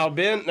be Ben. No,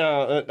 Ben.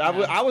 No,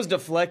 I was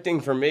deflecting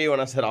for me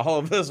when I said all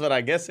of us, but I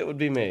guess it would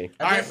be me.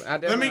 All right. I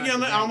Let me definitely go.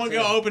 like I'm going to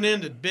go too.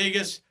 open-ended.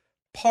 Biggest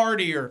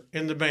partier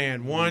in the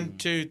band. 1,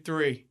 2,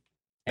 3.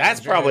 That's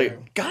Andrew. probably.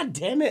 God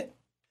damn it!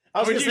 I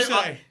was What'd you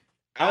gonna say?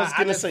 I was I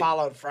gonna just say.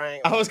 followed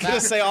Frank. I was gonna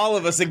say all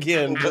of us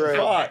again, but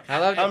fuck. I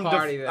love your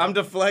party, though. I'm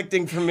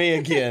deflecting for me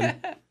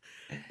again.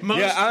 Most,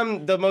 Yeah,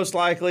 I'm the most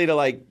likely to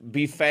like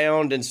be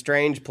found in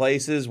strange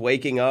places,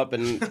 waking up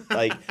and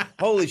like,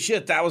 holy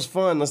shit, that was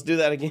fun. Let's do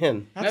that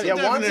again. that's Yeah,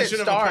 the once it definition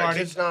of a starts, party.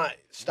 it's not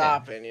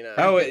stopping. You know.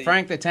 Oh,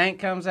 Frank the Tank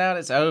comes out,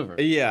 it's over.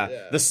 yeah.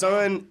 Yeah. The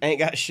sun ain't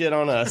got shit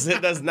on us. It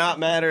does not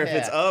matter if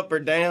it's Yeah. up or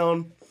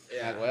down.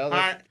 yeah. Well, All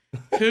right.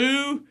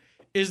 Who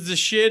is the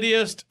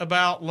shittiest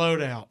about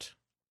loadout?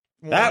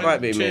 That 1,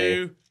 might be me.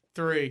 2,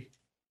 3.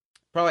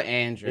 probably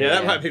Andrew. Yeah,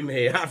 that might be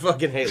me. I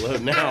fucking hate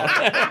loading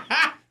out.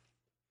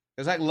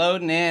 It's like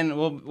loading in.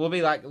 We'll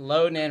be like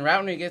loading in. Right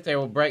when we get there,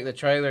 we'll break the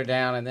trailer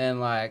down, and then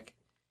like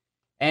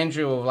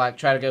Andrew will like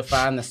try to go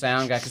find the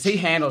sound guy because he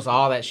handles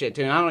all that shit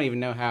too. And I don't even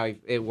know how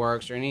it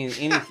works or any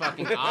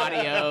fucking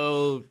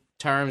audio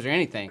terms or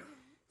anything.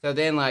 So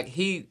then like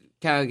he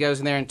kind of goes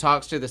in there and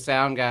talks to the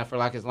sound guy for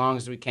like as long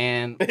as we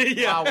can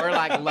Yeah. while we're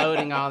like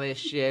loading all this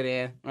shit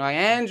in. We're like,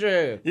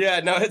 Andrew, Yeah,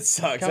 no, it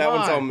sucks. Come that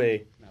one's on. on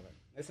me. no, but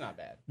it's not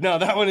bad. No,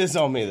 that one is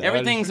on me though.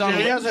 Everything's on.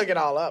 He does hook it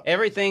all up.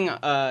 Everything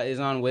is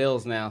on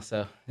wheels now.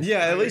 So Yeah,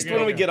 at least you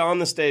when we go. get on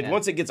the stage. Yeah.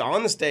 Once it gets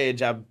on the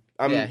stage, I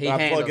Yeah, he plug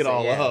handles it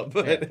all it, yeah. up.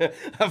 But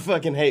I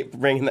fucking hate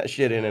bringing that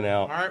shit in and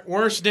out. All right.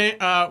 Worst dance.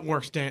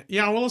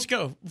 Yeah, well, let's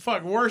go.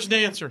 Fuck. Worst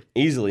dancer.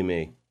 Easily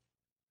me.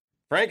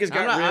 Frank has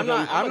got I'm rhythm.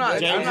 not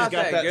James has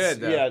got that good,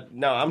 though. Yeah,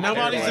 no, I'm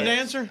Nobody's a terrible.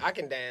 dancer? I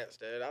can dance,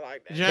 dude. I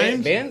like that.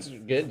 James? Ben's a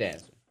good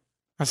dancer.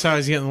 That's how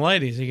he's getting the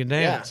ladies. He can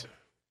dance.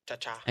 Cha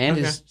cha. And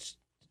Okay. his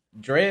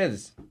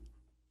dreads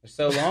are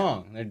so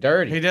long. They're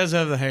dirty. He does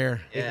have the hair.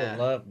 People Yeah.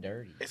 love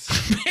dirty.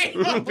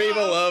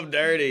 People love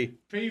dirty.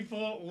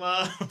 People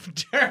love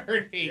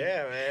dirty.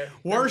 Yeah, man.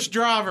 Worst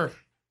driver.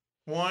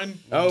 1,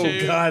 Oh,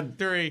 2, God.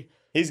 3.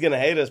 He's gonna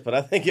hate us, but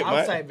I think it I'll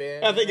might. say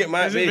Ben. I think it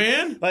might Is be it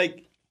Ben?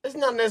 Like, It's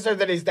not necessarily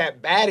that he's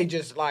that bad. He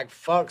just like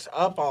fucks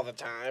up all the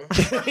time.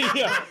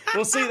 yeah.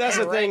 Well, see, that's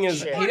the thing is,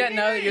 Shit. He doesn't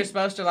know that you're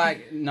supposed to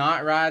like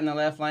not ride in the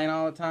left lane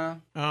all the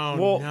time. Oh,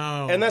 well,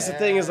 no. and that's the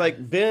thing is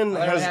like Ben I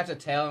literally have has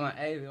to tell him like,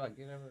 hey, like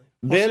get over.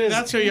 Ben is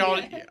That's who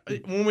y'all.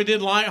 When we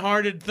did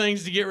lighthearted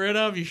things to get rid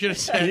of, you should have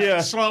said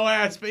Yeah. slow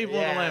ass people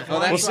on the Yeah. left. Well,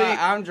 lane. that's Well, why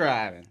see, I'm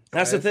driving.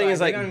 that's So the thing it's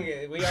is, like-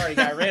 we already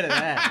got rid of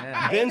that.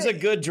 Yeah. Ben's a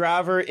good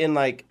driver in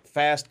like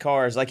fast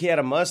cars. Like he had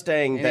a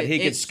Mustang And that he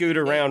could it's- scoot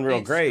around real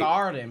it great.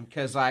 Scarred him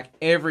because like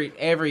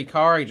every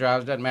car he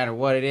drives doesn't matter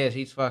what it is.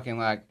 He's fucking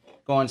like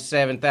going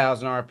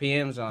 7,000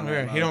 RPMs on that.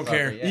 Yeah, he don't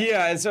motherfucker, care.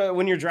 Yeah, and so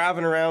when you're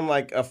driving around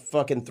like a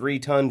fucking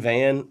 3-ton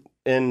van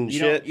and You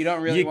shit,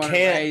 don't really you wanna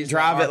can't raise the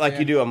drive it like RPM.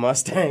 you do a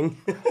Mustang.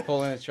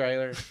 pulling a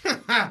trailer.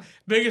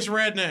 Biggest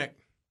redneck.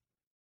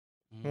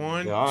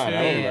 1, God,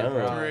 I don't 2,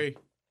 know. 3.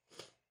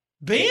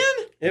 Ben?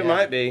 It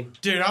might be.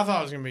 Dude, I thought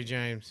it was gonna be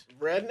James.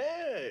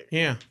 Redneck.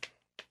 Yeah.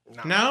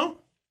 No. No,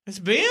 it's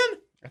Ben.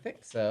 I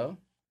think so.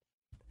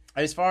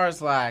 As far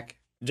as like,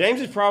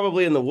 James is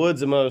probably in the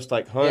woods the most,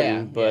 like hunting,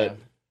 Yeah, but yeah.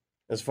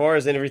 as far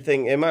as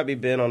everything, it might be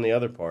Ben on the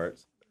other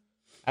parts.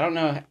 I don't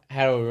know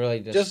how to really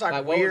Just, like,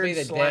 what would weird be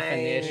the slang.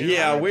 definition.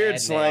 Yeah, of weird redneck?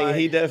 slang.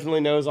 He definitely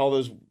knows all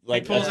those.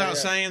 Like He pulls yeah. out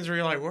sayings where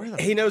you're like, where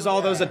the he knows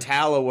all those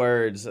Itala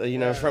words, you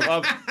know, from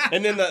up,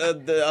 and then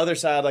the other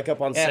side, like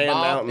up on Yeah, Sand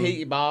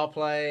Mountain. ball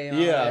play. And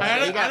all Yeah.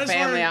 that. I He got just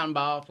family learned- out in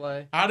ball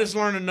play. I just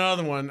learned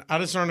another one. I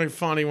just learned a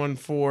funny one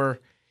for,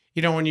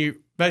 you know, when you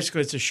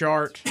basically it's a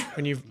shart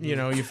when you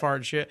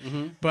fart shit.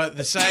 Mm-hmm. But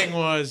the saying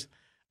was,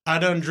 I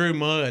done drew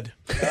mud.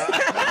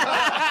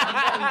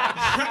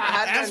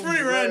 That's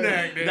pretty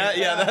redneck, dude.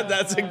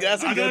 That's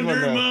a I good done one.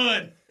 drew though.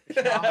 mud.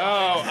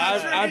 Oh,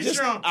 pretty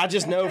strong. I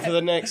just know for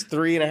the next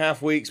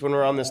 3.5 weeks when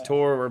we're on this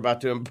tour we're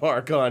about to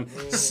embark on,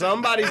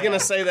 somebody's gonna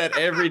say that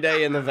every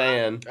day in the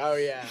van. Oh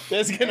yeah.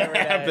 That's gonna Every day.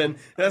 happen.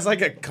 That's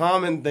like a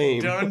common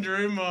theme. Done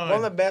drew mud. One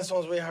of the best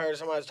ones we heard,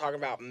 somebody was talking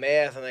about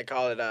meth, and they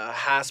called it a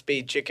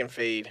high-speed chicken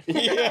feed.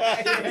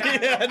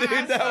 yeah, dude,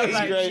 that was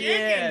like great.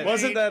 chicken.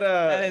 Wasn't that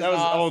That is that was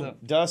awesome.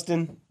 old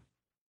Dustin?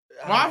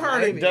 Well, I've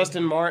heard it. Maybe.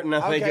 Dustin Martin,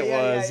 I think Okay, it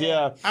yeah, was. yeah,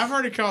 Yeah. I've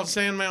heard it called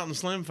Sand Mountain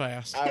Slim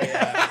Fast. Oh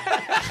yeah.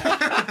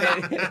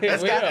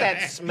 It's got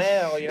that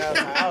smell, you know.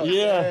 Oh,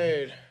 Yeah.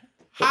 dude.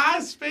 High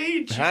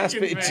speed chicken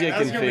High-speed feed. chicken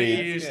That's gonna be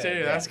feed. used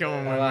too. That's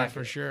going with me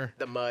for sure.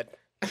 The mud.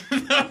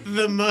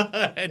 The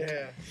mud.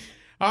 Yeah.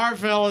 All right,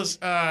 fellas.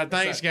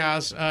 Thanks,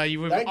 guys. You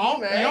Thank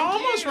you, man.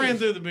 almost ran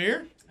through the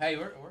beer. Hey,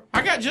 we're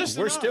I got just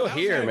We're enough. still That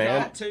was here, good.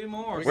 man. got 2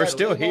 more. We're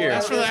still here.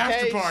 That's for the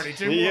after Case. party.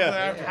 2 more Yeah. for the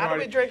after How do we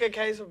party. drink a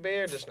case of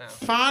beer just now?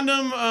 Find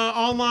them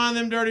online,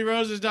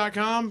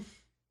 themdirtyroses.com.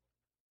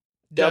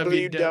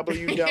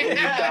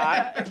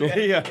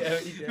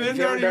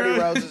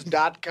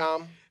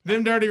 www.ThemDirtyRoses.com.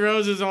 Them Dirty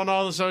Roses on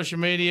all the social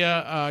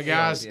media.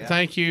 Guys,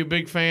 thank you.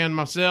 Big fan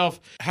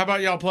myself. How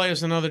about y'all play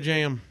us another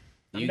jam?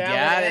 You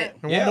got it.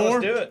 And one more?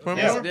 Let's do it. One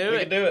Yeah, more? we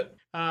can do it.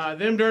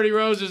 Them Dirty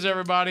Roses,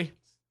 everybody.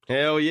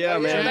 Hell yeah,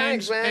 man.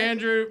 Thanks, man.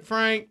 Andrew,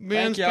 Frank,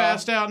 Ben's y'all.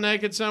 passed out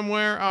naked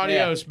somewhere.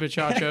 Adios,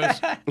 bichachos.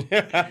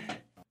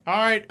 All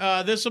right,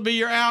 this will be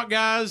your out,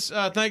 guys.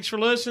 Thanks for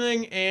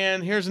listening,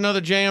 and here's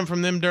another jam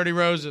from Them Dirty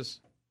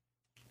Roses.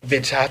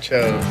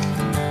 Bichachos.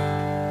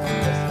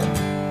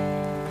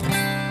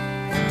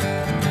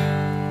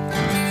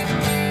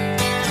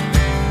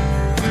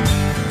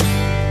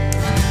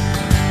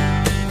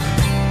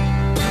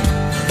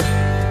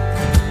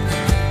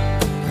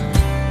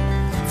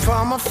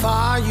 From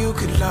afar you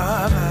could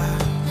love her,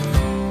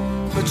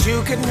 but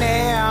you could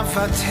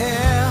never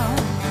tell.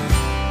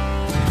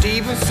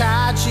 Deep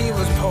inside she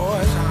was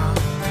poison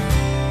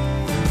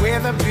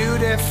with a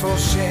beautiful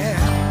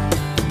shell.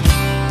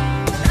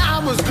 I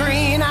was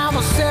green, I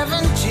was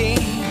 17.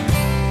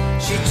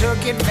 She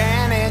took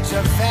advantage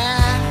of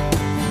that.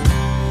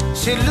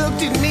 She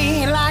looked at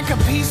me like a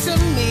piece of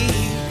me.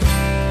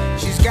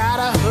 She's got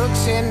her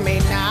hooks in me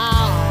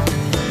now.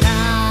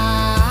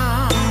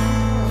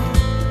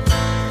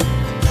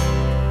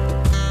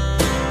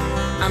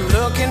 I'm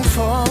looking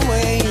for a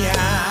way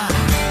out.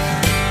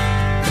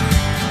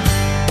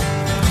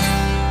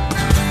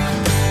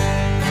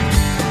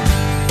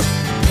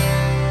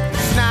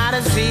 It's not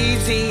as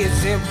easy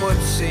as it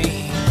would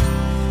seem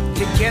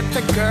to get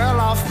the girl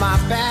off my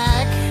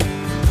back.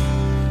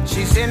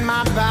 She's in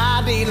my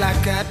body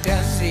like a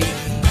disease.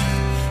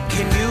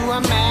 Can you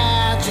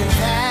imagine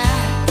that?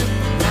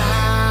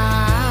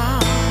 Now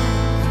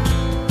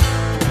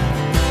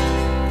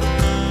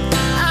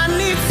I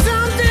need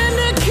something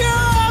to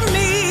cure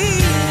me.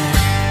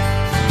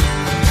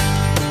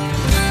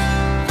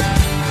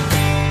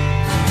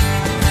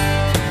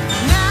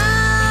 Now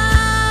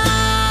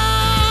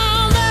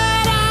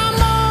that I'm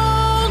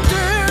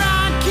older, I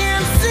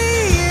can see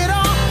it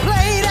all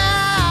played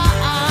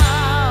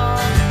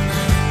out.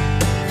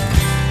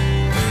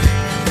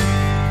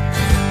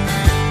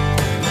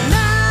 Now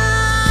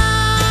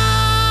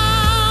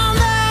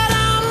that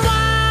I'm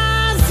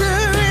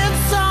wiser,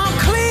 it's all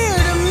clear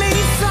to me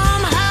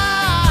somehow.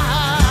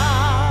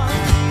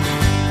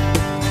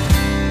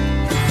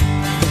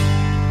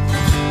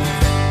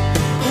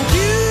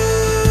 You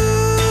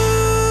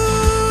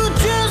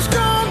just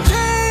gonna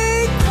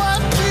take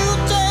what you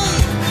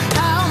take.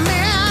 How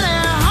many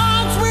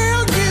hearts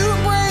will you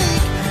break?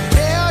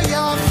 Till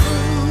you're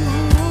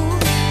through.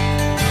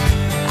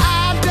 I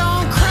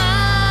don't cry,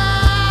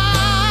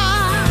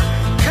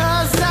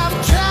 'cause I've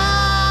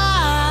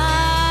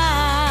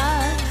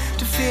tried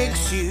to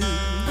fix you.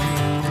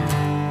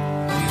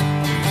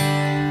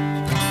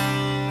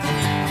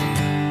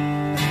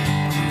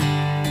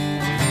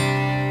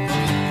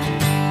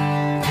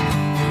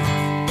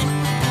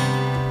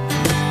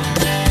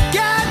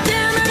 God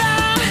damn it, I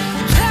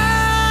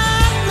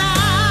tried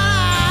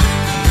now.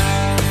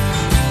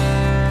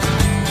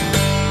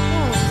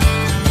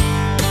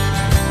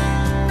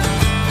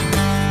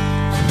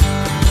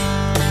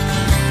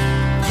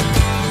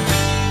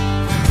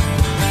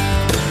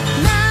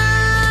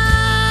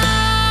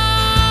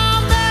 Now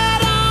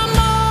that I'm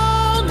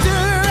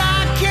older, I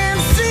can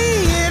see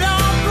it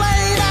all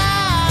played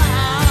out.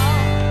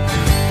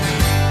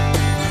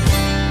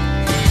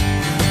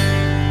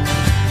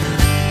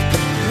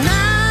 Now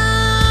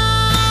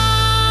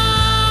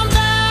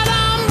that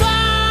I'm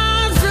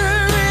wiser,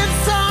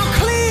 it's all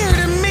clear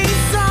to me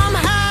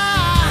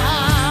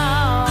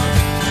somehow.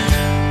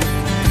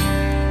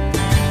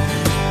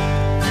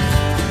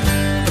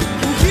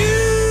 You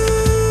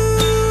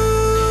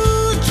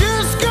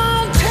just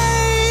gonna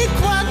take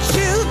what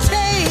you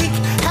take.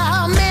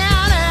 How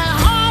many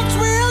hearts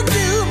will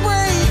you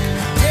break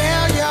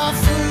till you're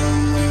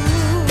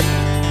through?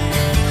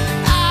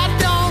 I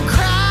don't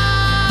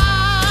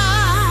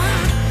cry,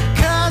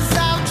 'cause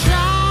I've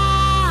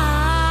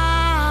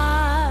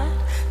tried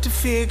to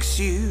fix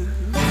you.